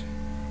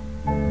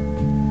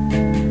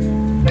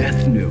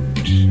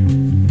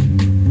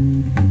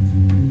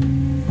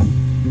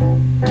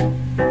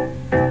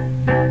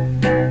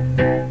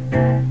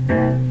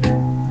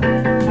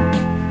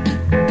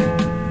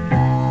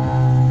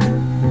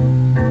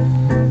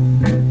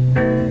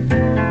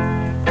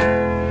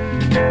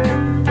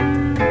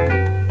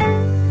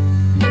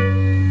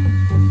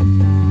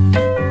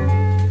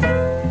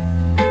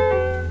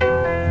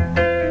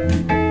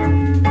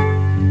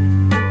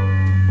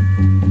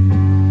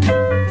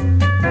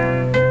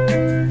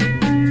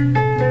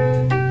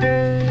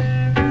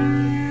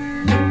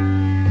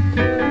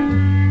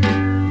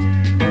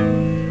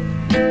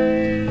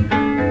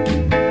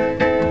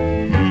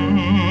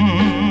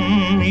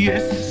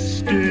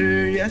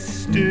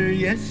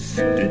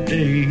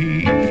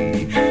 Yesterday.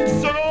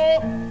 So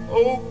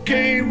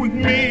okay with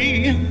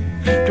me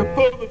to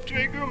pull the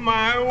trigger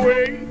my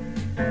way,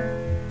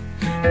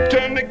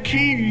 turn the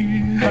key,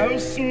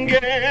 have some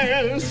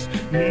gas,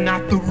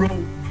 not the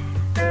rope,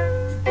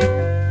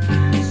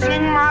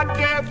 sing my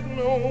death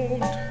note.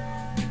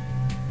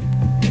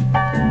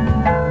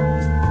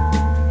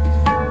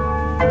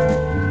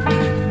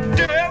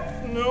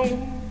 Death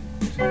note.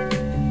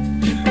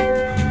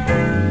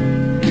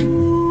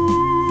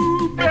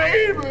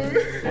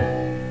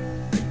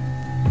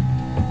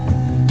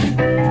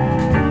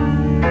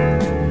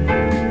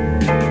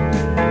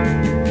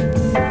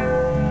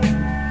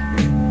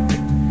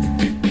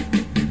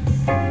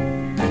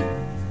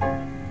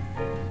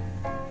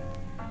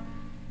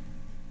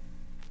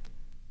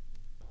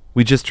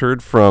 We just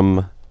heard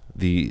from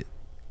the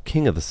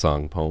king of the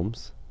song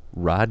poems,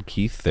 Rod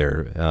Keefe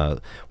there.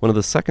 One of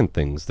the second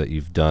things that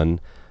you've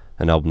done,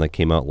 an album that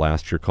came out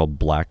last year called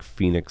Black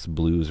Phoenix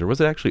Blues, or was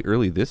it actually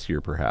early this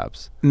year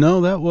perhaps? No,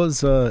 that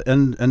was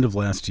end of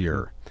last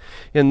year.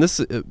 And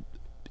this,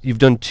 you've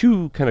done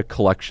two kind of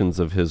collections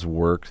of his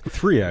work.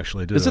 3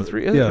 actually. Is it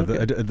 3? Yeah,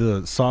 Okay.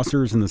 the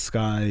Saucers in the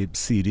Sky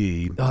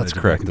CD. Oh, that's I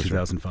did correct. Back in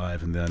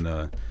 2005, and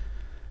then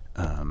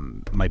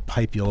My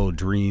Pipe Yellow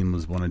Dream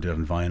was one I did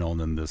on vinyl, and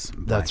then this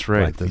That's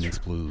right, Black that's Phoenix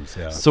Blues.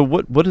 Yeah. So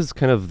what is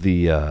kind of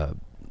the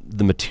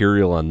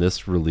material on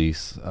this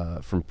release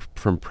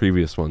from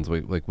previous ones?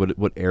 Like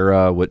what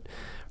era? What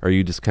are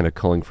you just kind of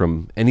culling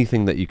from?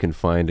 Anything that you can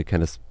find to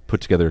kind of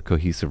put together a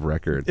cohesive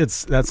record?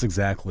 That's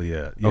exactly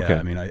it. Yeah, Okay.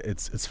 I mean,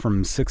 it's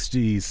from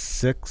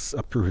 '66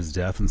 up through his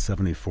death in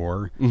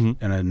 '74, Mhm.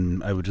 and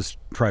then I would just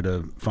try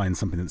to find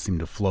something that seemed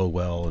to flow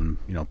well, and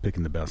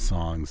picking the best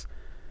songs.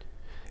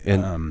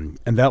 And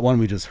And that one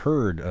we just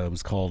heard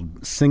was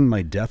called "Sing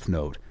My Death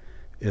Note."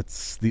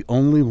 It's the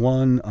only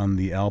one on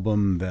the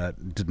album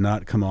that did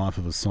not come off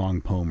of a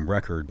song poem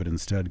record, but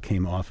instead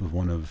came off of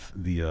one of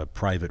the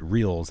private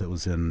reels that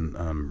was in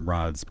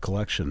Rod's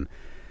collection.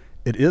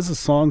 It is a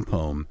song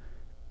poem.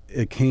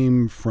 It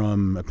came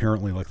from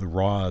apparently like the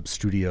raw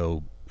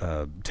studio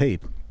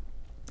tape,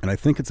 and I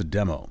think it's a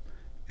demo.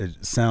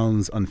 It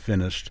sounds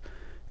unfinished,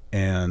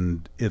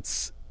 and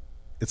it's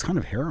kind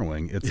of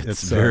harrowing.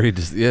 it's very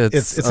it's a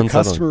unsettling.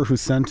 customer who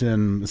sent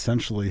in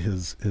essentially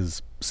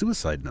his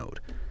suicide note,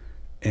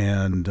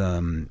 and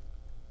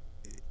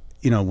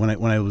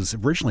when I was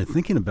originally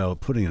thinking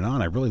about putting it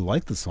on, I really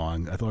liked the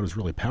song. I thought it was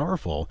really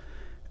powerful,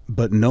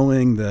 but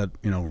knowing that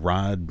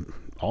Rod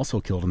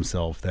also killed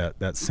himself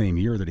that same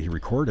year that he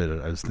recorded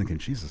it, I was thinking,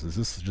 Jesus, is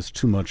this just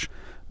too much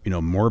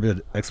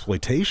morbid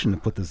exploitation to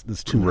put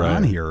this tune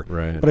on here?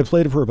 Right. But I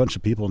played it for a bunch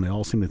of people, and they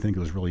all seemed to think it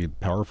was really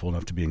powerful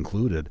enough to be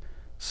included.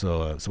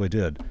 So I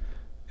did,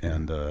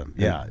 and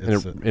yeah,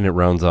 and it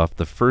rounds off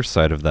the first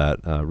side of that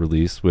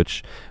release,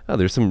 which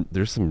there's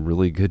some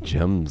really good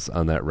gems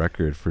on that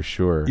record for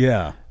sure.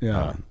 yeah.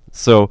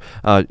 So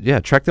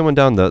track that one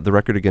down. The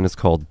record again is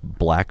called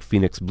Black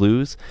Phoenix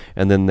Blues,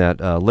 and then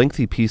that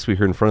lengthy piece we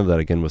heard in front of that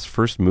again was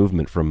First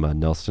Movement from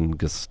Nelson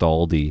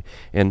Gastaldi,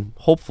 and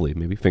hopefully,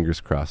 maybe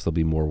fingers crossed, there'll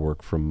be more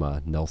work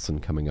from Nelson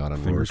coming out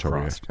on Fingers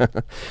Oratoria.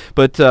 crossed.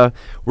 But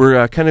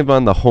we're kind of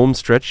on the home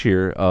stretch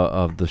here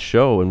of the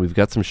show, and we've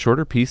got some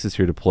shorter pieces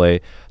here to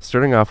play,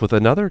 starting off with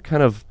another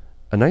kind of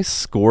a nice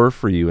score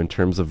for you in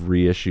terms of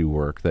reissue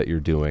work that you're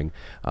doing.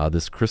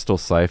 This Crystal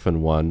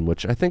Siphon one,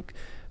 which I think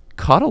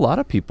caught a lot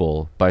of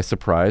people by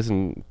surprise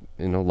and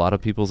a lot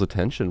of people's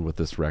attention with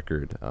this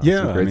record.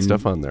 Some great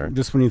stuff on there.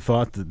 Just when you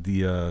thought that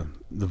the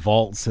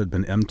vaults had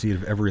been emptied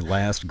of every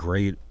last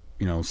great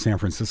San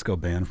Francisco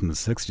band from the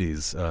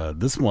 '60s,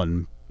 this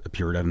one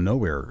appeared out of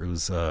nowhere. It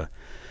was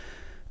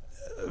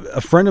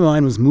a friend of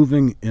mine was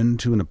moving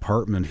into an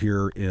apartment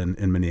here in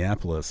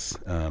Minneapolis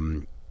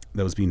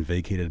that was being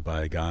vacated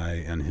by a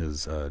guy and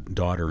his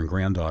daughter and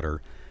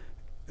granddaughter.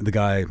 The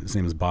guy, his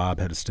name is Bob,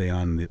 had to stay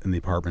on in the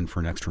apartment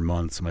for an extra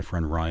month, so my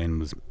friend Ryan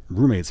was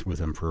roommates with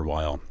him for a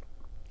while.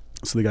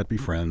 So they got to be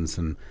friends,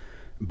 and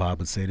Bob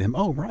would say to him,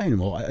 "Oh, Ryan,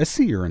 well, I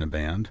see you're in a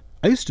band.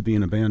 I used to be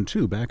in a band,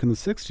 too, back in the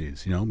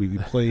 60s. We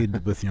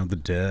played with, The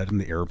Dead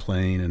and the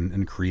Airplane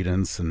and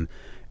Creedence, and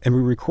we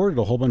recorded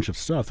a whole bunch of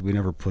stuff that we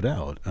never put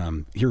out.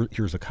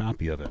 Here's a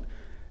copy of it."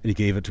 And he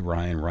gave it to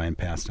Ryan. Ryan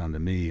passed it on to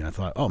me, and I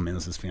thought, "Oh, man,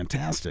 this is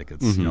fantastic.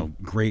 It's,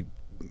 great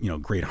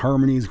great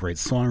harmonies, great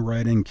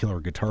songwriting, killer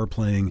guitar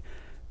playing."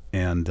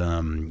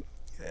 And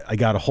I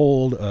got a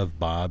hold of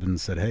Bob and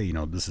said, "Hey,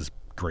 this is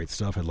great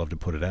stuff. I'd love to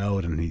put it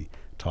out." And he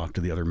talked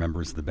to the other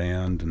members of the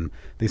band, and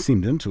they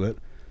seemed into it.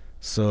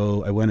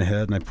 So I went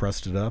ahead and I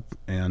pressed it up,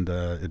 and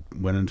it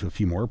went into a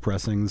few more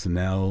pressings, and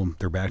now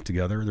they're back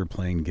together. They're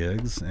playing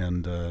gigs,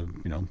 and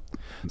So-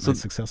 it's a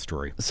success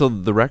story. So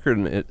the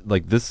record,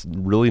 this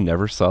really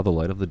never saw the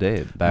light of the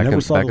day.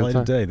 Never saw back the in light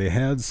time. of day. They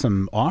had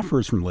some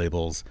offers from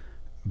labels,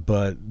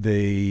 but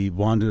they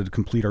wanted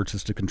complete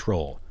artistic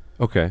control.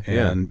 Okay.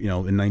 And,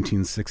 in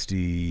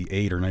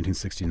 1968 or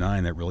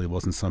 1969, that really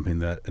wasn't something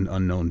that an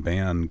unknown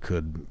band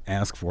could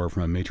ask for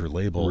from a major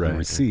label Right. and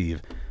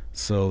receive.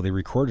 So they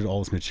recorded all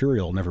this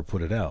material, never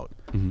put it out.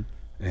 Mhm.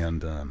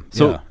 And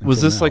So yeah, was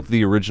until this now. like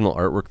the original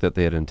artwork that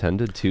they had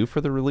intended to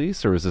for the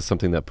release, or was this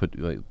something that put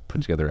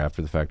together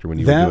after the fact or when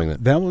you were doing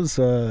that? That was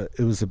it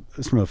was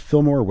from a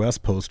Fillmore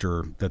West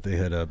poster that they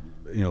had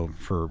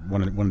for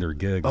one of their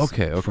gigs.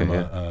 Okay, From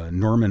yeah.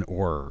 Norman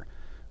Orr,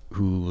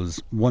 who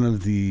was one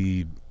of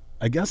the,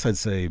 I guess I'd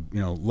say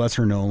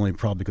lesser known, only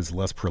probably because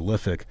less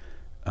prolific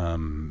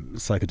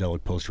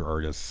psychedelic poster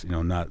artists.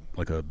 Not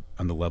like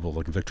on the level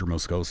like Victor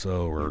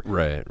Moscoso or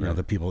Right.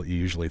 the people you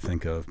usually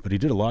think of. But he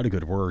did a lot of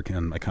good work,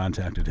 and I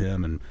contacted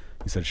him, and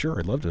he said, "Sure,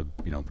 I'd love to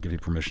give you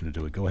permission to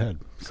do it. Go ahead."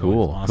 So it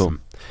was Cool.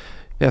 awesome.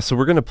 Yeah, so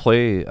we're going to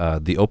play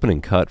the opening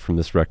cut from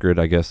this record,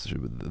 I guess,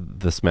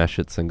 the Smash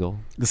Hit single.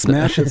 The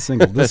Smash Hit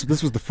single. This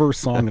was the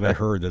first song that I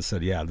heard that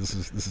said, "Yeah, this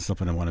is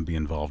something I want to be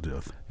involved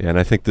with." Yeah, and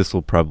I think this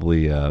will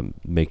probably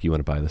make you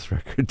want to buy this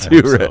record I too.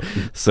 hope so.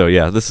 Right? So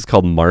yeah, this is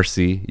called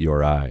Marcy,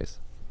 Your Eyes.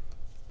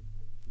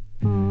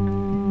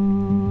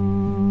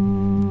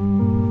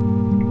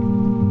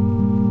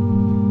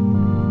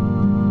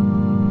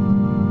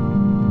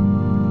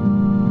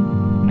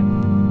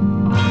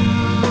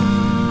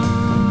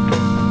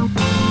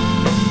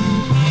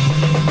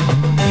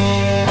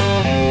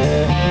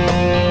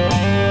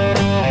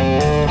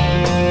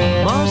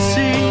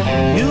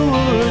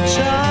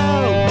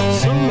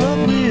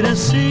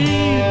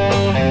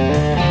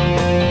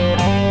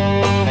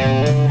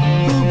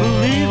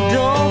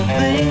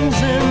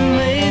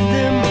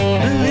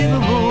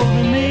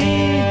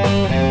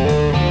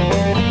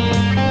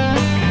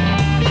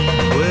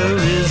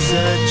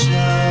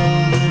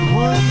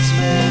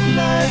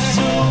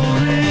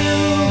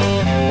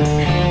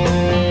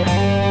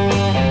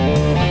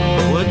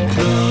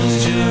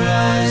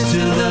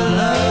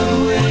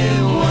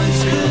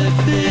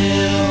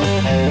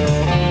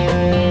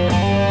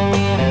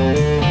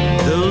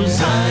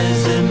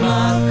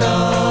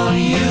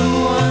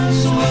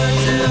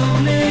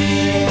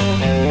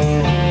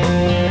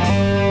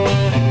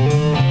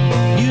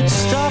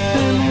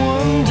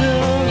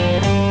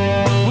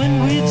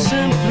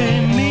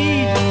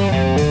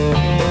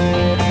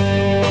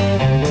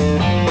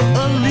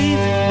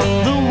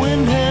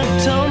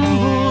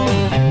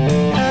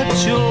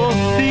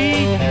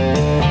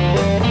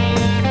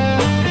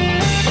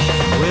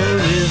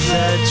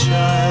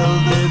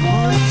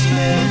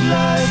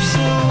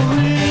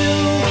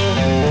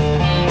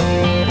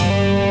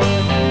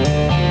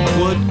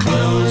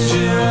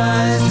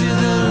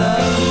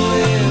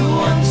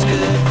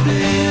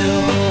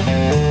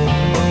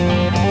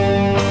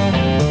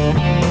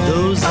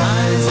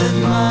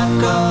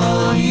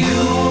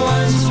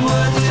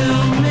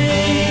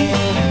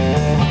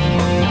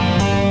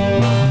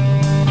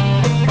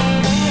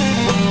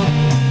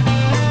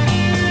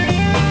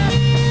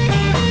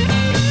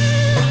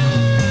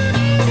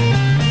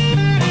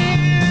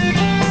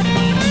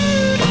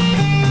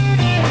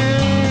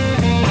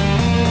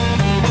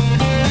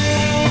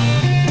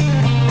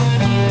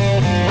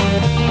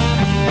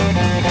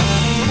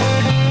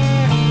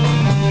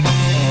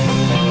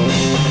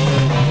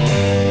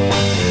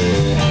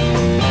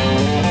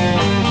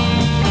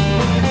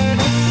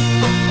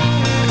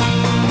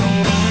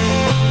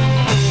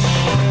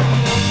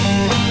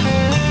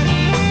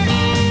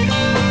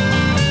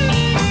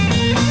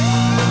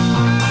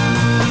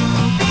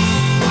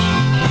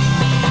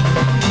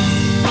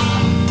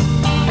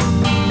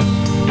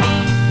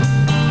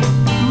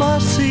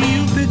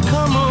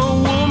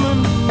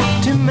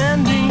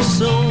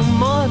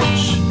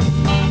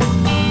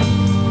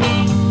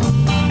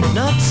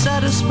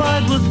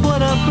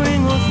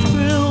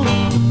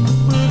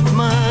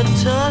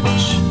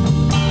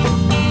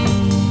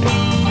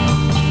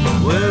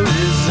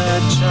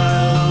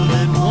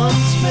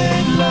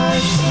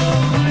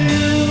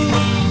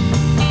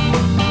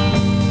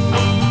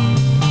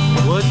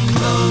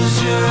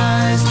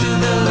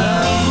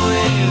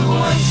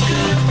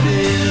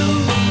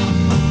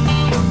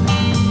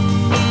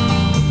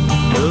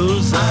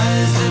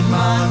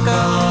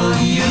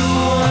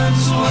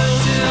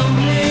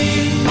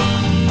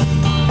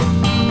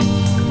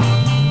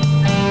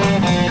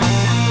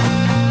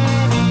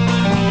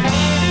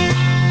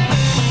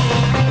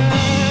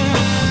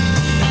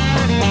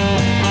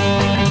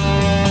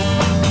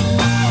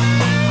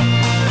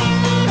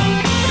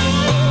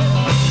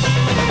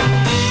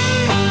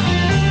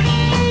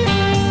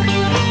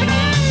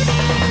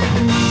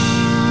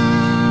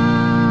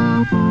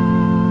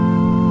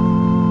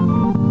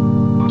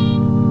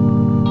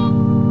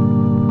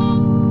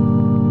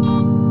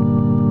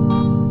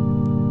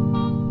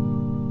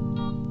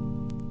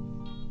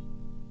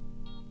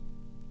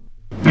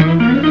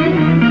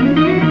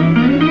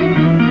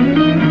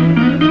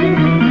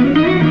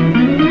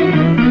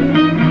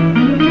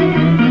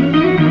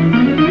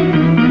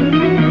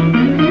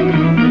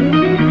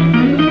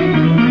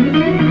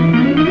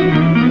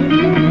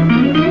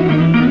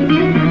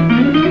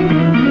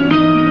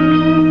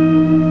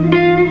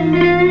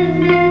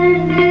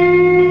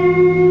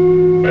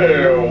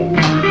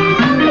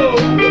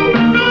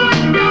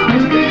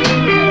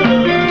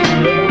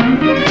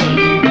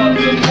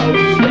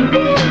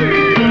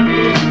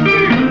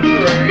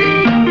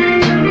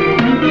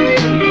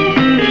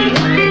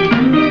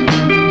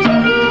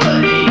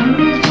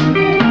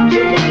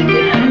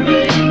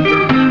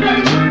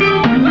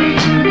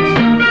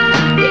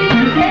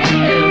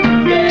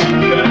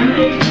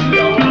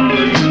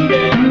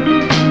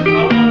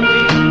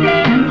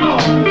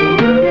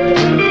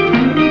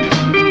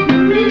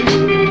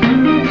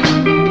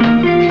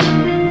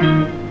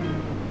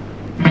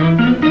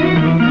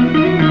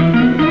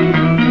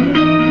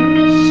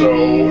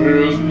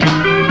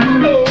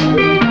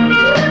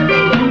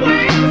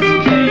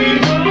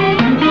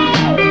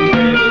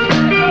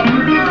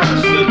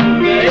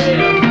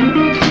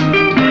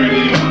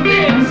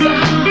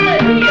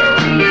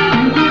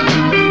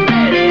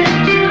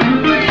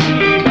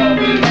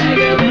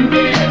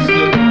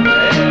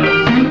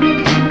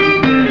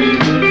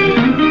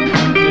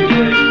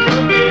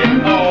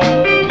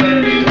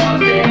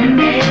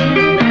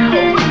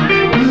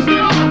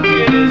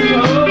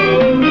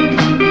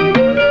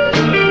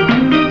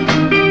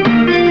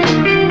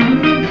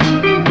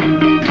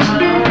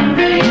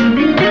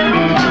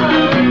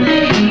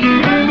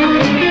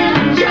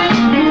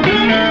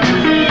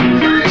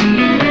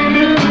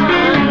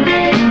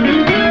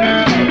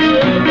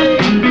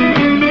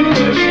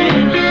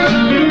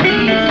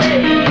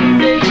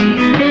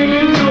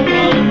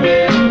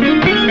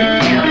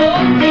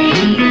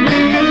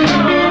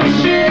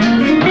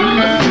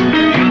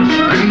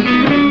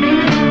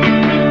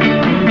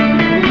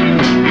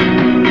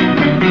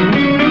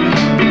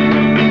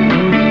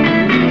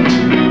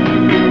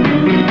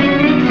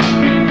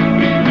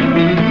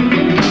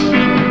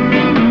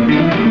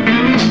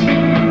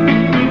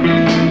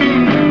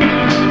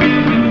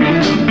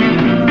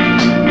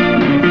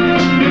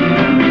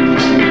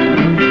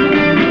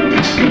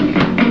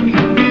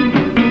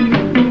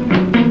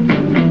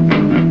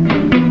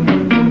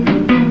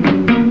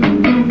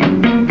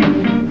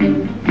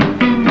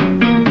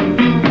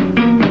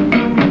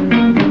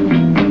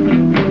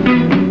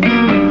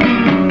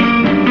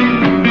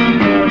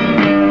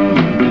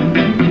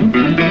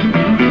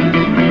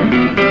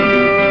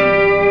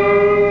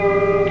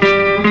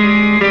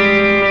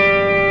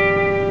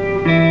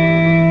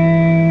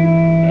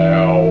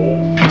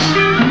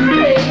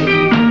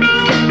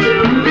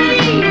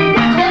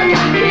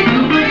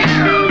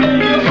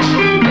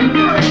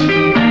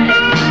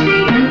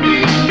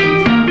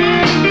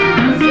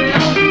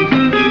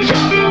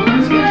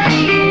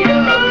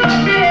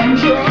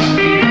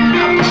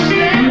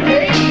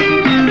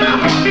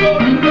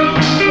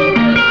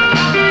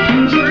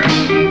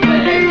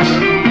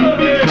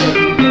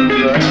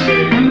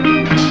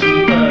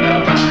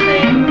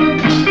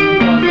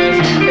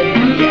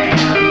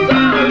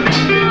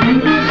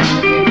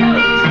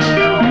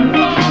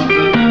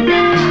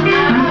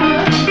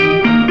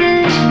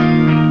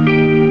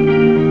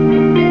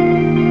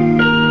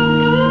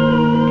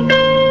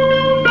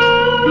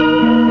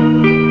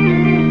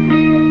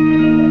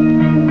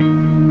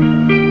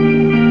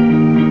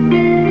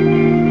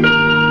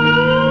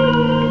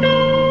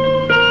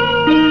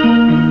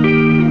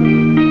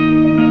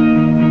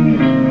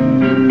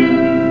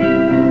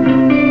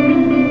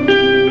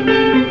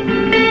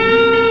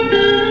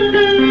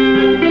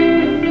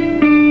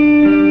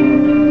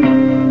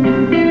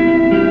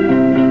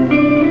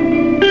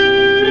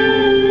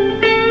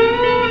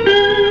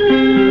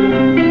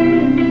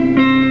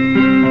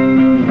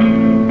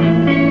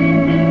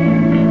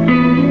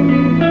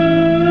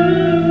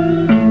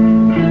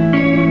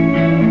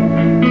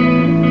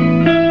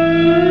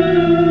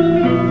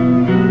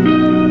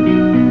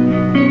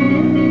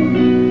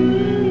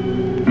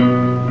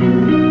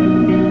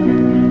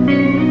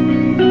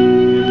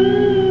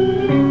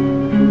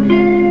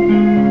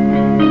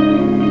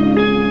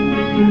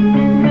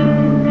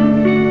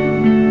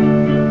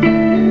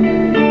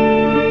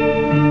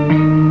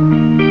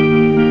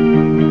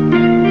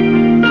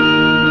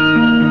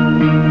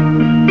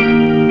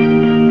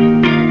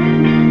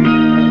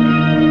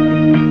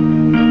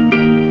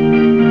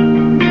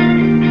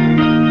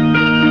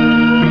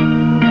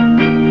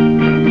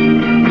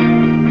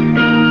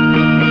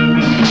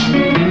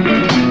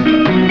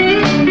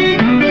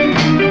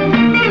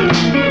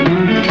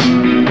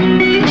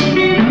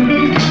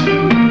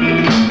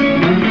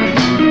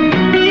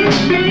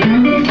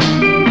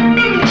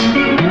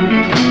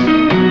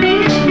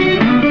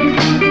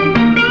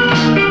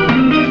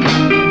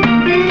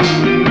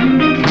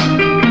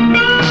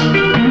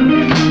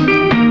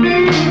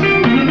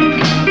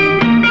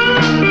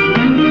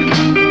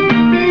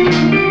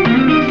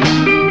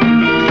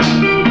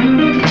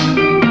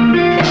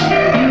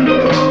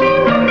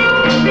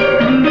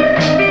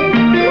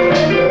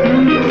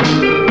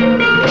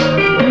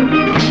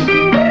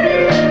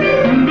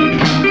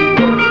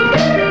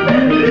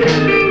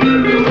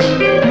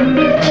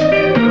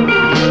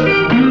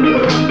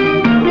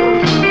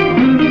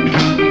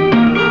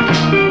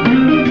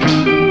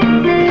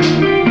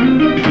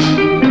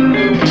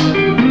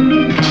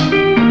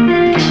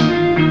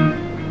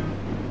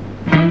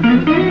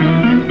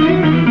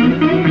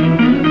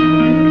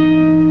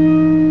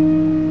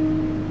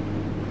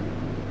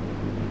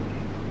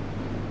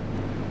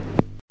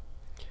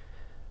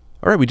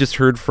 we just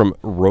heard from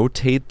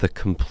Rotate the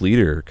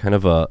Completer, kind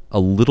of a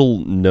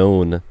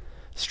little-known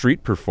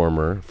street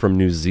performer from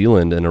New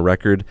Zealand, and a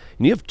record.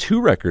 And you have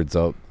 2 records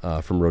out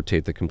from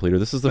Rotate the Completer.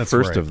 This is the That's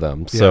first right. of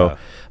them. Yeah.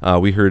 So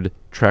we heard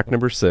track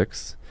number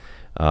 6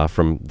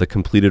 from the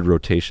completed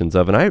rotations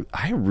of, and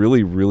I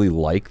really, really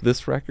like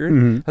this record.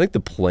 I think the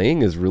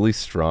playing is really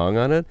strong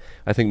on it.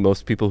 I think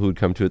most people who would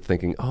come to it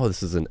thinking, oh,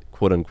 this is an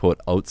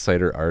quote-unquote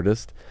outsider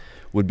artist,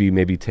 would be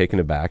maybe taken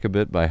aback a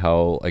bit by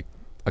how like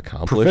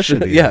accomplished.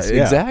 Proficient he Yeah, is.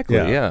 exactly.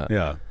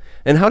 Yeah.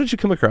 And how did you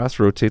come across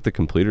Rotate the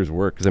Completer's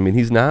work? Because I mean,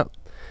 he's not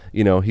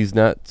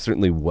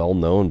certainly well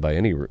known by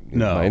any means.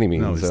 No,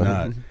 he's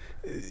not.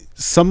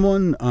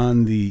 Someone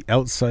on the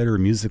Outsider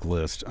music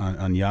list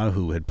on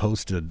Yahoo had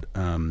posted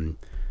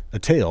a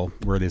tale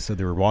where they said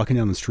they were walking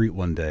down the street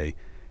one day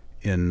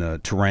in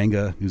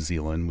Tauranga, New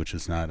Zealand, which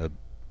is not a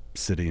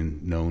city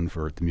known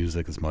for the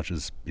music as much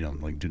as,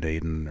 like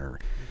Dunedin or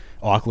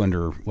Auckland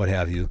or what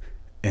have you,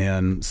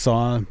 and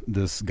saw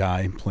this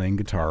guy playing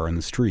guitar in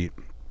the street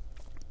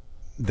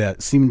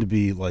that seemed to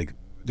be like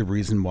the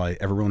reason why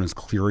everyone is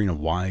clearing a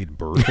wide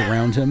berth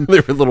around him. They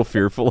were a little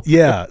fearful.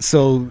 Yeah,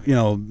 so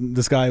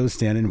this guy was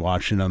standing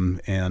watching him,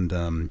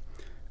 and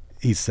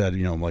he said,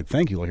 like,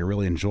 thank you, like I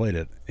really enjoyed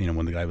it.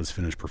 When the guy was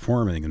finished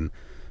performing, and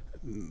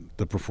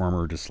the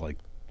performer just like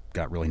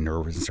got really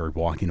nervous and started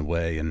walking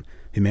away, and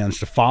he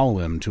managed to follow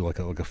him to like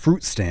a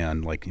fruit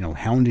stand, like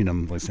hounding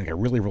him, like saying I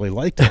really, really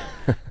liked it,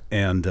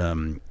 and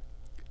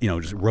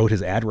just wrote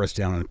his address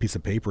down on a piece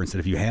of paper and said,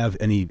 if you have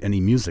any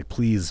music,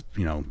 please,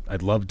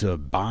 I'd love to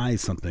buy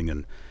something,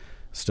 and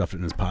stuffed it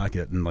in his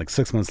pocket. And like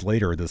 6 months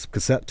later, this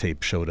cassette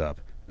tape showed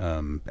up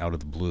out of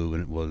the blue,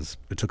 and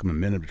it took him a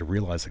minute to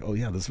realize, like, oh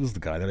yeah, this was the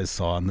guy that I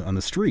saw on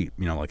the street,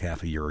 like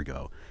half a year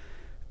ago.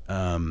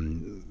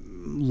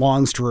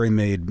 Long story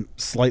made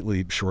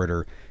slightly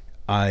shorter.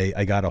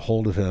 I got a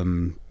hold of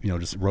him,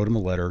 just wrote him a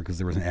letter because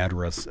there was an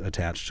address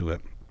attached to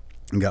it,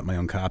 and got my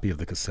own copy of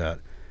the cassette,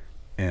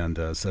 and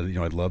said,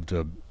 I'd love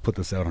to put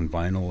this out on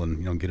vinyl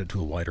and, get it to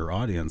a wider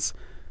audience.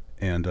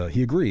 And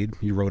he agreed.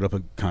 He wrote up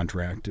a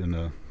contract in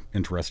a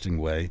interesting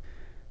way.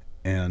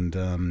 And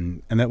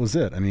that was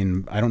it. I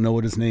mean, I don't know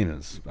what his name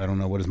is. I don't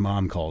know what his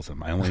mom calls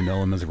him. I only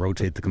know him as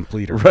Rotate the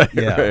Completer. Right,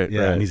 Yeah. right.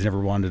 And he's never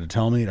wanted to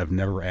tell me, and I've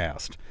never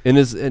asked. And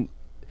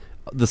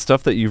the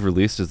stuff that you've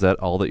released, is that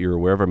all that you're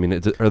aware of? I mean,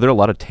 are there a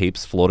lot of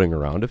tapes floating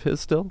around of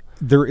his still?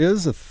 There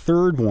is a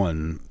third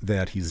one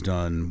that he's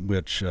done,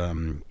 which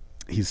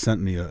he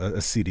sent me a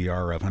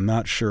CDR of. I'm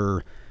not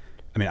sure.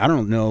 I mean, I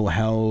don't know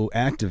how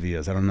active he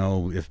is. I don't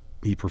know if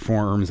he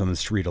performs on the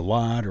street a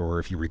lot, or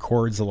if he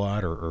records a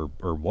lot, or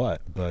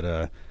what.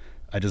 But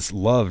I just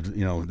loved,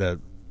 that,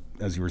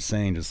 as you were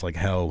saying, just like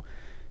how,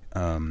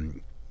 how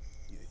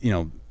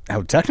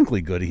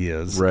technically good he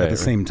is, right, at the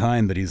same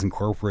time that he's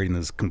incorporating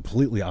this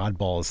completely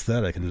oddball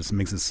aesthetic, and it just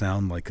makes it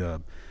sound like a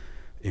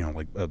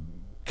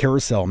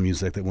carousel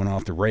music that went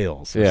off the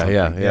rails.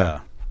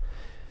 Yeah.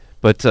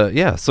 But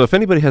so if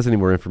anybody has any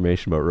more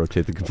information about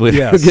Rotate the Completer,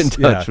 Yes, get in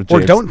touch with or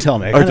James. don't tell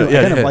me. I kind of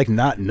yeah. like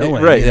not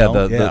knowing. Right,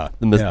 The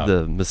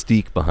the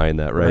mystique behind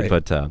that, right?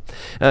 Right.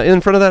 But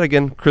in front of that,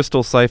 again,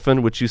 Crystal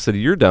Siphon, which you said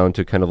you're down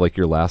to kind of like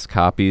your last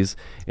copies,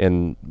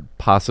 and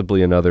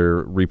possibly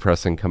another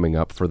repressing coming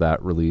up for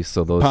that release.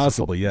 So those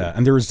possibly, yeah.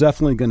 And there is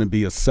definitely going to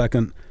be a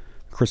second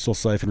Crystal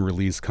Siphon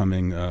release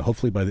coming,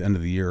 hopefully by the end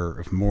of the year,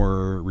 of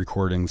more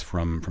recordings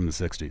from the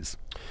 60s.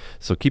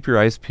 So keep your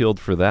eyes peeled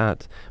for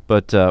that.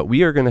 But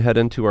we are going to head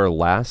into our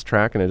last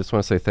track, and I just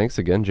want to say thanks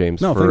again, James,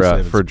 thanks,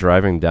 David. for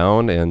driving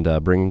down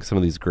and bringing some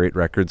of these great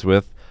records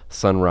with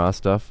Sun Ra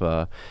stuff.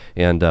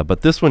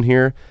 But this one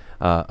here,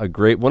 a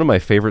great one of my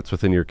favorites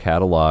within your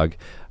catalog,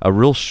 a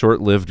real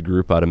short-lived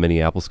group out of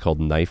Minneapolis called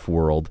Knife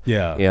World.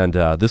 Yeah. And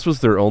this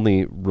was their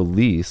only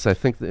release. I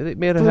think they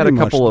may have had Pretty a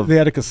couple much. of... They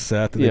had a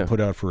cassette that Yeah. they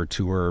put out for a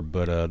tour,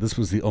 but this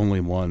was the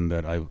only one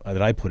that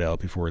I put out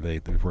before they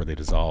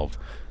dissolved.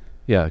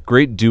 Yeah,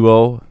 great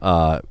duo,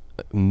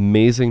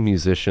 amazing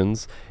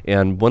musicians,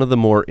 and one of the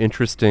more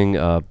interesting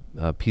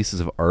pieces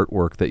of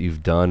artwork that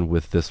you've done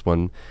with this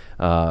one.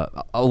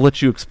 I'll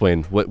let you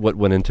explain what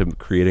went into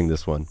creating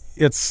this one.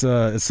 It's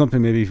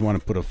something maybe if you want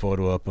to put a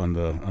photo up on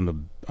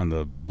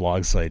the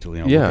blog site to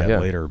look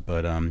at later.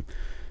 But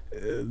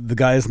the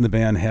guys in the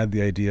band had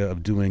the idea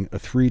of doing a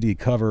 3D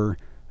cover,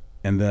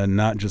 and then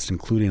not just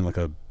including like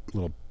a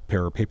little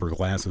pair of paper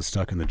glasses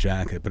stuck in the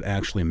jacket, but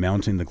actually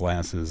mounting the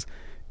glasses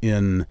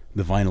in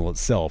the vinyl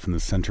itself, in the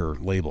center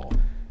label.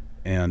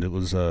 And it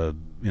was a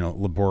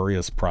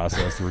laborious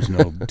process. There was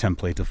no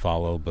template to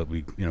follow, but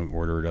we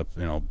ordered up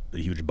a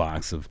huge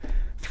box of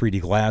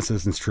 3D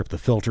glasses and stripped the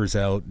filters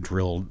out,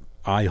 drilled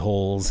eye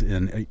holes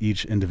in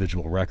each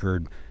individual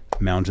record,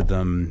 mounted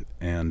them,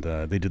 and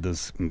they did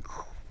this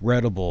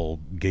incredible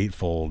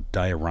gatefold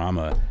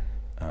diorama,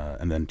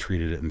 and then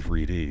treated it in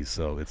 3D.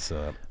 So it's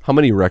How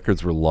many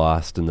records were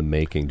lost in the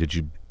making? Did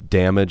you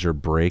damage or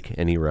break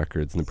any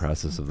records in the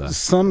process of that?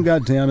 some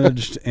got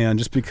damaged, and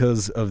just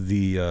because of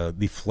the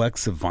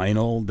flecks of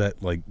vinyl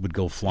that like would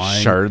go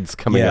flying, Shards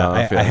coming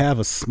off. I have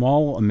a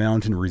small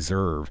amount in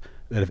reserve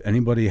that if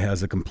anybody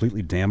has a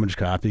completely damaged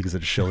copy because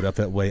it showed up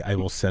that way, I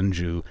will send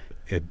you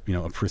a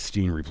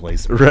pristine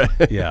replacement.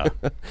 Right. Yeah.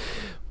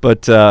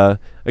 But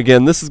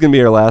again, this is going to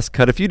be our last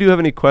cut. If you do have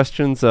any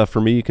questions for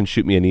me, you can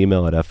shoot me an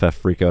email at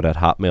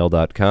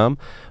fffreakout@hotmail.com.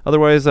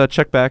 Otherwise,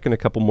 check back in a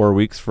couple more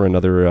weeks for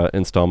another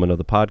installment of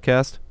the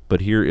podcast.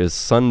 But here is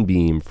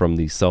Sunbeam from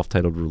the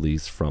self-titled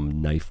release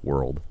from Knife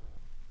World.